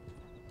equal.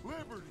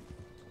 Liberty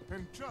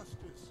and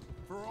justice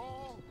for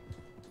all.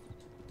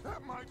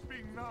 That might be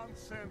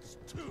nonsense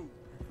too,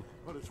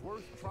 but it's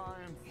worth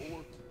trying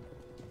for.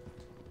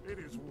 It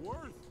is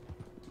worth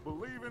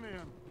believing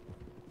in.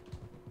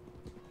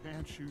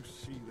 Can't you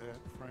see that,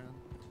 friend?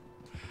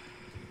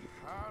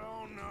 I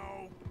don't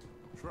know.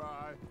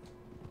 Try.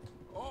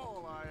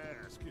 All I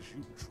ask is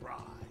you try.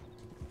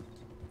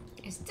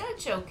 Is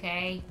Dutch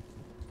okay?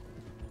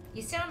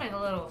 You sounded a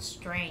little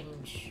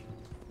strange.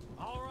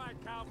 All right,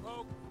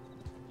 cowpoke.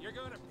 You're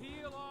gonna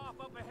peel off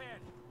up ahead.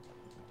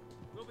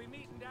 We'll be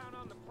meeting down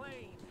on the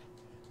plain.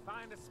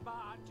 Find a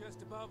spot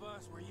just above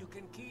us where you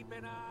can keep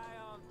an eye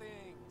on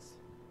things.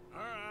 All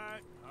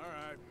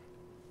right.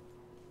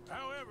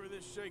 However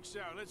this shakes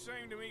out, let's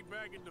aim to meet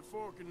back at the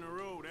fork in the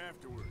road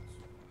afterwards.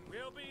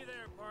 We'll be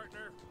there,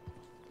 partner.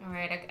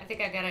 Alright, I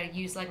think I gotta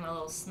use like my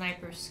little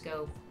sniper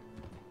scope.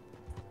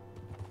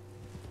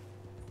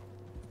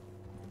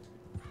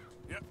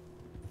 Yep.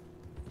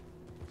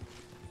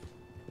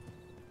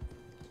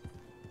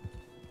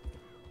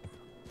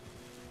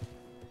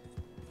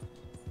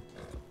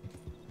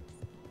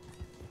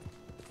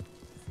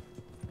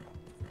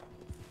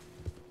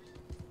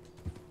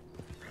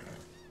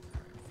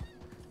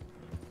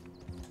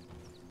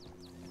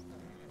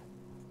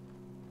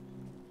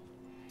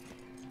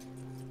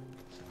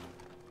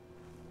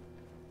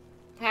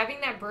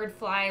 Having that bird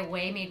fly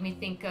away made me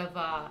think of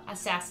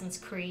Assassin's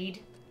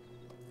Creed.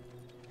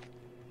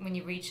 When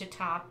you reach a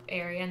top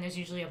area and there's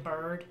usually a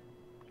bird.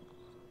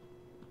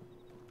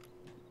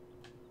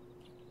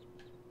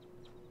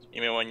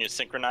 You mean when you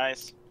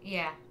synchronize?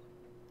 Yeah.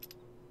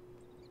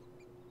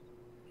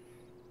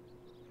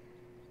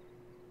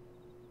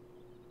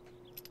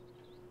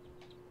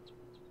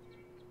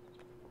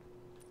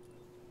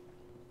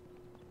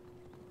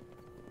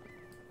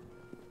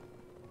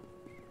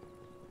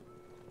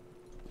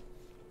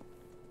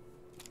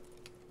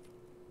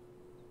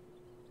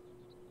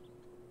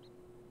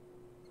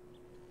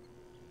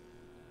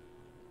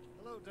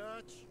 Hello,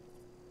 Dutch.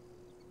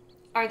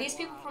 Are these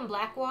people from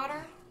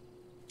Blackwater?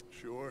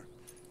 Sure.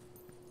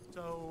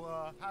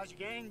 So, how's your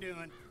gang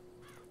doing?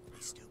 We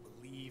still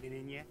believing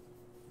in you?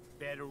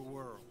 Better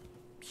world.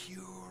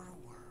 Pure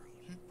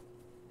world.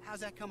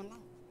 How's that coming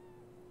along?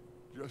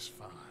 Just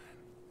fine.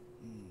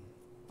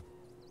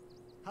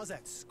 How's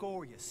that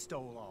score you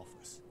stole off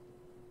us?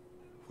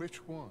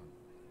 Which one?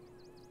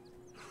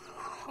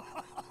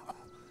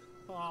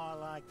 Oh, I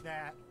like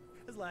that.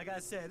 It's like I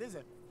said, this is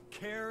a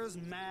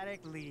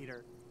charismatic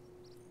leader.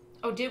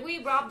 Oh, did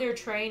we rob their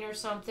train or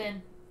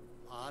something?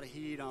 A lot of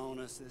heat on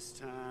us this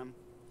time.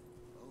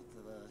 Both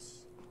of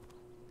us.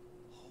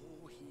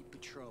 Whole heap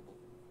of trouble.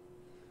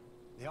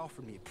 They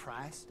offered me a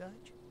price,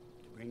 Dutch,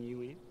 to bring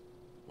you in.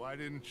 Why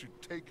didn't you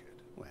take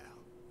it?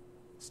 Well,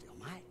 still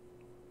might.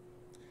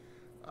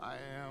 I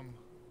am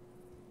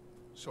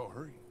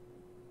sorry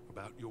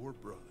about your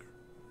brother.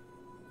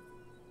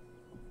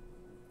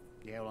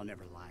 Yeah, well, I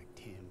never liked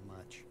him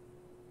much.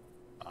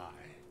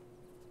 I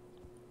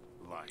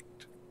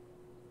liked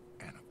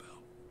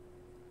Annabelle.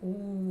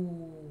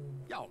 Ooh.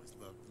 You always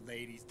loved the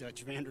ladies,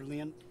 Dutch Van der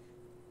Linde.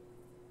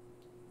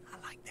 I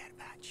like that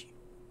about you.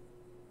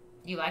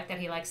 You like that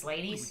he likes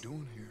ladies? What are we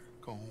doing here,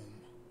 Colm?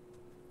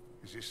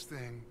 Is this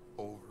thing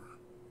over?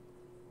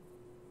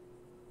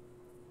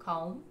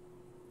 Comb?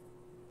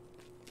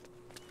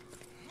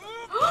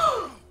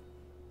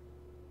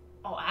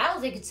 Oh, I don't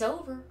think it's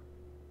over.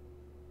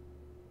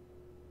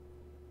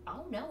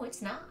 Oh, no,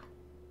 it's not.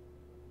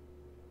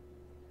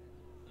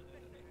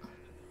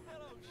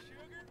 Hello,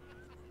 sugar.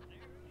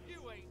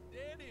 You ain't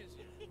dead, is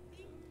you?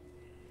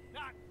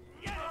 Not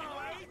yet,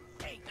 anyway.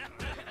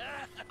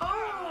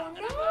 Oh,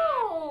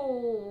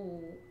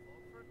 no!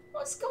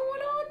 What's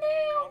going on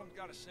now? Colm's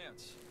got a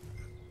sense.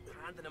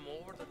 Handing him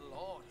over to the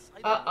law.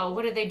 Uh-oh,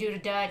 what did they do to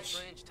Dutch?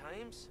 Strange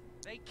times.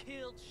 They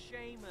killed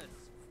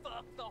Seamus.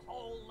 Fuck the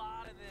whole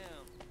lot of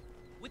them.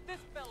 With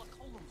this fella,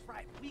 Colm's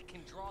right. We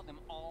can draw them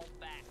all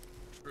back.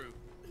 True.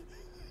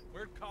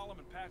 Where'd Colm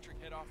and Patrick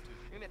head off to?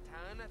 In a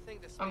town, I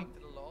think, to speak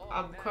to the law.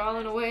 I'm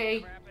crawling away.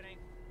 He's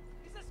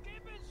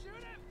escaping. Shoot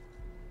him.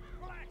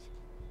 Relax.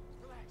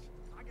 Relax.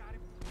 I got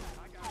him.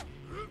 I got him.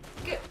 No.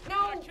 Did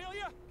I kill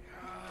you?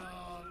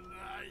 Oh,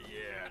 not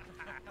yet.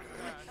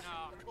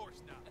 No, of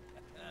course not.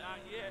 Not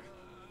yet.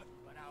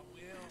 But I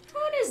will.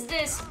 What is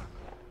this?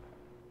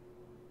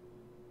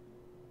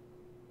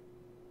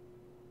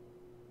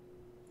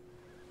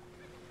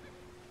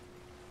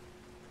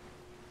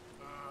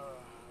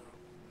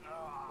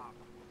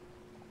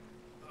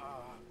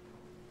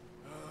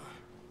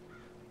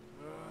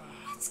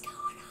 What's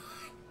going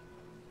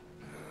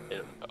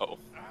on? Oh.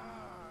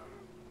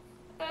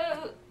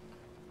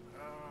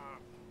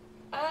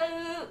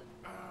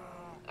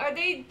 Are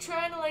they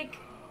trying to like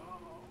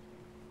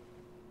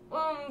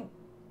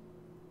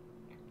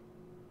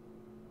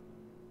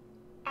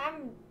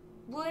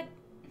would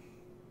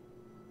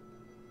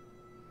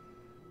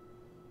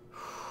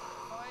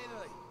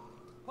Finally.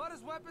 Put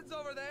his weapons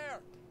over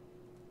there.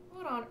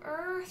 what on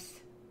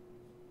earth?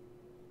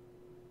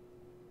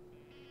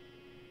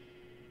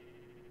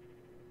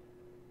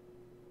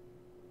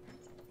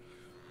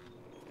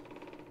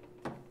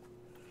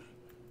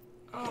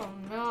 Oh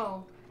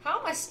no. How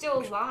am I still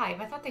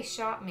alive? I thought they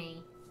shot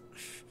me.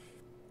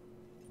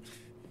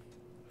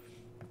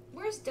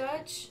 Where's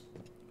Dutch?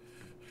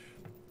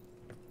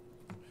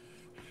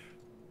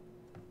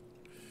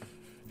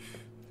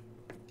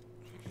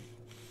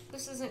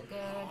 This isn't good.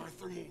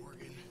 Arthur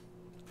Morgan.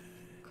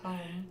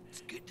 Colm.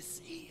 It's good to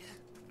see you.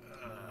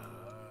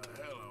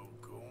 Hello,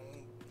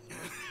 Colm.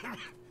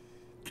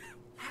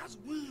 How's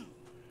the wound?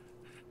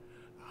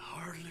 I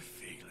hardly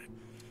feel it.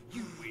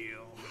 You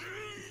will.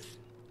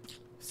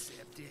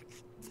 Septic.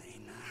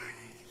 Ain't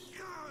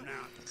nice.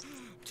 Now,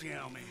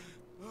 tell me.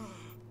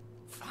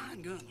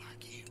 Fine gun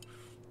like you.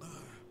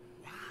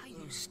 Why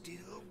you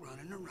still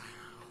running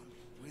around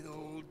with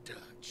old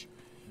Dutch?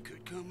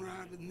 Could come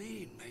right with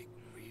me and make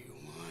real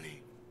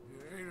money.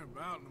 It ain't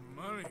about the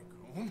money,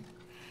 Colm.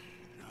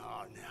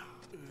 No, no.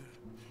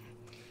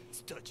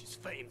 It's Dutch's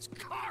famous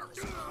cars.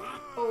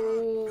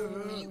 Oh.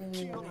 You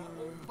killed a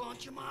whole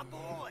bunch of my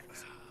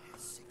boys.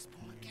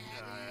 6-point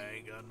gag. I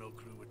ain't got no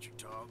clue what you're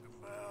talking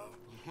about.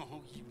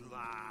 Oh, you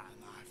lie,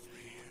 my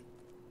friend.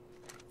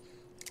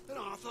 And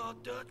I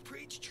thought Dutch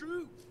preached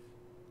truth.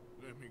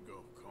 Let me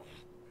go, Colm.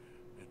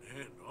 And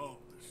end all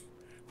this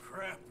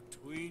crap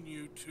between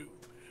you two.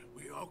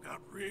 We all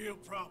got real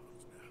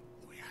problems now.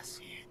 The way I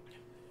see it,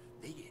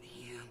 they get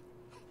him.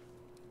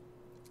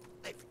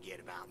 They forget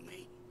about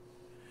me.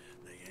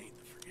 They ain't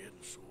the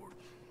forgetting sort.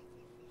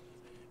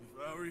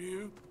 If I were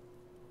you,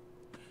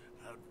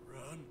 I'd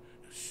run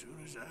as soon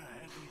as I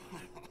had the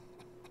money.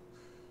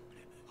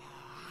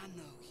 I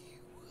know you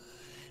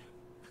would.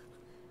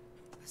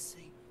 Let's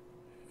see.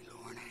 We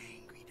lure an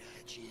angry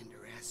Dutch in to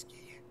rescue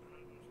you.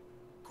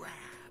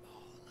 Grab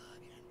all of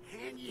you and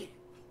hand you in.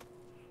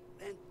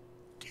 Then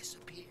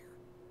disappear.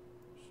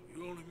 So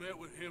you only met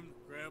with him to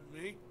grab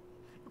me?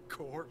 Of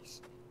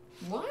course.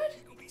 What?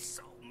 He's gonna be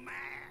so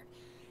mad.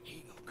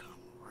 He gonna come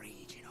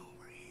raging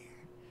over here.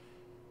 And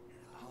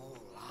a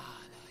whole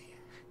lot of you.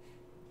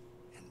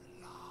 And the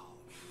law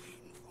will be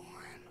waiting for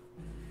him.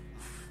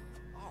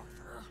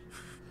 Arthur.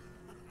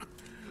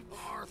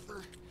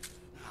 Arthur,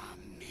 I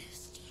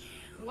missed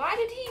you. Why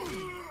did he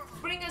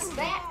bring us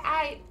back?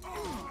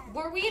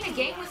 Were we in a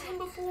game with him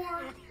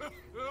before?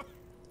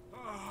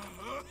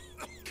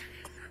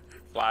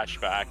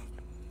 Flashback,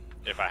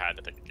 if I had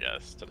to take a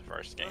guess, to the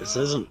first game. This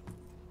isn't.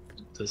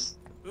 This.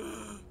 Do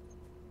you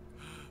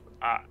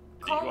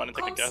want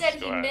to take a Colm guess? said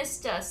Go he ahead.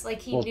 missed us,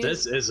 like he Well, knew.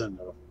 this isn't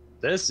a.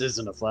 This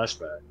isn't a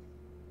flashback.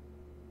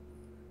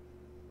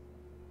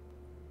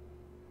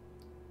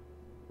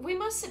 We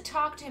must have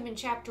talked to him in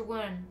chapter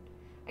 1.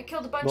 I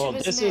killed a bunch Well, of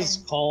his this men. is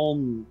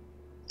Colm.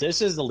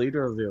 This is the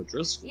leader of the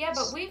O'Driscolls. Yeah,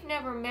 but we've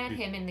never met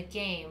him in the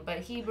game, but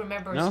he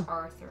remembers No.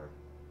 Arthur.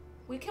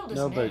 We killed his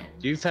No, men.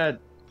 but you've had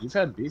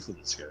beef with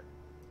this guy.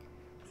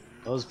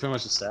 That was pretty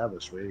much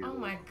established. Way Oh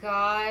my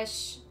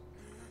gosh.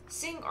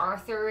 Seeing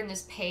Arthur in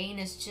this pain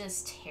is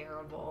just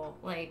terrible.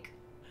 Like,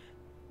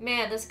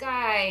 man, this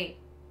guy,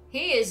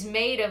 he is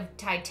made of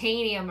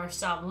titanium or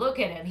something. Look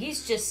at him.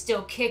 He's just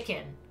still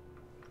kicking.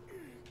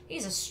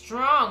 He's a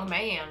strong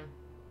man.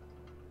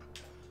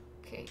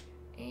 Okay,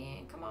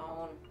 and come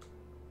on.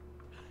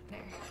 There.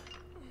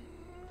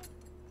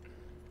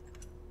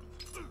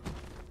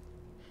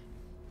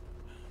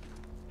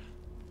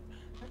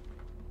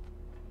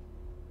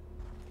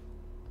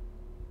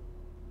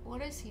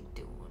 What is he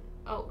doing?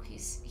 Oh,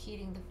 he's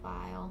heating the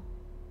file.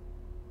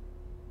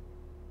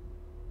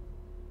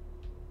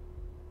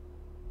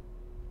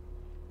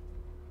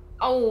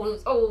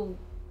 Oh,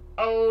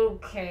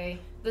 okay.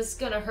 This is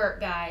gonna hurt,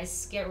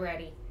 guys. Get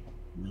ready.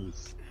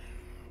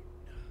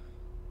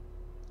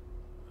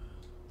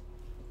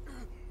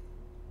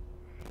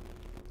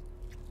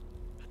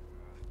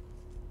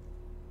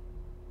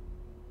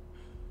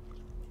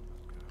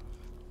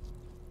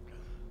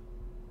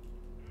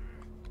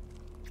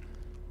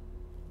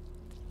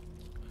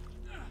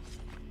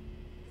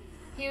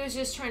 He was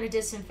just trying to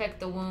disinfect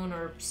the wound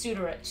or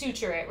suture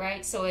it,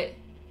 right? So it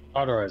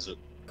Cauterize it.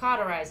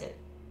 cauterize it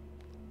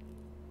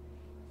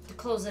to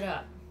close it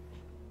up.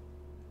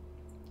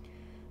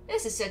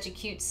 This is such a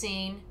cute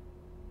scene.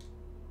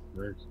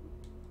 Right.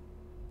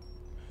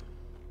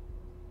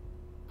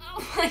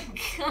 Oh my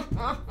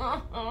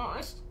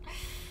gosh.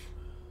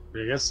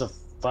 I guess the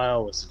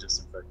file was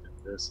disinfectant.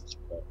 This is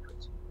what that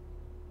is.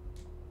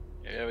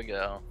 Here we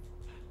go.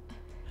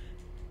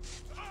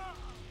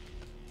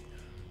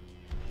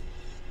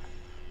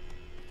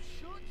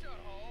 Shoot your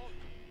hole.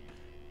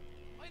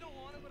 I don't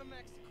want to go to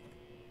Mexico.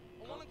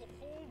 I want to go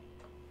home.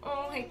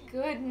 Oh my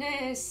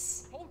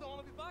goodness. Hold on,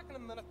 I'll be back in a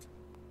minute.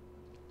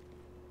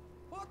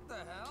 What the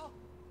hell?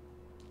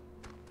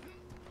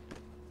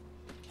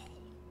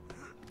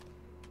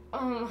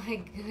 Oh my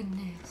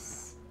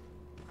goodness.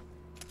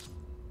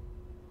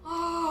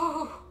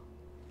 Oh.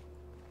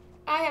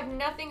 I have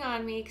nothing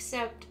on me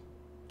except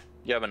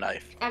You have a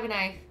knife. I have a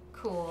knife.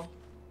 Cool.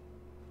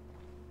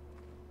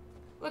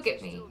 Look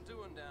at me. Still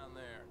doing down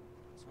there?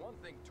 It's one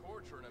thing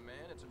torturing a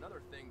man, it's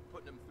another thing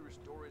putting him through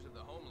stories of the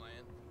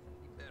homeland.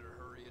 You better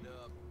hurry it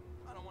up.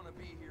 I don't want to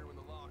be here when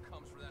the law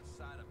comes for that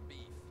side of beef.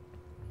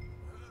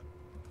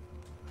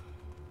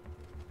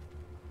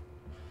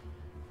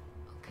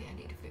 Okay, I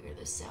need to figure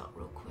this out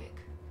real quick.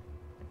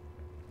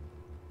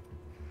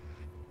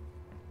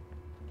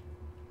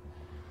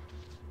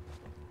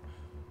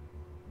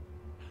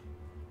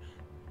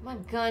 My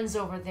gun's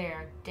over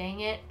there. Dang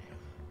it.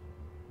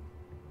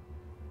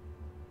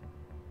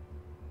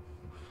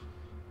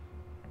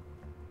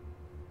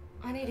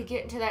 I need to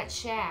get into that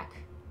shack.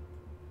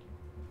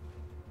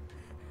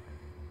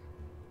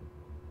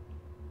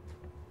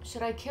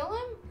 Should I kill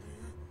him?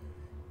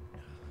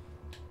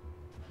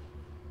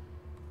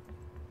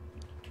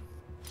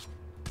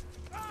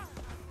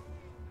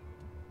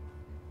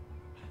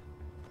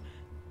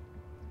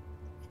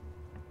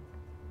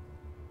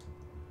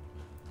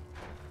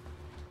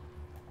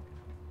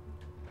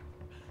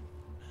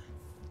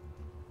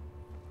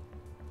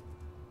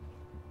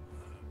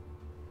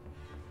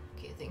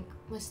 Okay, I think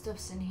my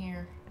stuff's in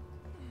here.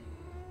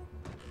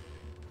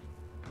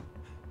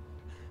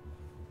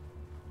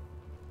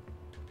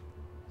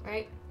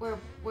 Right?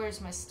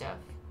 Where's my stuff?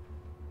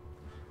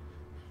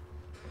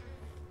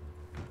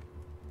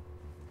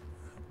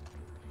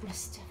 My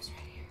stuff's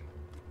right here.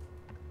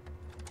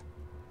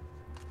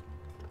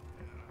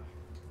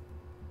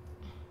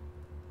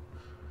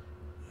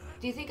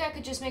 Do you think I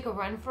could just make a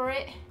run for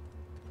it?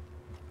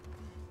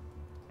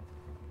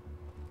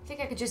 Think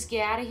I could just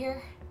get out of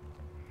here?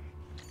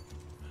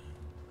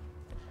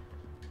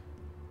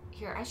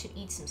 Here, I should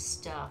eat some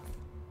stuff.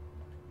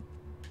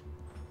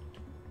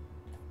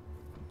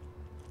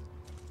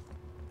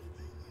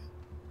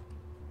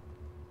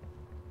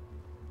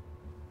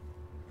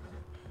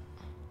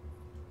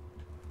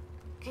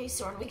 Okay,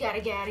 Soren, we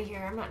gotta get out of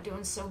here. I'm not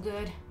doing so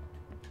good.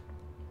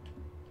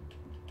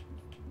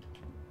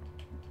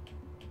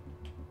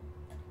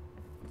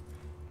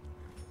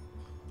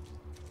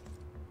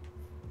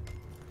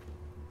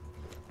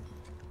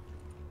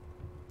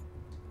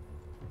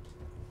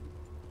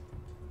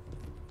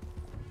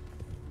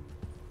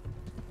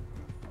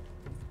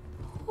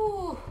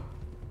 Whew.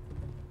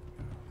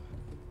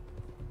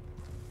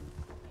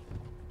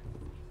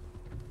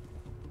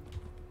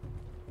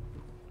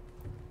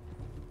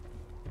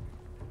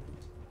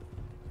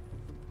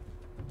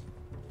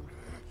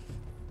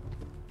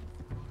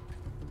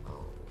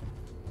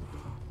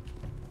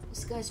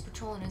 guy's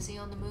patrolling. Is he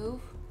on the move?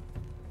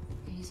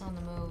 Yeah, he's on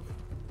the move.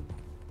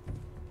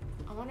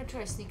 I want to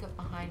try to sneak up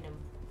behind him.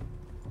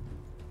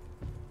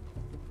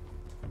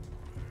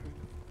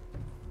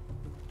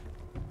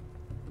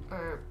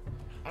 Or,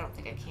 I don't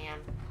think I can.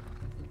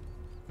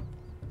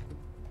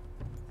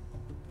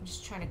 I'm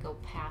just trying to go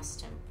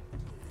past him.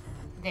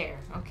 There,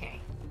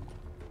 okay.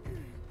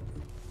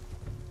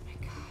 My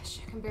gosh,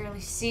 I can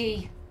barely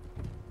see.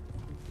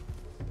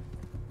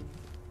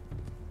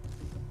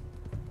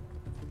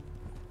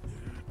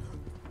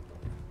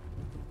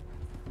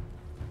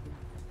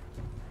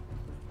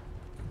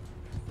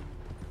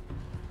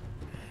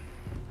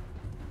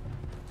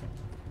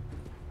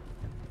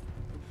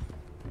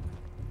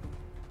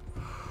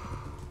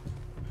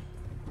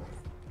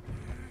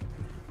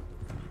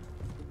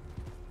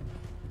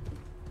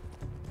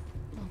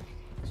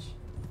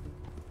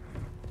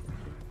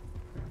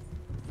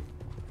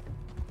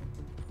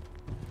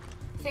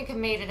 I think I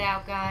made it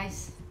out,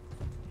 guys.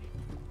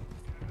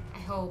 I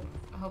hope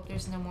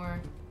there's no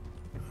more.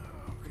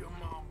 Oh, come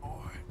on,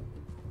 boy.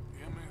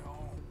 Get me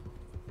home.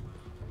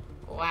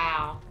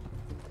 Wow.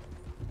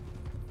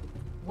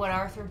 What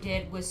Arthur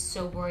did was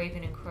so brave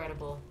and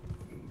incredible.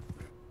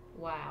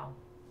 Wow.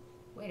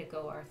 Way to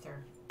go,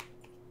 Arthur.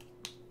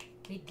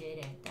 We did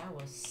it. That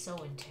was so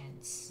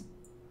intense.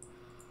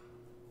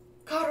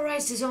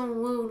 Cauterized his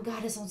own wound,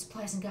 got his own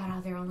supplies, and got out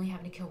of there only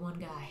having to kill one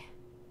guy.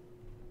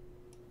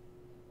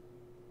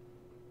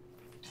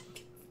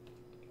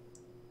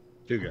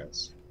 Two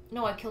guys.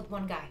 No, I killed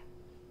one guy.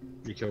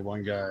 You killed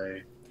one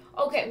guy.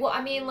 Okay, well,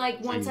 I mean, like,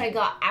 once I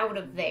got out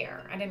of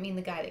there. I didn't mean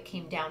the guy that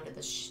came down to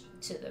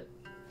the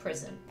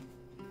prison.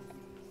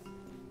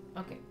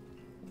 Okay.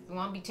 If you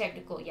want to be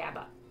technical, yeah,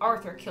 but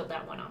Arthur killed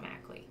that one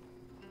automatically.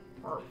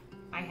 Or,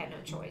 I had no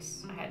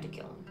choice. I had to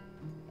kill him.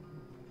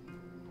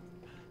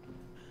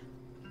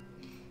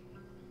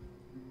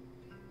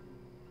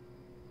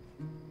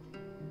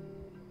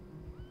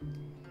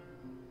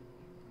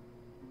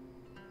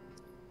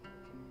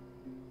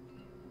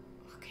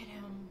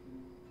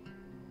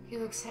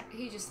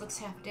 He just looks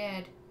half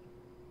dead.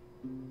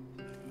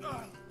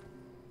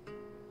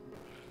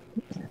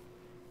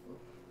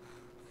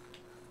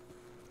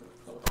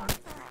 Hold on.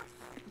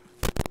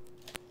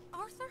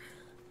 Arthur?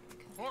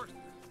 Marston.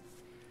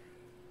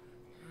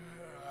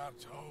 I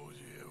told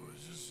you it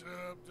was a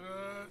setup,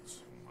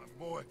 Dutch. My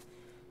boy,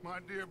 my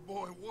dear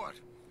boy, what?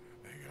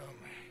 They got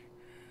me.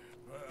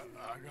 But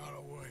I got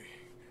away.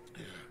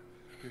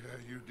 Yeah,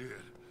 you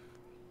did.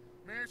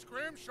 Miss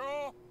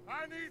Grimshaw,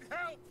 I need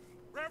help.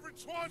 Reverend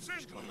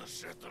Swanson's gonna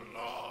set the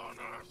law on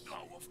Earth.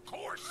 Oh, of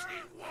course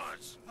he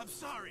was. I'm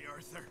sorry,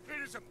 Arthur.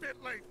 It is a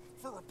bit late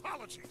for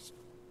apologies.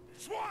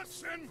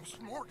 Swanson! Mr.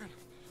 Morgan.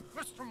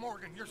 Mr.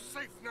 Morgan, you're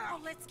safe now.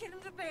 Oh, let's get him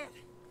to bed.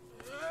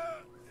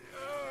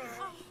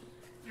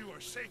 You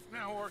are safe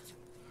now, Arthur.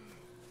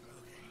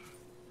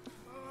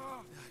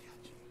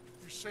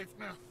 You're safe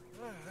now.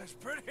 That's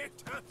pretty,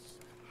 Dutch.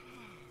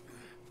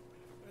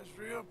 That's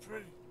real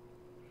pretty.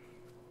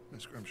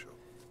 Miss Grimshaw,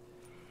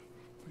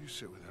 will you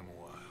sit with him a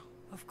while?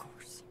 Of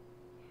course.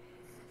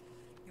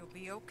 You'll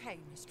be okay,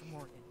 Mr.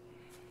 Morgan.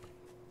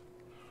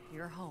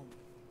 You're home.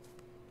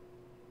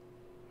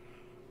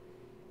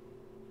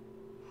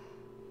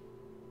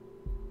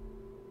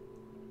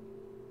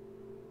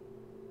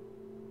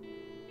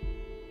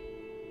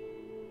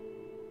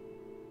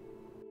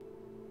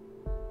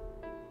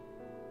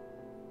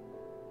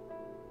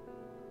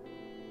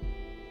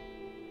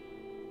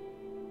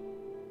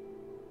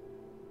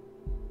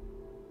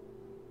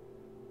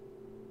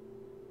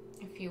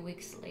 A few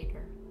weeks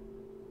later.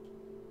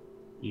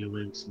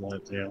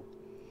 Isn't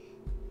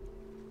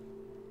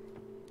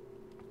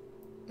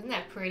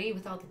that pretty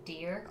with all the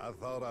deer? I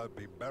thought I'd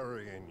be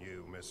burying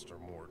you, Mr.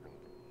 Morgan.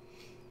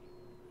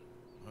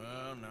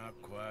 Well, not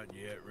quite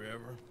yet,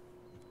 River.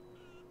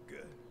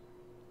 Good.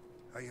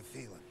 How you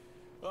feeling?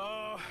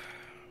 Oh,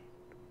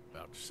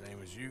 about the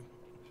same as you.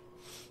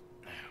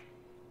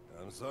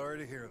 I'm sorry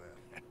to hear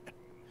that.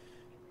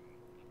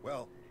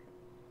 Well,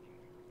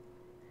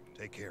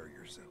 take care of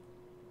yourself.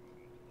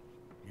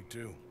 You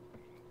too.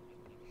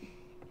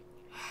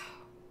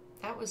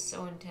 That was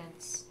so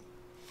intense.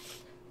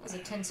 That was a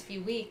tense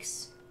few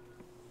weeks.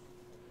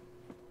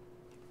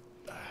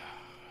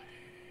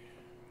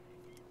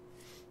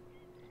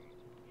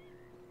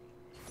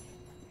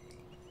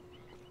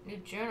 New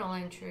journal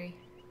entry.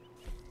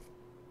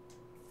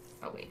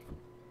 Oh, wait.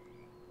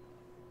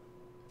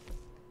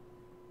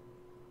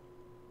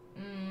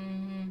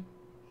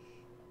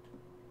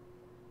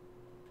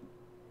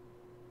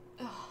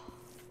 Oh.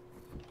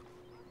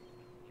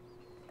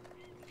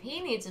 He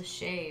needs a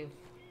shave.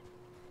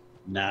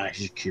 Nah, you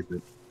should keep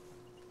it.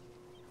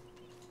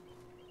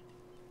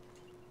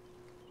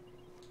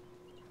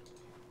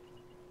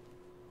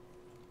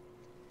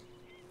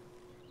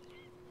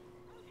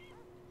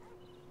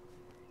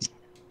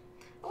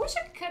 I wish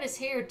I could cut his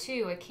hair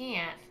too. I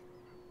can't.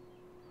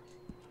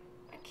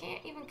 I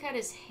can't even cut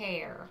his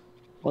hair.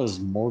 What is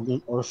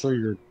Morgan Arthur,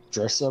 your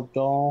dress-up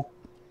doll?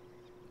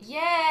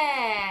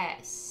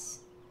 Yes.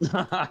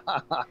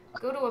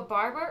 Go to a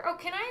barber? Oh,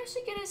 can I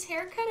actually get his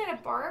haircut at a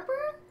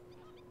barber?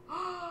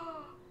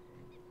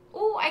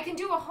 Oh, I can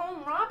do a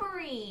home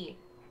robbery.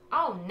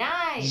 Oh,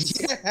 nice.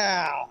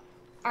 Yeah.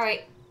 All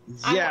right.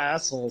 Yeah,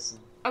 that's awesome.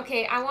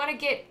 Okay, I want to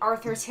get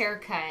Arthur's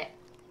haircut.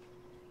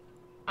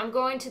 I'm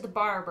going to the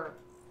barber.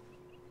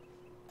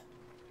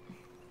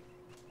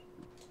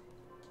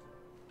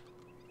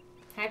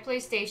 Hi,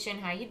 PlayStation.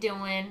 How you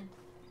doing?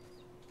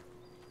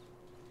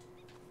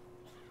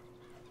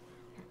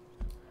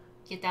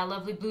 Get that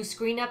lovely blue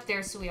screen up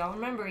there so we all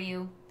remember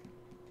you.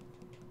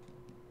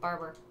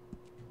 Barber.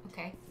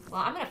 Okay.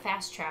 Well, I'm going to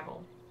fast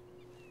travel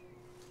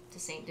to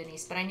St.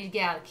 Denis, but I need to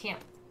get out of the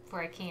camp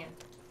before I can.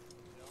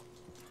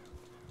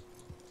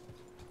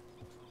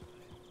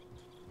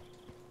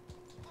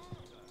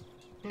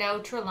 No,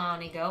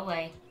 Trelawney, go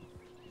away.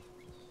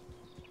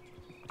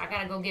 I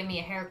gotta go get me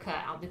a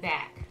haircut. I'll be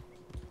back.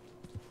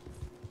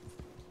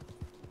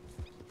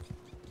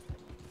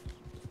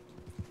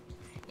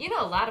 You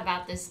know a lot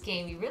about this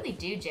game. You really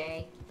do,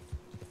 Jay.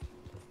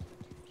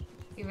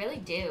 You really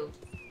do.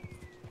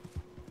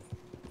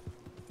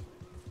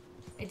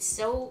 It's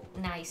so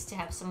nice to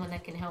have someone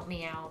that can help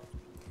me out.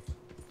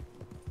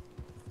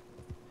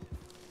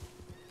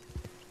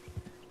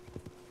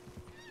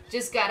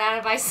 Just got out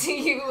of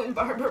ICU and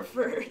barber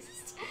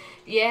first.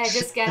 Yeah,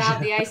 just got out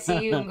of the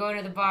ICU and going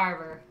to the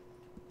barber.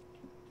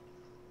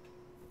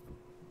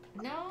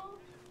 No?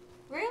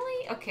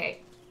 Really?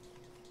 Okay.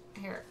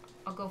 Here,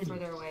 I'll go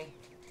further away.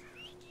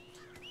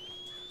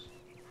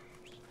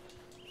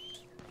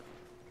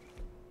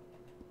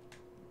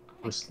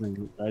 First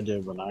thing I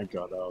did when I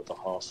got out of the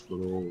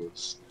hospital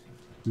was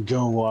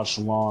go watch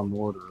Law and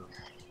Order.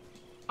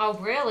 Oh,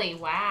 really?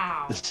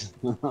 Wow.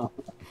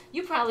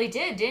 You probably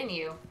did, didn't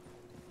you?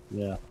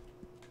 Yeah.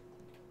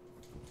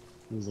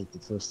 It was like the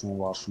first thing I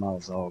watched when I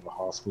was out of the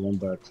hospital and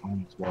back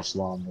home was watch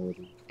Law and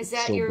Order. Is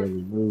that Still your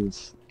barely move.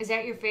 Is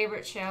that your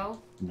favorite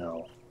show?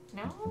 No.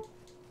 No?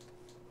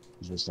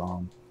 Just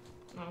on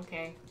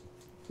Okay.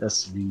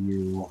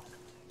 SVU.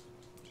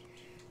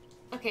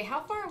 Okay,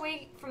 how far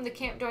away from the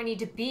camp do I need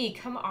to be?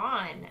 Come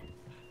on.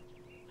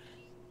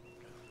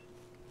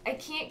 I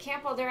can't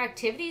camp while there are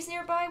activities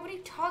nearby? What are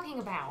you talking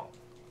about?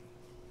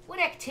 What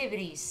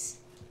activities?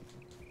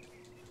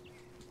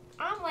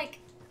 I'm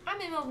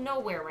in the middle of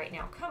nowhere right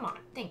now. Come on.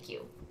 Thank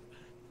you.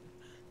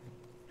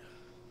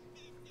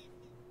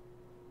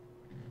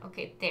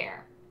 Okay,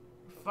 there.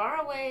 We're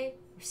far away.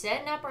 We're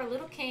setting up our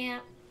little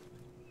camp.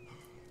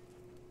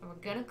 And we're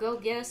gonna go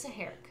get us a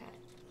haircut.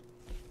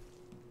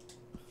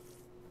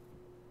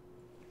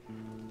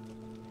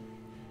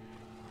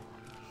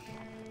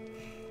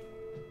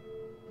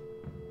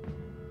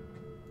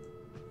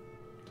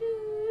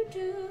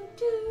 Do,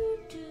 do,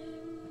 do.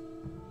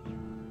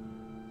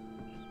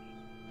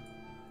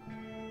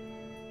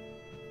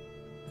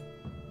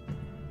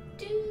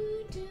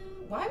 Do, do.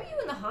 Why were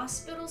you in the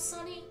hospital,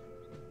 Sonny?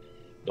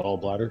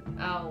 Gallbladder.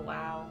 Oh,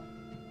 wow.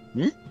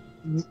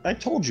 I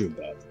told you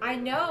about it. I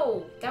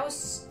know. That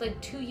was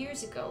like 2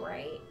 years ago,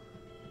 right?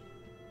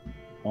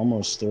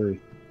 Almost 3.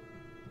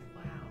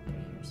 Wow, 3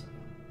 years ago.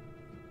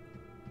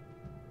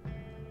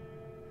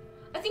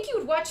 I think you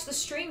would watch the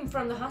stream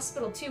from the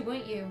hospital too,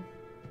 wouldn't you?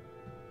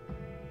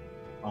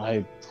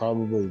 I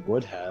probably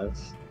would have,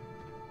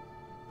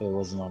 but it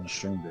wasn't on the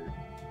stream day.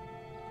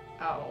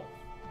 Oh.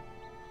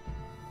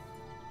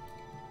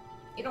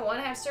 You don't want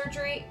to have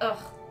surgery? Ugh.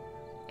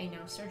 I know,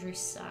 surgery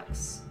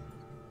sucks.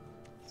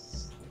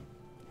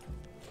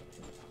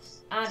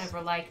 I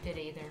never liked it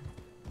either.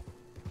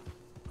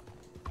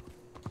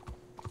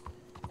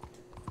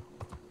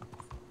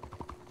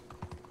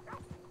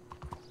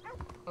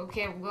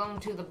 Okay, we're going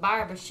to the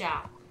barber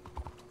shop.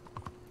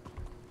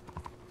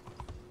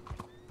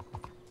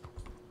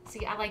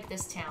 See, I like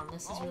this town.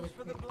 This is really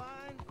pretty.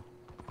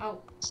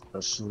 Oh.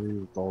 Especially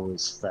with all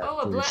those Oh,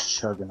 a factories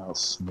chugging out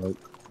smoke.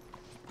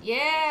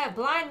 Yeah,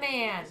 blind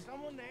man.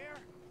 Someone there?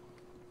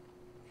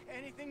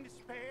 Anything to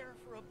spare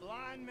for a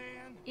blind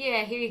man?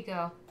 Yeah, here you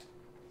go.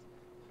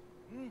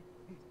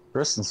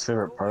 Kristen's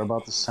favorite part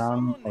about this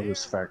town are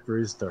those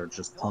factories that are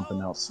just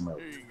pumping out smoke.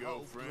 Here you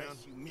go, friend.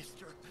 Bless you,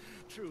 mister.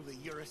 Truly,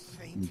 you're a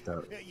saint.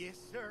 Yes,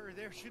 sir.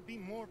 There should be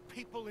more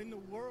people in the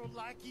world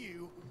like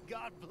you.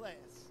 God bless.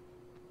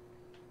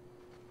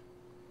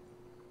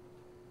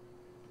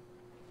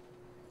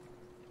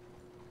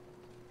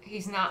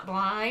 He's not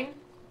blind?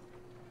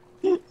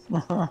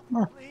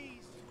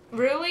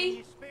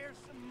 Really?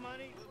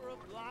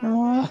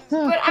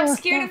 But I'm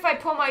scared if I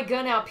pull my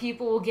gun out,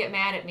 people will get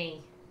mad at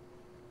me.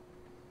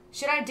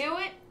 Should I do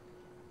it?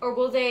 Or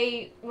will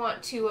they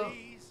want to...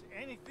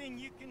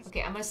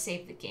 Okay, I'm gonna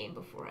save the game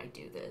before I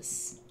do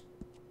this.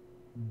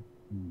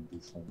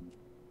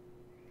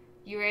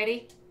 You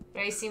ready?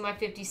 Ready to see my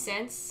 50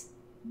 cents?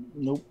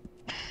 Nope.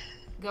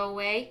 Go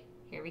away.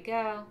 Here we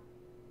go.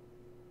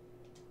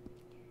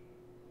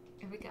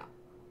 Here we go.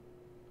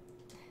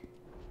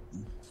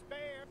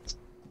 Spare.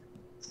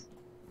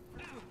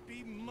 That would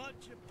be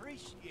much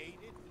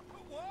appreciated.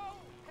 Whoa!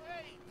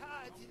 Hey,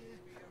 hi.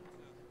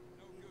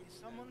 Is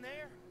someone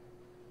there?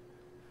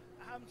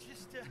 I'm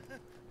just a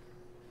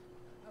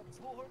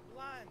poor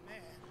blind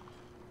man.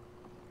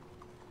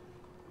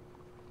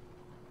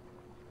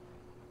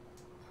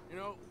 You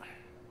know,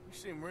 you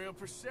seem real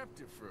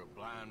perceptive for a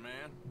blind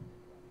man.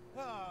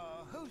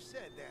 Oh, who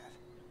said that?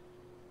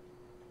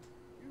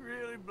 You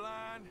really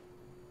blind?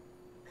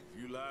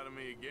 If you lie to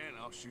me again,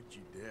 I'll shoot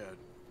you dead.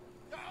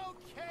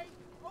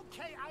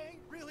 Okay, I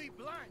ain't really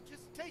blind.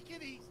 Just take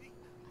it easy.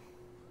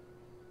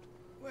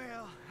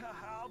 Well,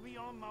 I'll be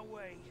on my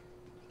way.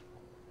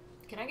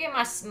 Can I get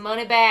my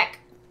money back?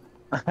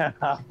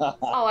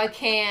 Oh, I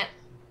can't.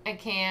 I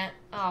can't.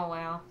 Oh,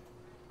 wow.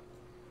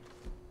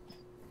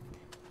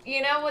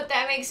 You know what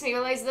that makes me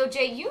realize, though,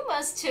 Jay? You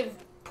must have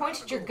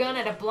pointed your gun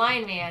at a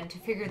blind man to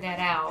figure that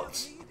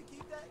out.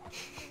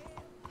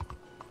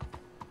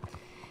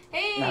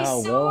 Hey,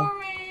 Oh, well.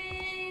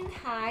 Soren!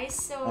 Hi,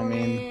 Soren. I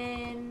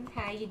mean,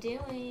 how you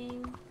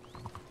doing?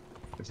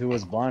 if he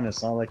was blind,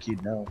 it's not like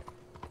you'd know.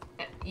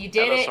 You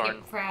did Hello, it? Soren.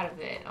 You're proud of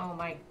it. Oh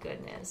my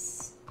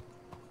goodness.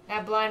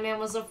 That blind man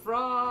was a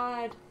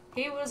fraud.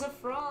 He was a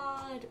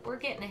fraud. We're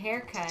getting a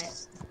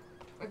haircut.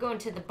 We're going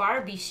to the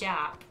Barbie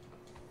shop.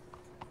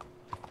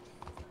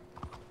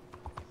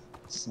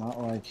 It's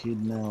not like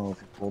he'd know if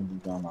he pulled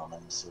the gun on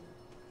him, so...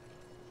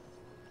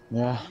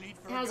 Yeah.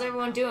 How's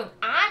everyone doing?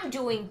 I'm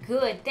doing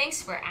good.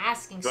 Thanks for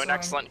asking, Doing Soren.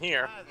 excellent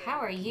here. How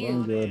are you?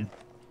 I'm good.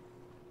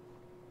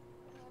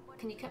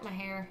 Can you cut my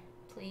hair,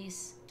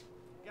 please?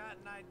 Got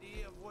an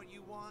idea of what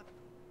you want?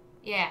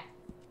 Yeah.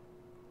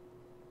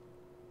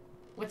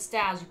 What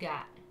styles you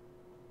got?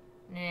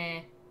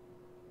 Nah.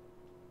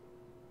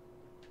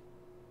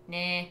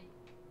 Nah.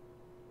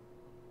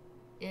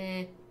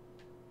 Eh.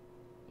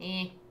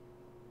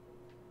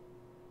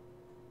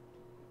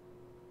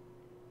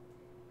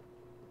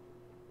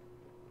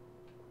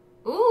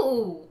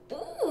 Ooh.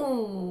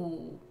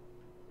 Ooh.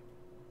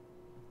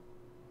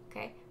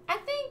 Okay. I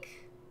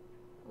think...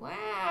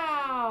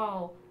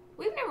 Wow.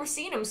 We've never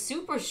seen him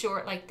super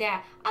short like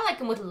that. I like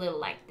him with a little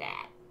like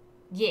that.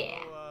 Yeah.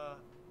 So,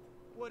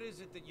 what is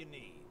it that you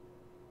need?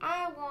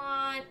 I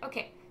want...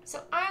 Okay.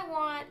 So I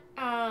want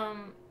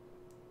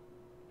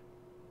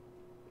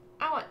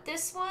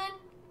this one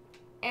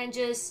and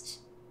just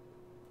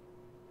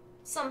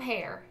some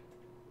hair.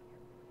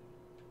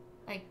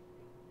 Like,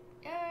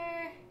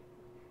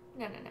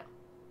 no.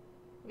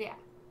 Yeah.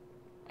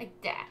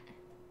 Like that.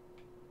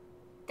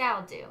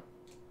 That'll do.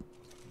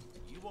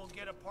 You won't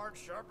get a part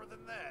sharper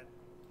than that.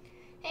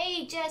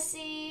 Hey,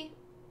 Jesse.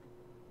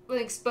 With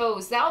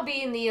exposed. That'll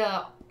be in the,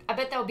 I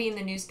bet that'll be in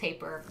the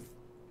newspaper.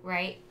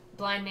 Right?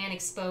 Blind man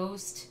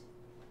exposed.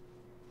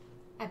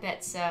 I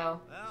bet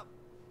so. Well,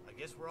 I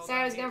guess we're all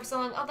Sorry I was done gone for so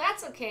long. Oh,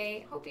 that's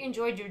okay. Hope you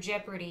enjoyed your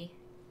Jeopardy.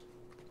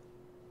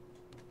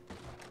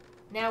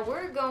 Now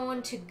we're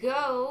going to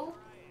go...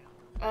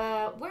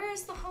 where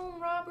is the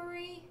home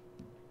robbery?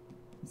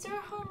 Is there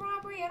a home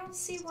robbery? I don't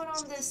see one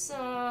on this,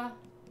 Yeah,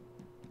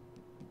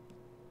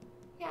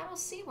 I don't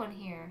see one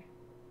here.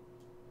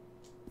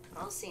 I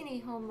don't see any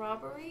home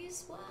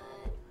robberies. What?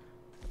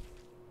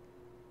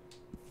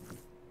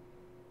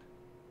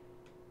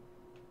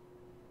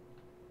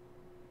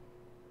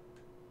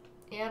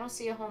 Yeah, I don't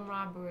see a home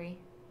robbery.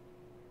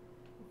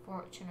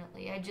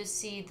 Unfortunately. I just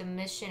see the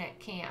mission at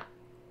camp.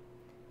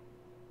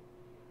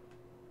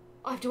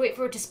 I'll have to wait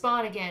for it to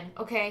spawn again.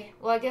 Okay,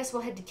 well I guess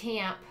we'll head to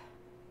camp.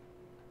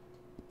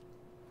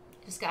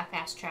 Just got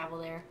fast travel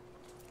there.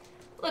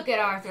 Look at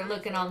Arthur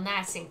looking all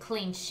nice and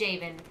clean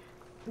shaven.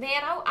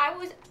 Man, I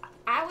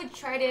would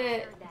try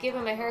to give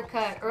him a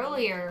haircut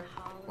earlier.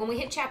 When we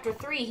hit chapter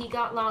 3, he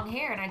got long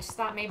hair, and I just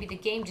thought maybe the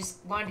game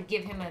just wanted to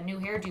give him a new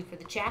hairdo for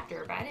the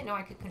chapter, but I didn't know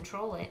I could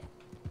control it.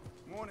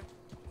 Morning.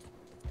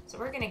 So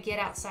we're gonna get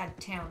outside of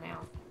town now.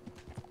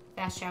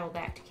 Fast travel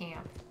back to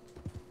camp.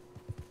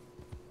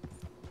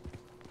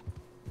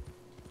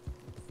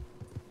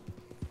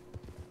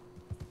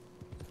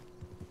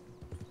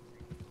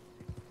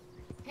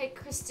 Hey,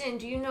 Kristen,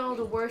 do you know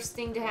the worst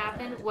thing to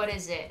happen? What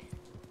is it?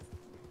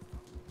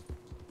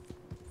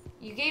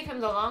 You gave him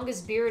the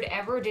longest beard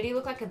ever. Did he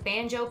look like a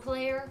banjo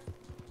player?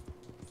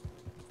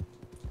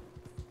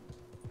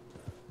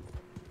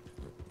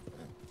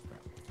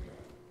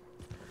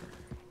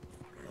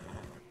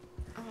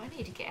 Oh, I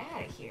need to get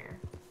out of here.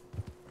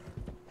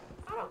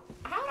 How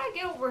would I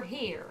get over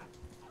here?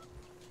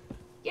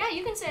 Yeah,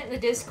 you can send it in the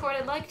Discord.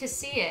 I'd like to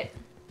see it.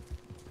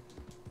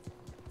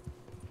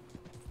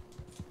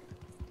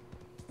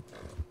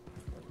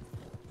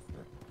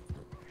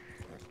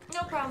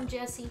 No problem,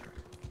 Jesse.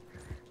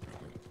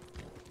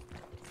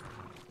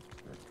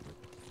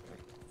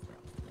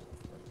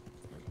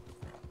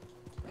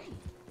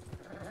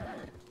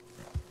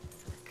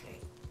 Okay.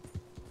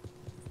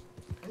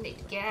 I need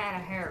to get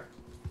out of here.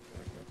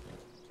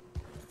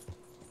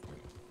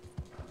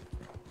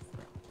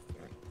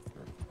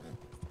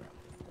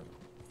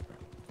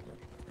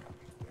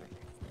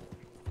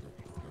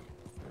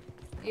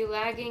 You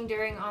lagging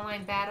during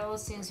online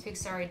battles? Seems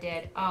Pixar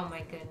dead. Oh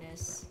my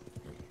goodness.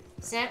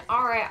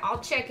 Alright, I'll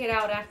check it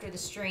out after the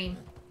stream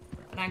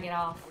when I get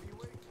off.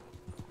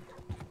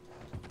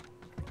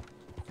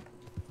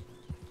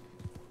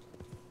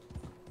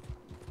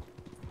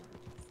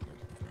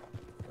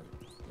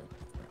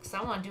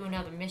 Because I want to do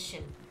another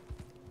mission.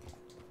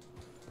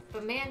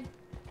 But man,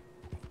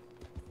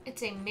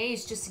 it's a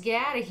maze just to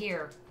get out of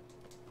here.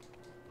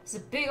 It's a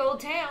big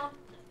old town.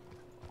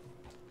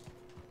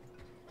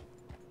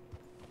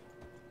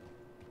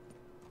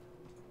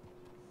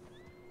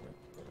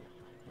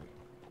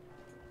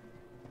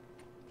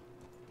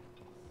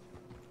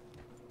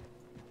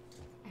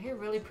 I hear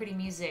really pretty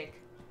music.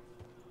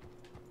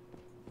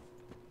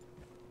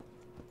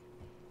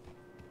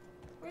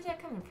 Where's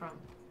that coming from?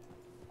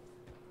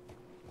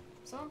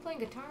 Someone playing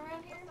guitar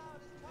around here?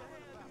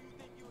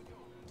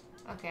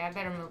 Okay, I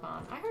better move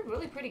on. I heard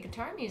really pretty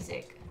guitar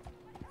music.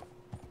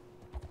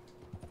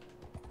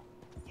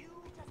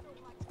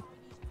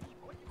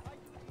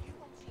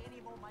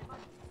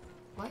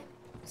 What?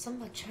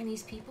 Something about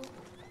Chinese people?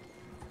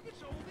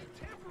 It's only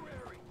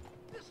temporary.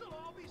 This'll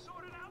all be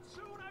sorted out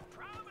soon, I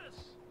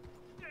promise.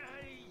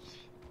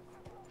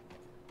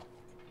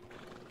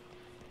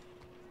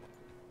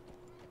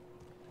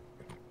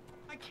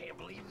 I can't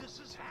believe this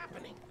is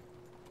happening.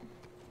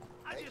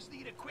 I just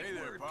need a quick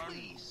word,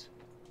 please.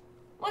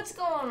 What's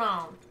going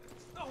on?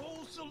 The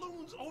whole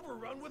saloon's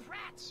overrun with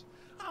rats.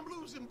 I'm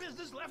losing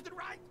business left and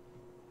right.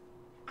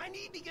 I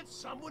need to get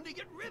someone to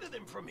get rid of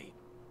them for me.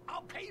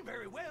 I'll pay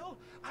very well.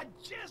 I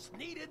just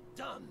need it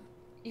done.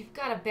 You've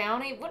got a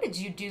bounty? What did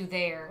you do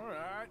there? All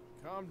right,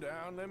 calm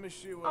down. Let me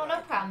see what. Oh,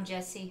 no problem,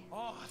 Jesse.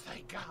 Oh,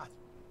 thank God.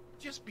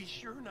 Just be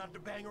sure not to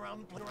bang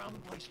around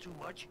the place too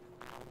much.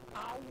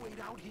 I'll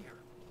wait out here.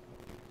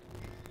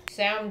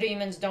 Sound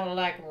demons don't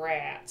like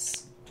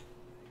rats.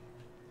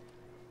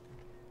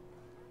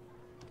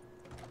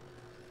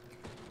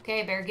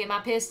 Okay, better get my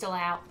pistol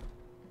out.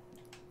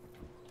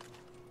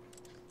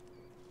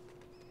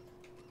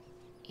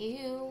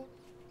 Ew.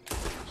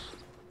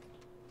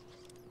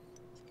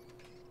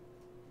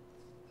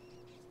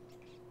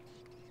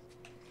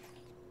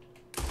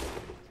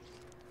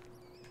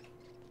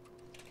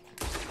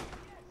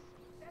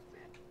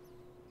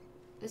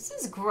 This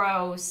is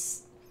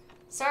gross.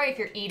 Sorry if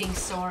you're eating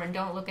sore and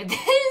don't look at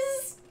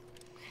this.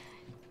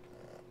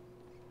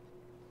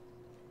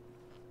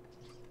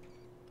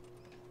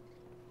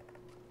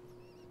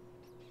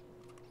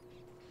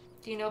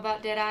 Do you know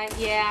about Deadeye?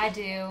 Yeah, I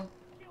do.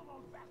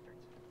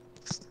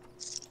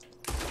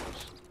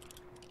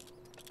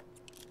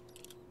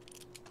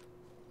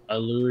 I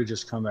literally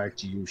just come back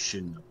to you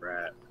shitting a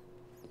rat.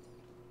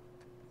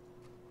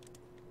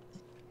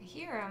 I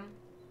hear him.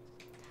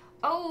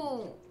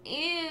 Oh,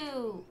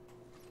 ew.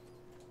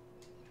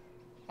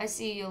 I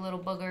see you, little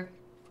booger.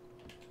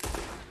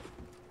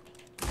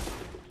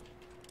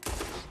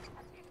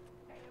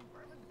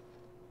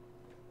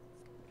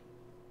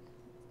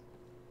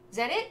 Is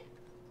that it?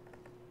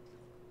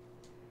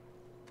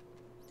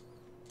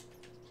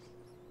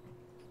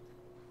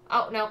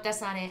 Oh, nope,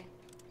 that's not it.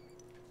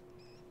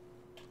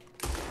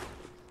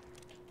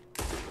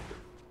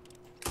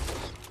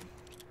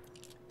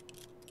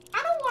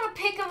 I don't want to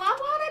pick him up.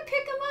 Why would I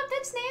pick him up?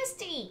 That's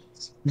nasty.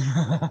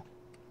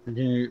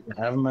 You're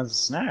gonna have them as a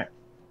snack.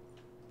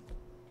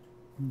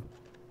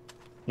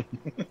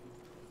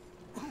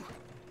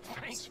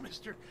 Thanks,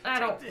 mister. I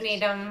don't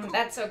need them.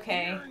 That's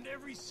okay. You earned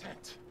every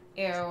cent.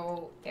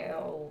 Ew,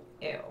 ew,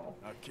 ew.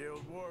 I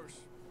killed worse.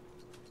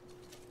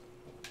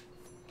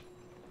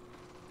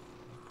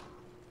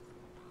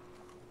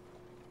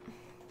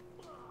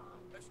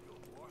 Let's go,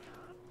 boy.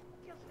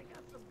 Guess I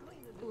got some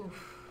cleaning to do. Oof.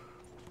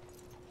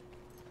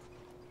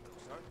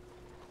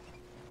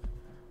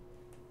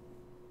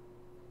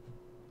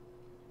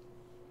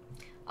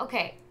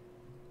 Okay.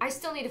 I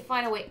still need to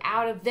find a way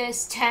out of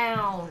this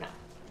town.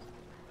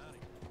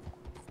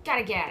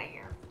 Gotta get out of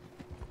here.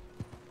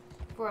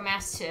 Before I'm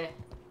asked to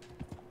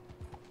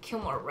kill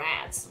more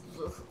rats.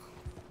 Ugh.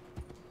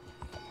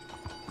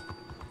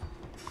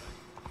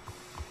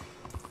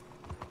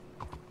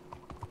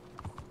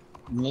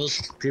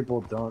 Most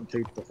people don't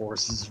take the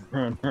horses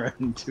and run right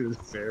into the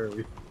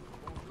ferry.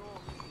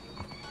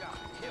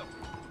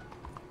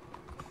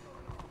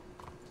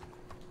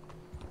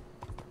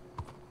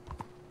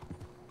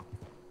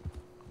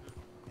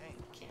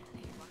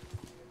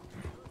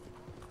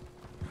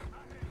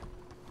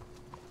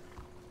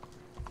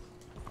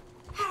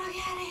 How do I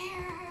get out of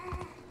here?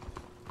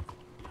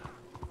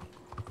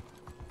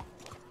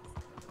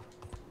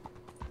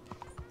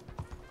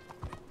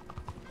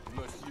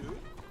 Monsieur?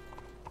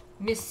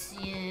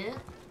 Monsieur?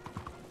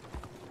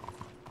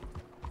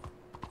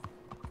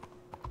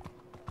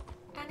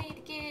 I need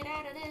to get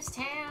out of this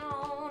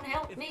town.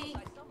 Help me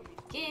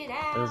get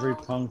out. Every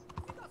punk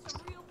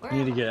Where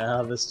need to am get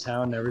out of this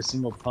town. Every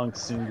single punk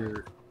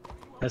singer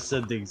has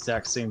said the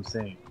exact same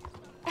thing.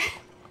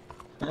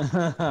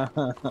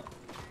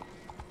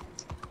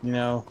 You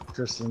know,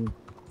 Tristan,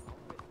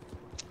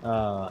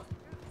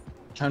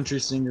 country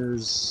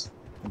singers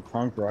and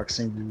punk rock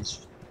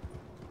singers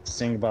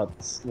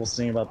will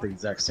sing about the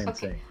exact same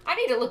thing. I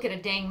need to look at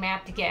a dang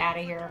map to get out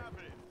of here.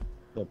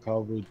 They'll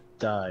probably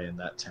die in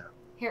that town.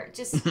 Here,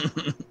 just...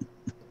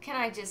 Can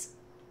I just...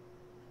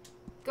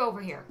 Go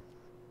over here.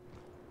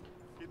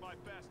 Be my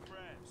best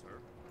friend, sir.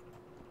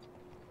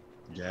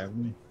 You have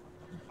me?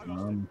 I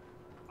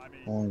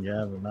Oh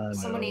yeah, but not.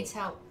 Someone needs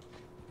help.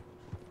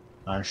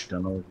 I actually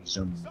don't know what he's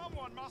doing.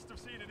 Someone must have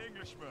seen an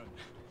Englishman.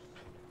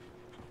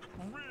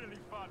 Really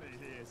funny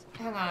he is.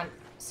 Hang on.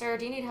 Sir,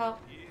 do you need help?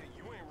 Yeah,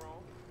 you ain't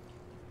wrong.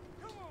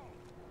 Come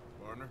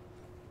on. Partner?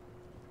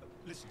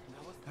 Listen,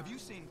 have you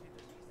seen...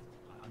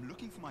 I'm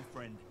looking for my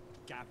friend,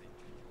 Gavin.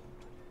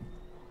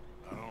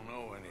 I don't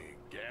know any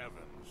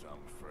Gavins, I'm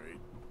afraid.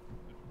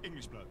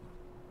 English bloke.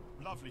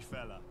 Lovely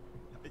fella.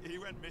 He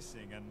went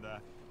missing and, now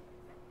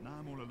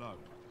I'm all alone.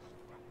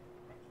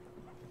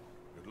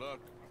 Good luck.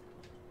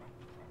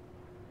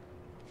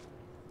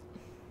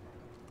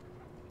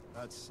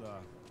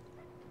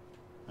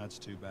 That's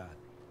too bad.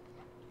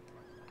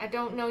 I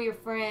don't know your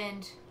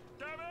friend.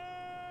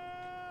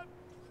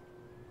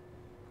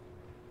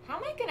 How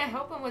am I gonna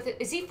help him with it?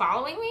 Is he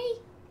following me?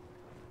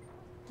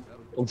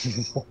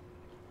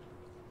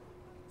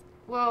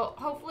 Well,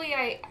 hopefully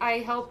I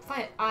help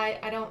find...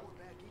 I don't...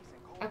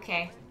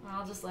 Okay,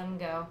 I'll just let him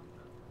go.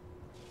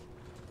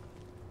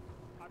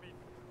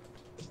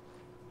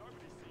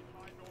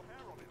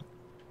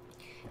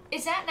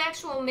 Is that an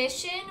actual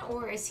mission,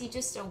 or is he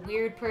just a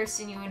weird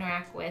person you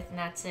interact with and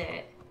that's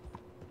it?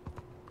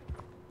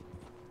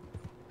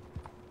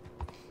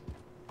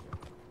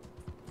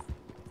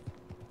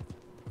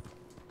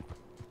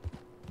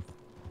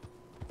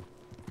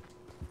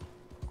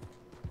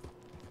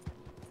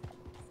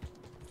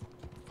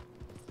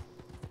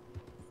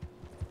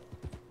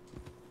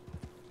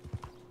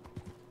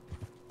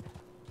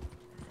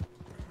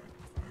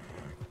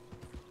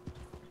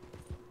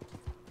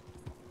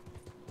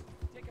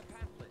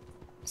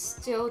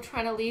 Still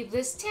trying to leave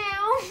this town.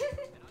 I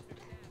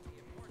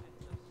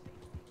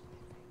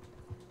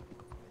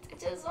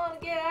just want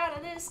to get out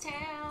of this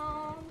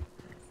town.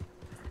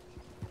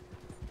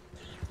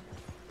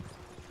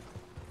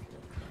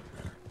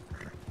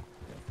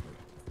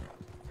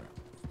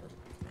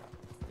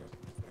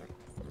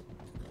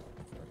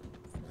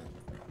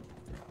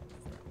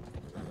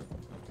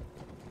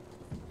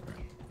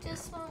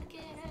 Just want to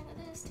get out of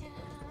this town.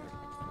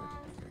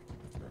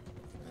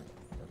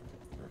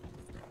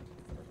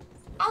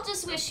 I'll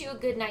just wish you a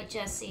good night,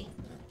 Jesse.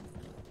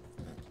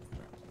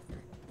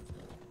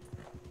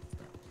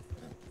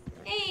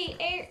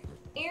 Hey,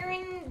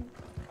 Aaron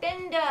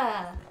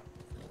Benda.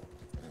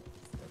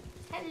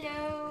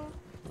 Hello.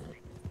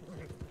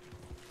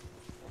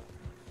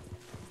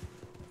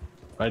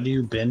 Why do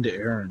you bend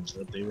errands?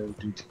 What they will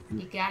do to you?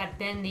 You gotta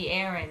bend the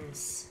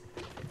errands.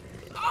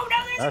 Oh no,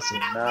 there's That's a a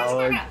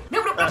murder! mallet.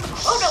 No, no, no!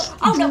 Oh no!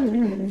 Oh no!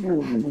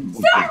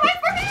 Sorry, wait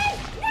for me!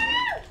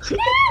 No! No!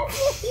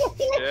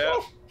 Yeah.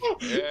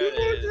 There it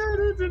is.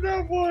 There it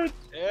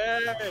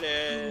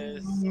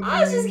is.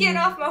 I was just getting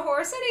off my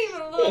horse. I didn't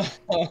even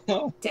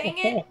look. Dang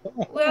it.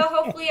 Well,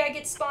 hopefully I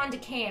get spawned to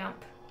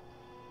camp.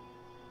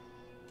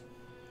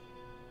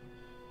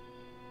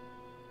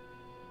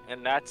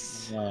 And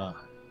that's... Oh,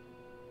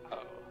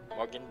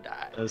 Morgan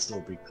died. This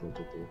will be cool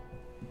to do.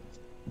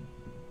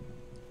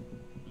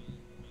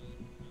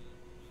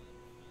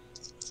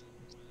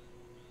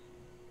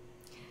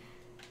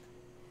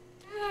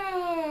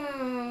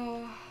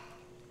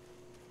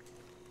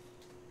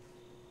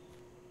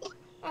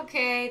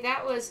 Okay,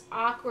 that was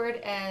awkward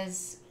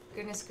as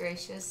goodness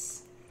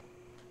gracious.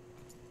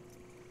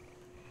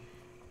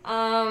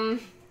 Can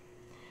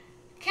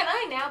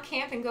I now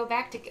camp and go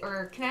back to,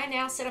 or can I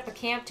now set up a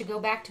camp to go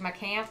back to my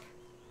camp?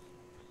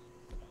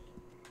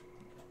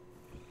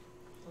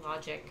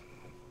 Logic.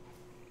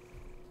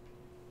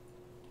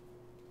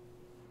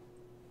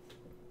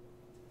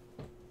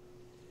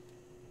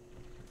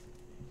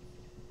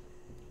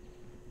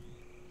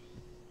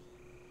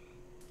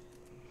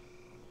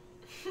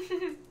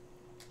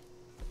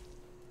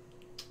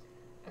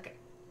 Okay.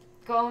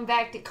 Going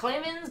back to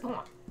Clemens Point.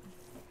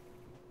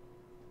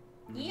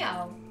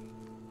 Yo.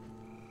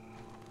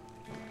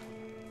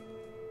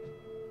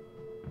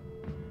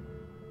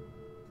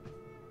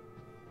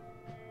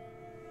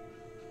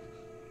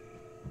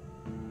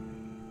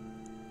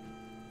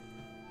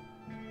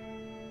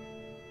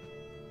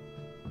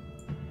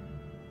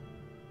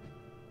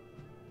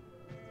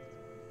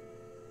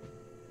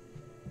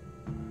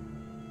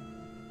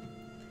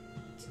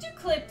 Did you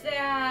clip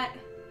that?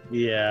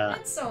 Yeah.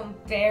 That's so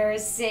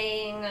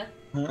embarrassing.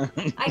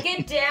 I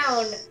get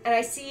down and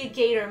I see a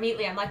gator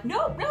immediately. I'm like,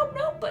 nope, nope,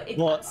 nope. But it,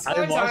 Well, I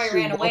Soren's watched already you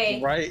ran walk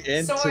away. right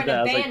into Soren that.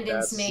 I was like,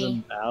 abandons that's me.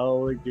 an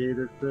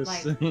alligator,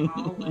 Kristen. Like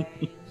always.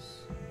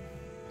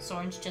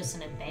 Soren's just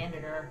an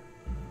abandoner.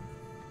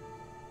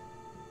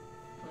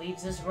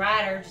 Leaves this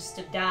rider just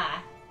to die.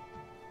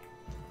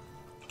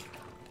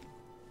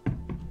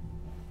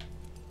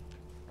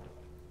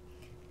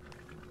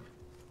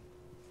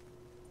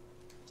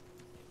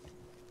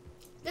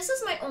 This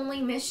is my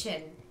only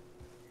mission.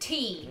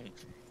 T.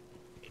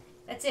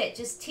 That's it,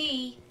 just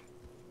T.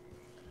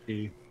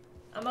 T.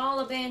 I'm all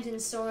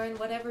abandoned, Soren.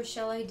 Whatever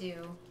shall I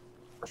do?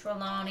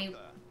 Trelawney,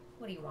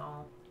 what do you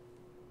want?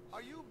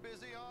 Are you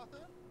busy,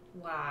 Arthur?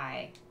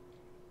 Why?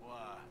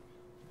 Why?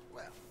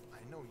 Well,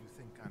 I know you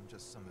think I'm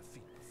just some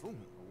effete buffoon.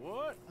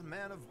 What? A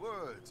man of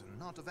words and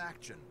not of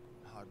action.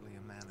 Hardly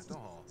a man at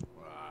all.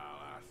 Well,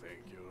 I think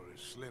you're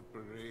as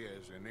slippery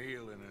as an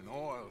eel in an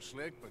oil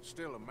slick, but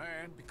still a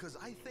man? Because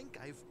I think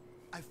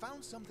I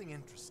found something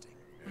interesting.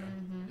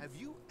 Mm-hmm. Have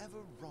you ever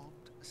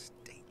robbed a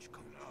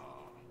stagecoach?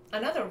 No.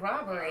 Another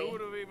robbery. I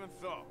would have even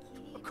thought.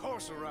 Of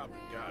course I robbed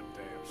a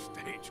goddamn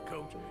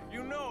stagecoach.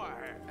 You know I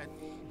have. And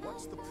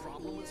what's the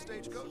problem with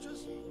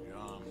stagecoaches?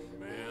 Young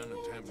man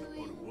attempting to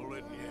put a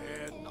bullet in your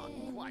head. Not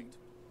quite.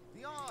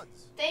 The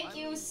odds. Thank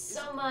you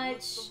so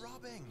much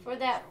for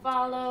that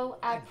follow.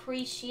 I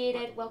appreciate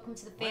it. Welcome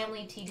to the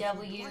family,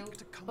 TW.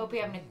 Hope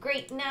you're having a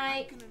great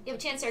night. You have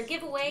a chance at our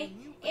giveaway.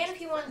 And if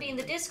you want to be in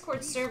the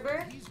Discord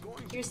server,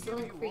 here's the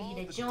link for you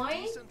to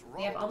join.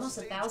 We have almost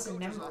 1,000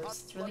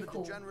 members. It's really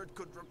cool.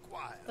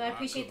 But I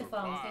appreciate the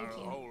follow. Thank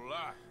you.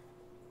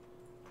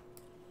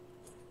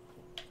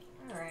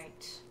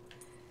 Alright.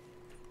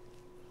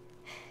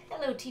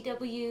 Hello,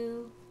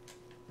 TW.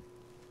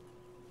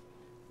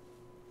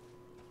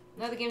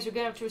 Another games are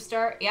good up to a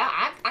start. Yeah,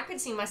 I could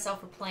see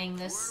myself replaying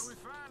this. Where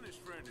do we find this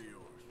friend of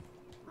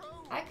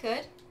yours? I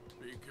could.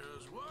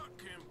 Because what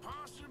can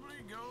possibly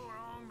go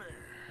wrong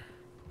there?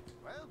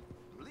 Well,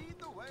 lead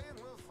the way and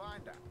we'll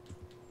find out.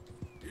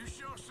 You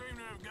sure seem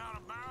to have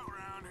got about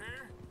around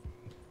here.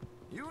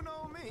 You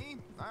know me.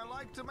 I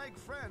like to make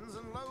friends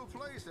in low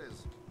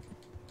places.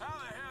 How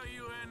the hell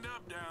you end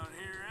up down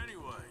here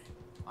anyway?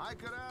 I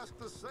could ask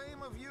the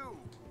same of you.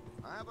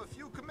 I have a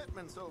few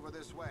commitments over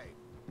this way.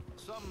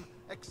 Some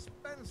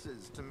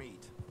expenses to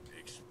meet.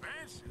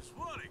 Expenses?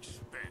 What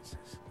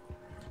expenses?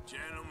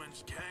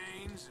 Gentlemen's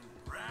canes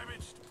and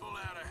rabbits to pull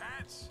out of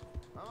hats?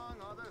 Among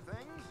other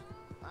things,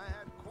 I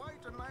had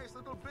quite a nice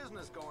little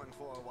business going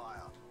for a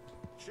while.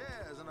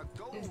 Shares in a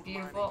gold It's mining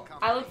beautiful. company.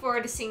 I look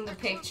forward to seeing the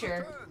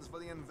picture. Returns for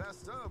the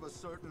investor of a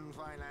certain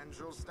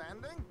financial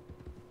standing.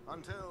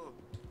 Until,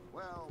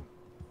 well,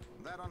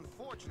 that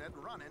unfortunate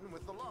run-in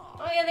with the law.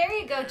 Oh yeah, there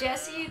you go,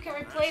 Jesse. You can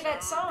replay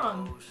that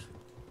song.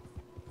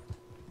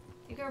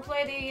 You can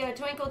replay the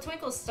Twinkle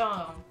Twinkle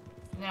song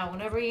now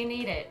whenever you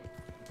need it.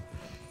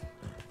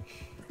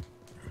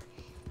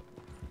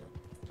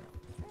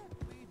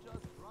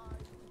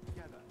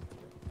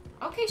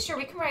 Okay, sure,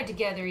 we can ride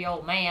together, you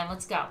old man.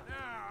 Let's go. Now,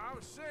 I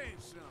was saying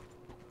something.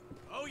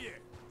 Oh, yeah.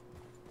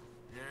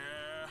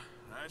 Yeah,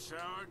 that's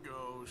how it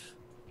goes.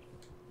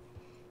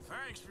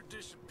 Thanks for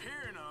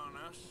disappearing on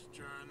us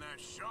during that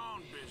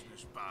Sean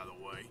business, by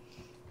the way.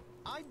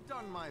 I've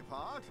done my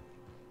part.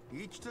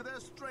 Each to their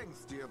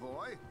strengths, dear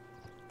boy.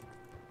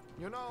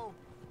 You know,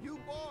 you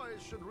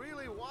boys should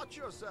really watch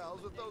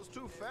yourselves with those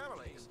two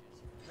families.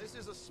 This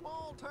is a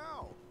small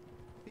town.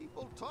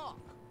 People talk.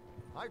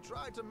 I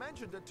tried to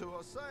mention it to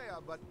Hosea,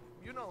 but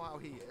you know how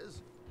he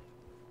is.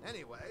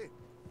 Anyway,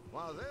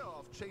 while they're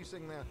off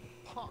chasing their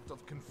pot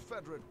of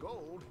Confederate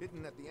gold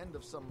hidden at the end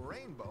of some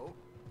rainbow,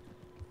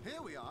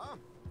 here we are.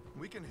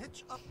 We can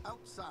hitch up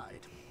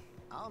outside.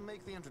 I'll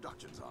make the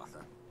introductions,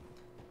 Arthur.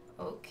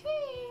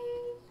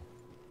 Okay.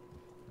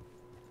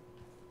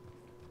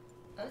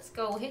 Let's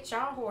go hitch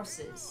our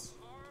horses.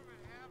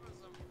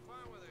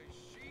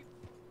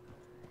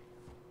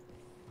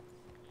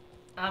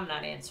 I'm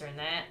not answering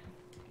that.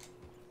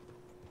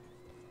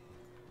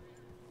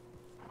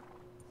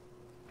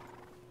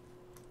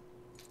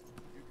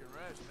 You can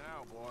rest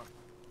now, boy.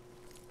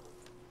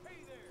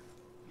 Hey there!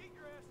 Get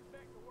your asses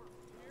back to work,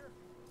 you hear?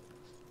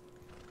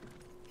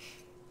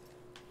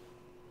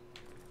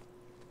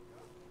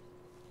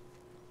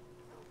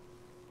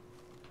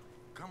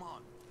 Come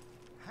on.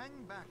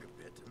 Hang back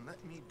a bit and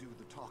let me do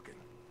the talking.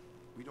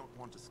 We don't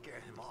want to scare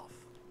him off.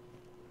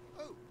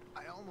 Oh,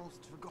 I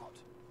almost forgot.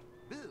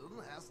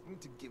 Bill asked me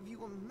to give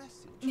you a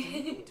message to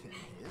meet him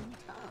here in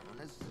town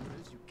as soon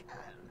as you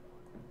can.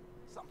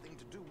 Something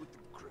to do with the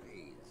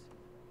Greys.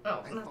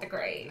 Oh, not the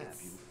Greys. I'd nab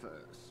you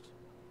first.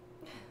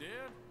 You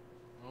did?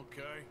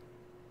 Okay.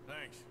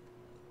 Thanks.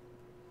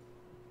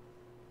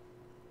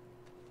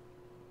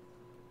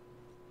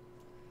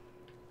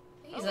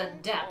 He's a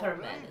dapper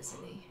man,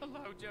 isn't he?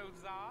 Hello,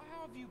 Josiah.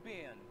 How have you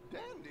been?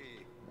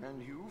 Dandy.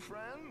 And you,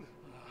 friend?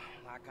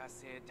 Like I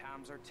said,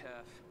 times are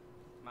tough.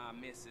 My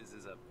missus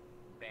is a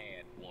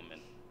bad woman.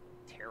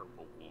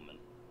 Terrible woman.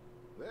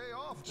 They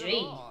often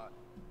Gee. are.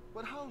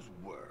 But how's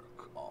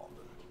work, Alden?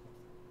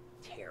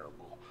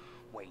 Terrible.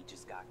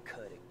 Wages got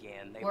cut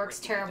again. Work's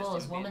terrible,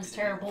 his woman's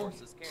terrible.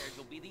 Horses carriage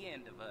will be the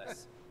end of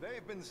us.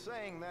 They've been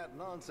saying that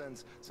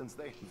nonsense since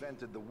they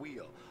invented the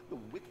wheel. The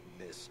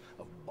wickedness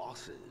of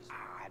bosses.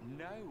 I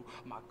know.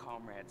 My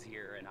comrades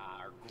here and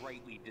I are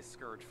greatly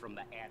discouraged from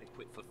the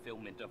adequate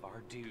fulfillment of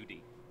our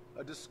duty.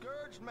 A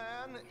discouraged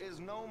man is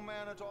no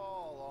man at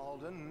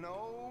all, Alden.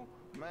 No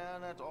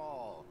man at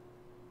all.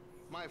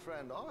 My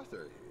friend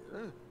Arthur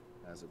here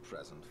has a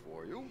present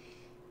for you.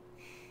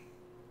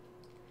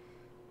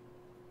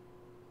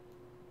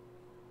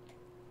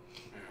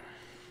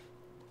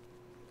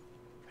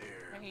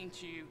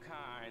 Ain't you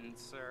kind,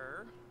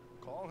 sir?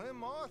 Call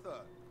him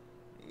Arthur.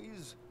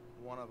 He's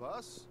one of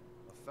us,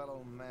 a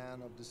fellow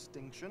man of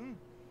distinction.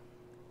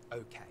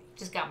 Okay.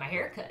 Just got my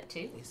hair cut,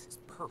 too. This is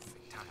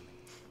perfect timing.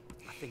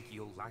 I think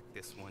you'll like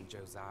this one,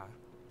 Josiah.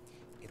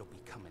 It'll be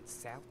coming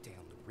south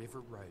down the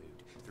river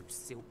road. through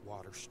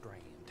Siltwater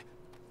Strand.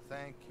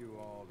 Thank you,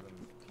 Alden.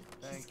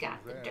 He's Thank you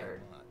got the very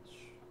dirt. much.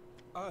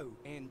 Oh,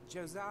 and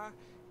Josiah,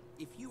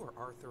 if you or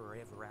Arthur are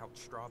ever out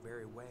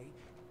Strawberry Way,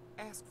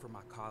 ask for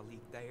my colleague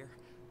there,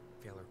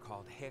 a feller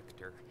called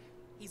Hector.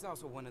 He's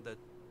also one of the,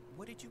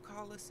 what did you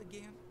call us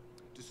again?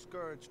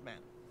 Discouraged men,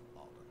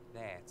 Alden.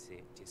 That's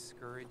it,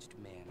 discouraged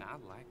men. I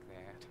like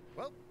that.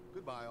 Well,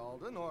 goodbye,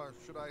 Alden, or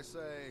should I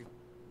say,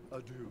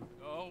 adieu.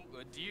 Oh,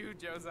 adieu,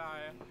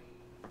 Josiah.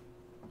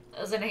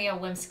 Isn't he a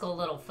whimsical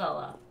little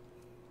fella?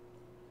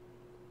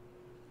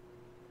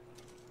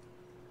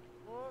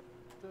 What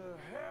the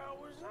hell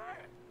was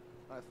that?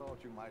 I thought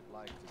you might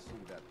like to see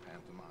that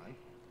pantomime.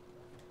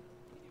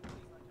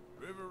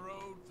 River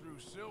road through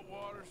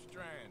Siltwater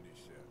Strand,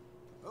 he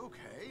said.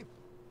 Okay.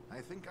 I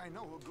think I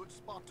know a good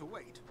spot to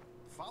wait.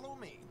 Follow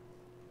me.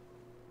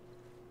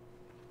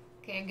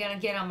 Okay, I'm gonna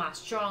get on my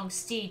strong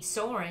steed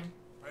Soren.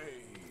 Hey,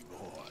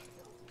 boy.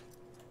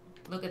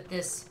 Look at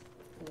this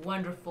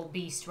wonderful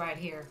beast right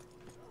here.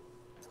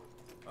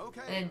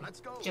 Okay, and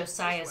let's go.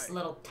 Josiah's This way.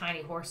 little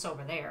tiny horse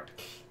over there.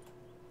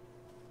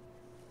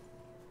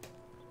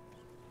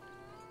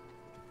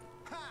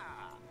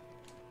 Ha!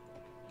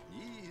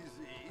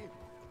 Easy.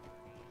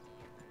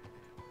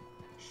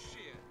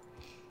 Shit.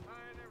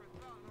 I never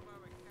thought nobody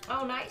would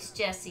Oh, nice,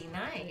 Jesse.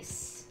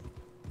 Nice.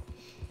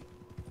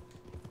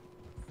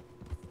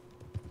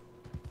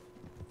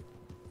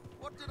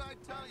 What did I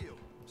tell you?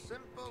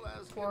 Simple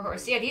as Poor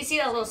horse. Yeah, do you see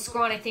that little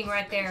scrawny thing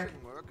right there?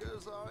 Station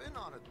workers are in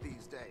on it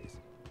these days.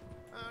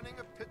 Earning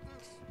a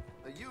pittance.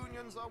 The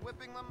unions are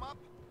whipping them up,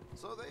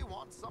 so they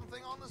want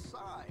something on the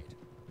side.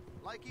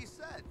 Like he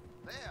said,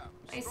 there.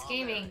 Nice Strawberry.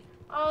 gaming.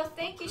 Oh,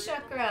 thank you,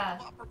 Chakra.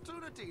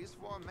 Opportunities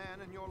for a man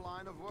in your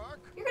line of work.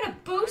 You're gonna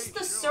boost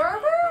the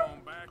server?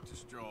 Going back to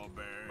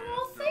Strawberry.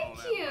 Oh, after all thank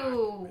that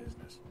you. mic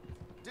business.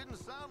 Didn't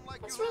sound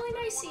like That's you really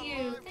had nice of anyone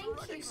you. alive to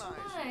Thank you so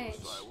recognize you,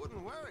 much. So I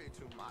wouldn't worry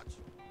too much.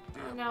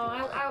 Oh, no,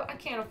 I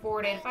can't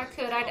afford it. If I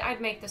could, I'd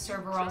make the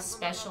server all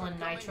special and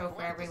nitro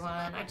for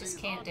everyone. I just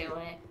can't do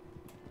it.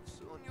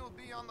 Soon you'll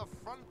be on the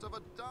front of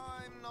a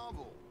dime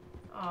novel.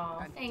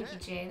 Oh, thank you,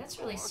 Jay. That's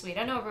really sweet.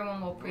 I know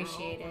everyone will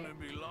appreciate We're it.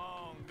 hoping to be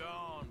long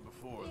gone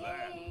before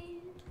that.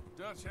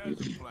 Dutch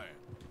has a plan.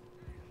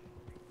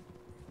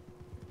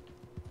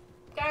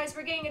 Guys,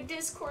 we're getting a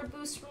Discord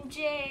boost from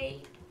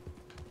Jay.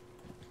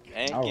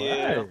 Thank All you.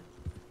 right.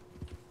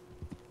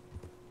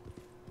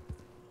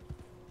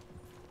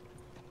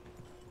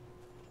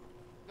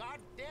 God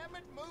damn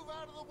it, move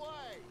out of the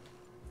way.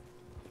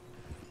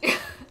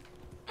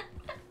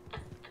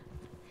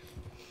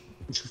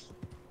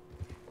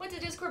 What's a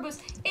Discord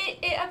boost?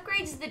 It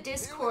upgrades the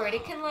Discord.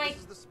 It can like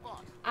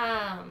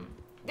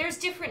there's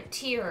different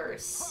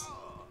tiers.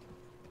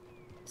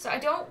 So I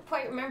don't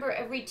quite remember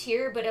every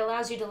tier, but it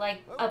allows you to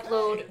like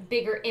upload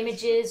bigger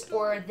images,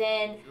 or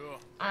then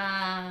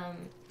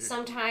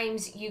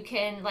sometimes you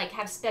can like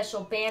have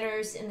special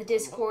banners in the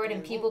Discord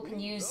and people can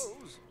use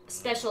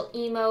special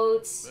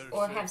emotes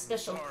or have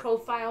special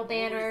profile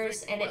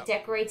banners, and it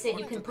decorates it.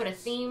 You can put a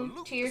theme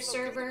to your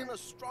server.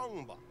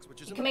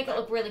 You can make it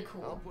look really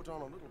cool. Put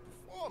on a little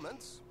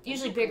performance.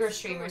 Usually bigger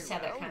streamers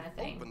have that kind of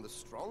thing. Open the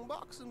strong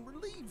box and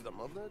relieve them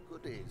of their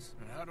goodies.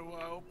 And how do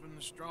I open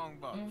the strong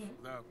box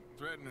without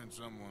threatening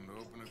someone to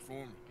open it for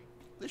me?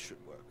 This should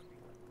work.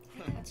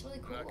 That's really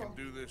cool. I can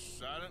do this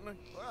silently?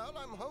 Well,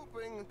 I'm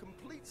hoping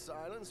complete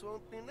silence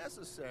won't be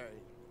necessary.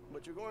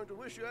 But you're going to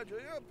wish you had your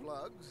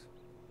earplugs.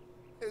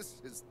 This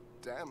is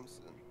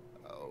Damson.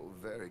 Oh,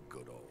 very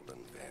good,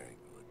 Alden, very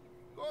good.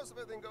 Of course, if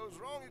anything goes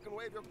wrong, you can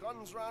wave your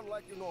guns around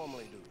like you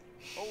normally do.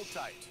 Hold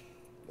tight.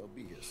 They'll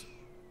be here soon.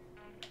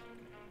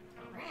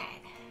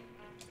 Alright.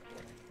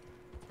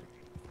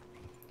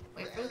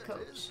 Wait for the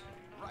coach.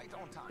 Right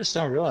on time. I just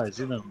don't realize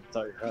you didn't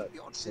without your hat.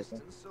 So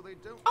they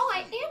don't Oh,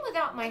 I am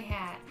without my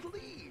hat.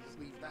 please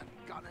leave that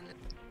gun in it.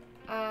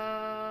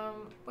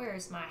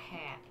 Where's my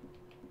hat?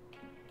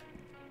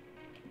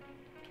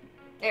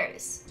 There it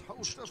is.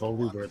 You should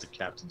totally wear the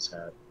captain's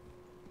hat.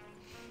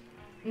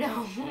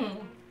 No.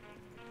 You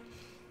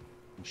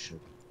should.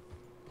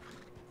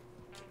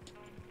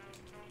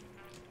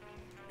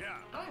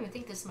 I don't even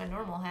think this is my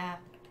normal hat.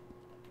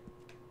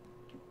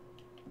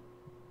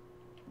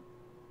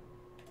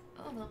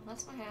 Oh no,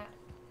 that's my hat.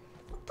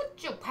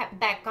 Put your hat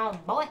back on,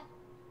 boy.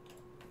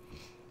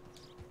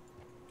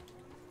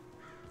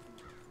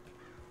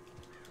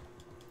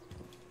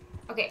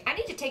 Okay, I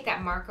need to take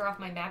that marker off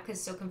my map because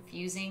it's so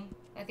confusing.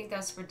 I think that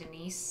was for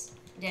Dennis,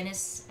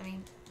 I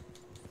mean.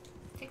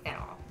 Take that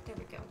off. There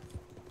we go.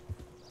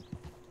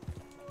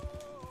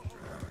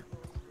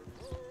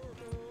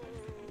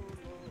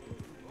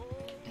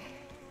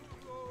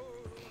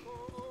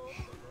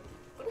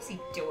 What is he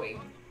doing?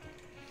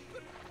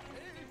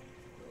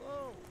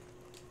 Hello.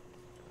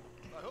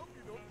 I hope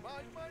you don't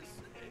mind my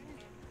singing.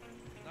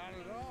 Not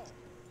at all.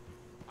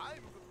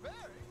 I'm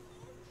preparing.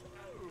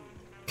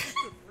 It's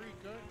a free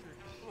country.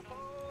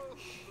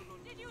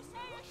 Did you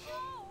say a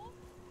show?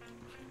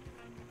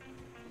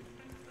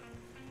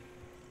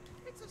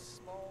 It's a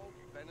small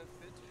benefit.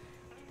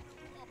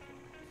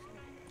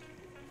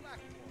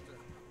 Blackwater.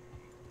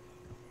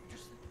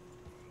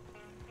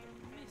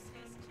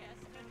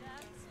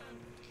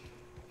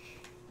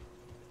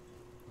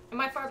 Am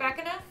I far back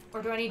enough?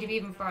 Or do I need to be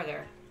even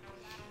farther?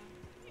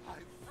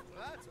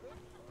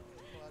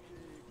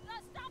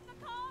 Stop the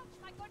coach,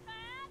 my good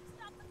man!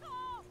 Stop the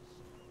coach!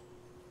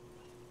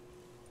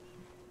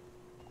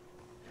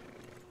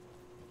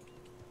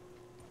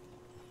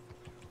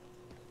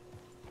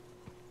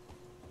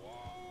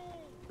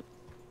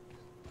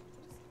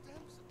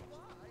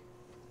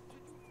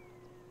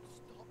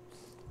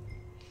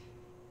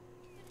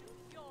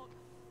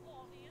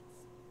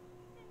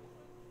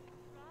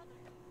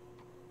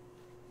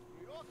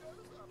 New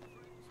Yorkers are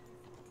pretty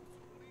smooth.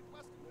 We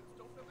Westerners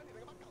don't know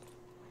anything about culture.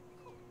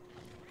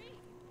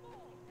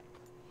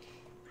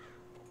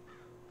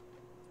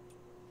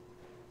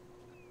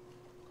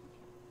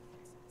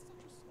 Such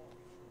a small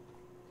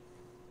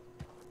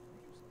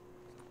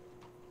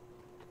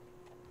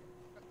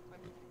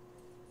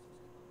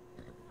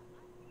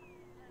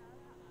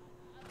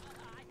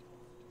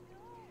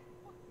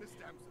Miss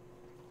Damson,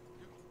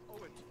 you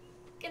owe it.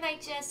 Good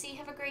night, Jesse.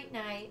 Have a great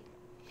night.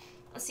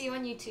 I'll see you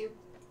on YouTube.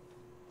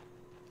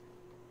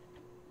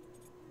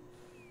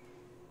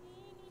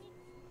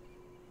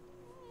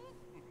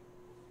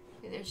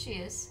 Okay, there she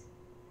is.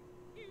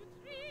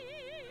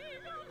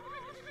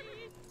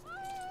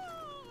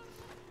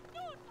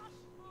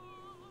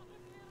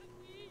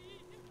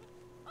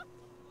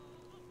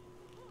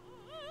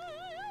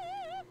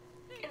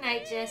 Good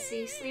night,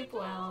 Jesse. Sleep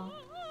well.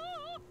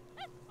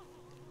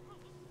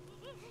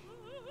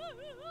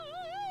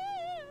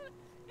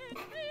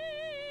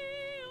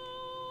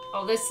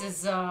 Oh, this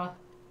is,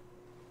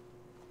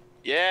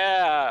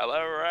 Yeah,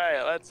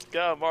 alright, let's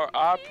go. More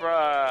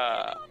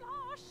opera.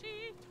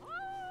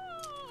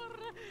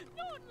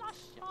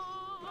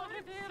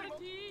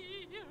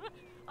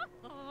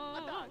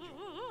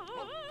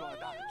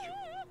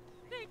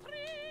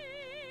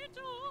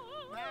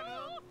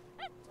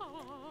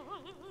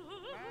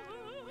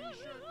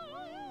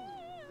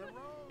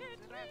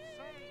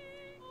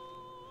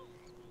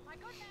 My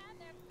good man,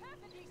 they're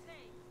perfectly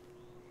safe.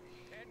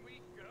 Can we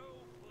go,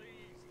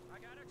 please? I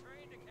got a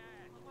train to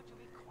catch. I want you to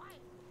be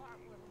quiet before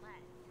we'll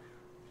land.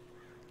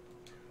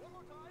 One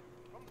more time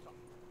from the top.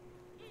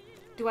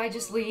 do I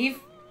just leave?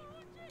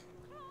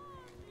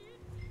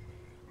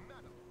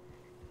 Madam,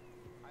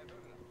 I've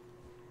heard enough.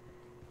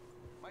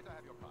 Might I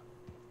have your card?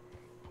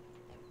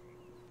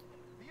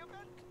 The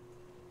event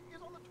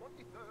is on the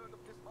 23rd of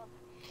this month.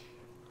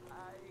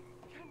 I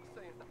can't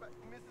say enough about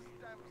Mrs.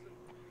 Damson.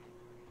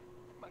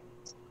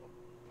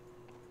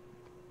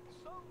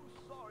 So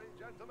sorry,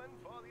 gentlemen,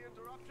 for the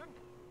interruption.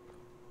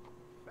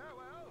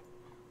 Farewell.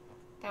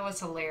 That was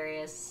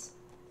hilarious.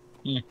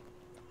 Nicely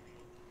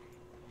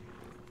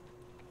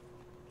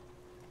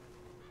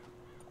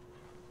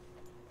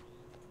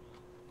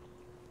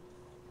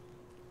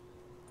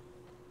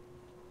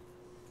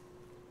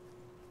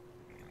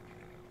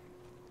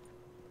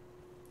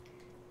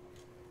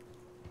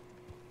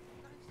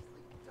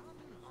done,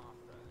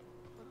 Arthur.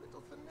 A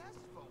little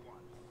finesse for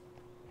once.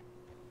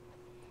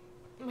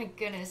 Oh my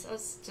goodness, that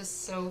was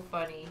just so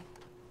funny.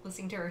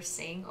 Listening to her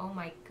sing, oh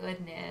my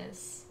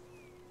goodness.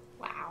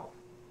 Wow.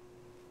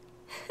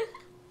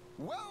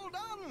 Well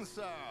done,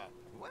 sir.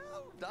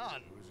 Well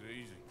done. It was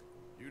easy.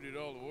 You did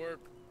all the work.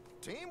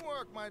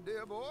 Teamwork, my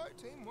dear boy.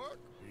 Teamwork.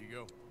 Here you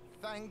go.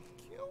 Thank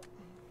you.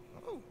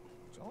 Oh,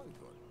 jolly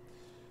good.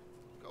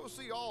 Go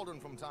see Alden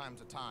from time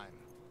to time.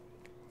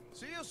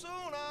 See you soon,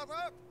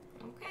 Arthur.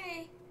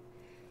 Okay.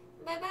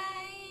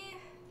 Bye-bye.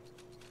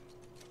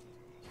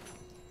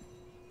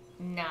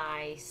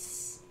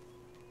 Nice.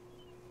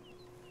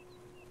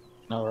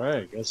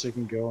 Alright, guess we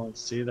can go and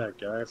see that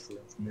guy for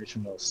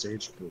information about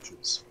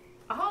stagecoaches.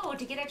 Oh,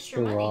 to get extra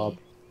For money. Rob.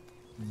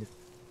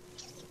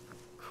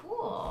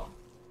 Cool.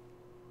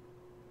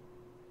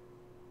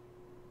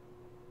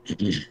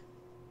 You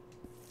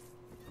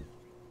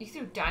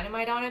threw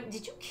dynamite on him?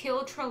 Did you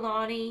kill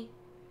Trelawney?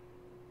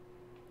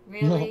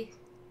 Really?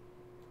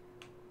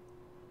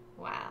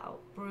 Wow,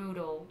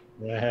 brutal.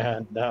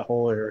 Man, that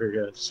whole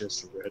area is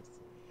just red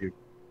for you.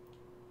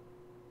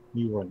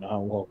 You are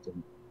not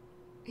welcome.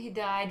 He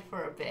died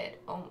for a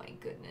bit. Oh my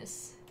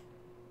goodness.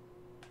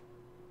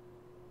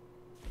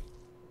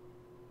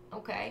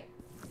 Okay.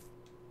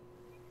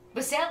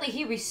 But sadly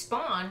he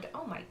respawned.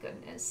 Oh my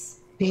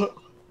goodness.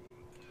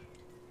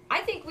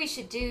 I think we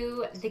should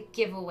do the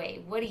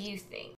giveaway. What do you think?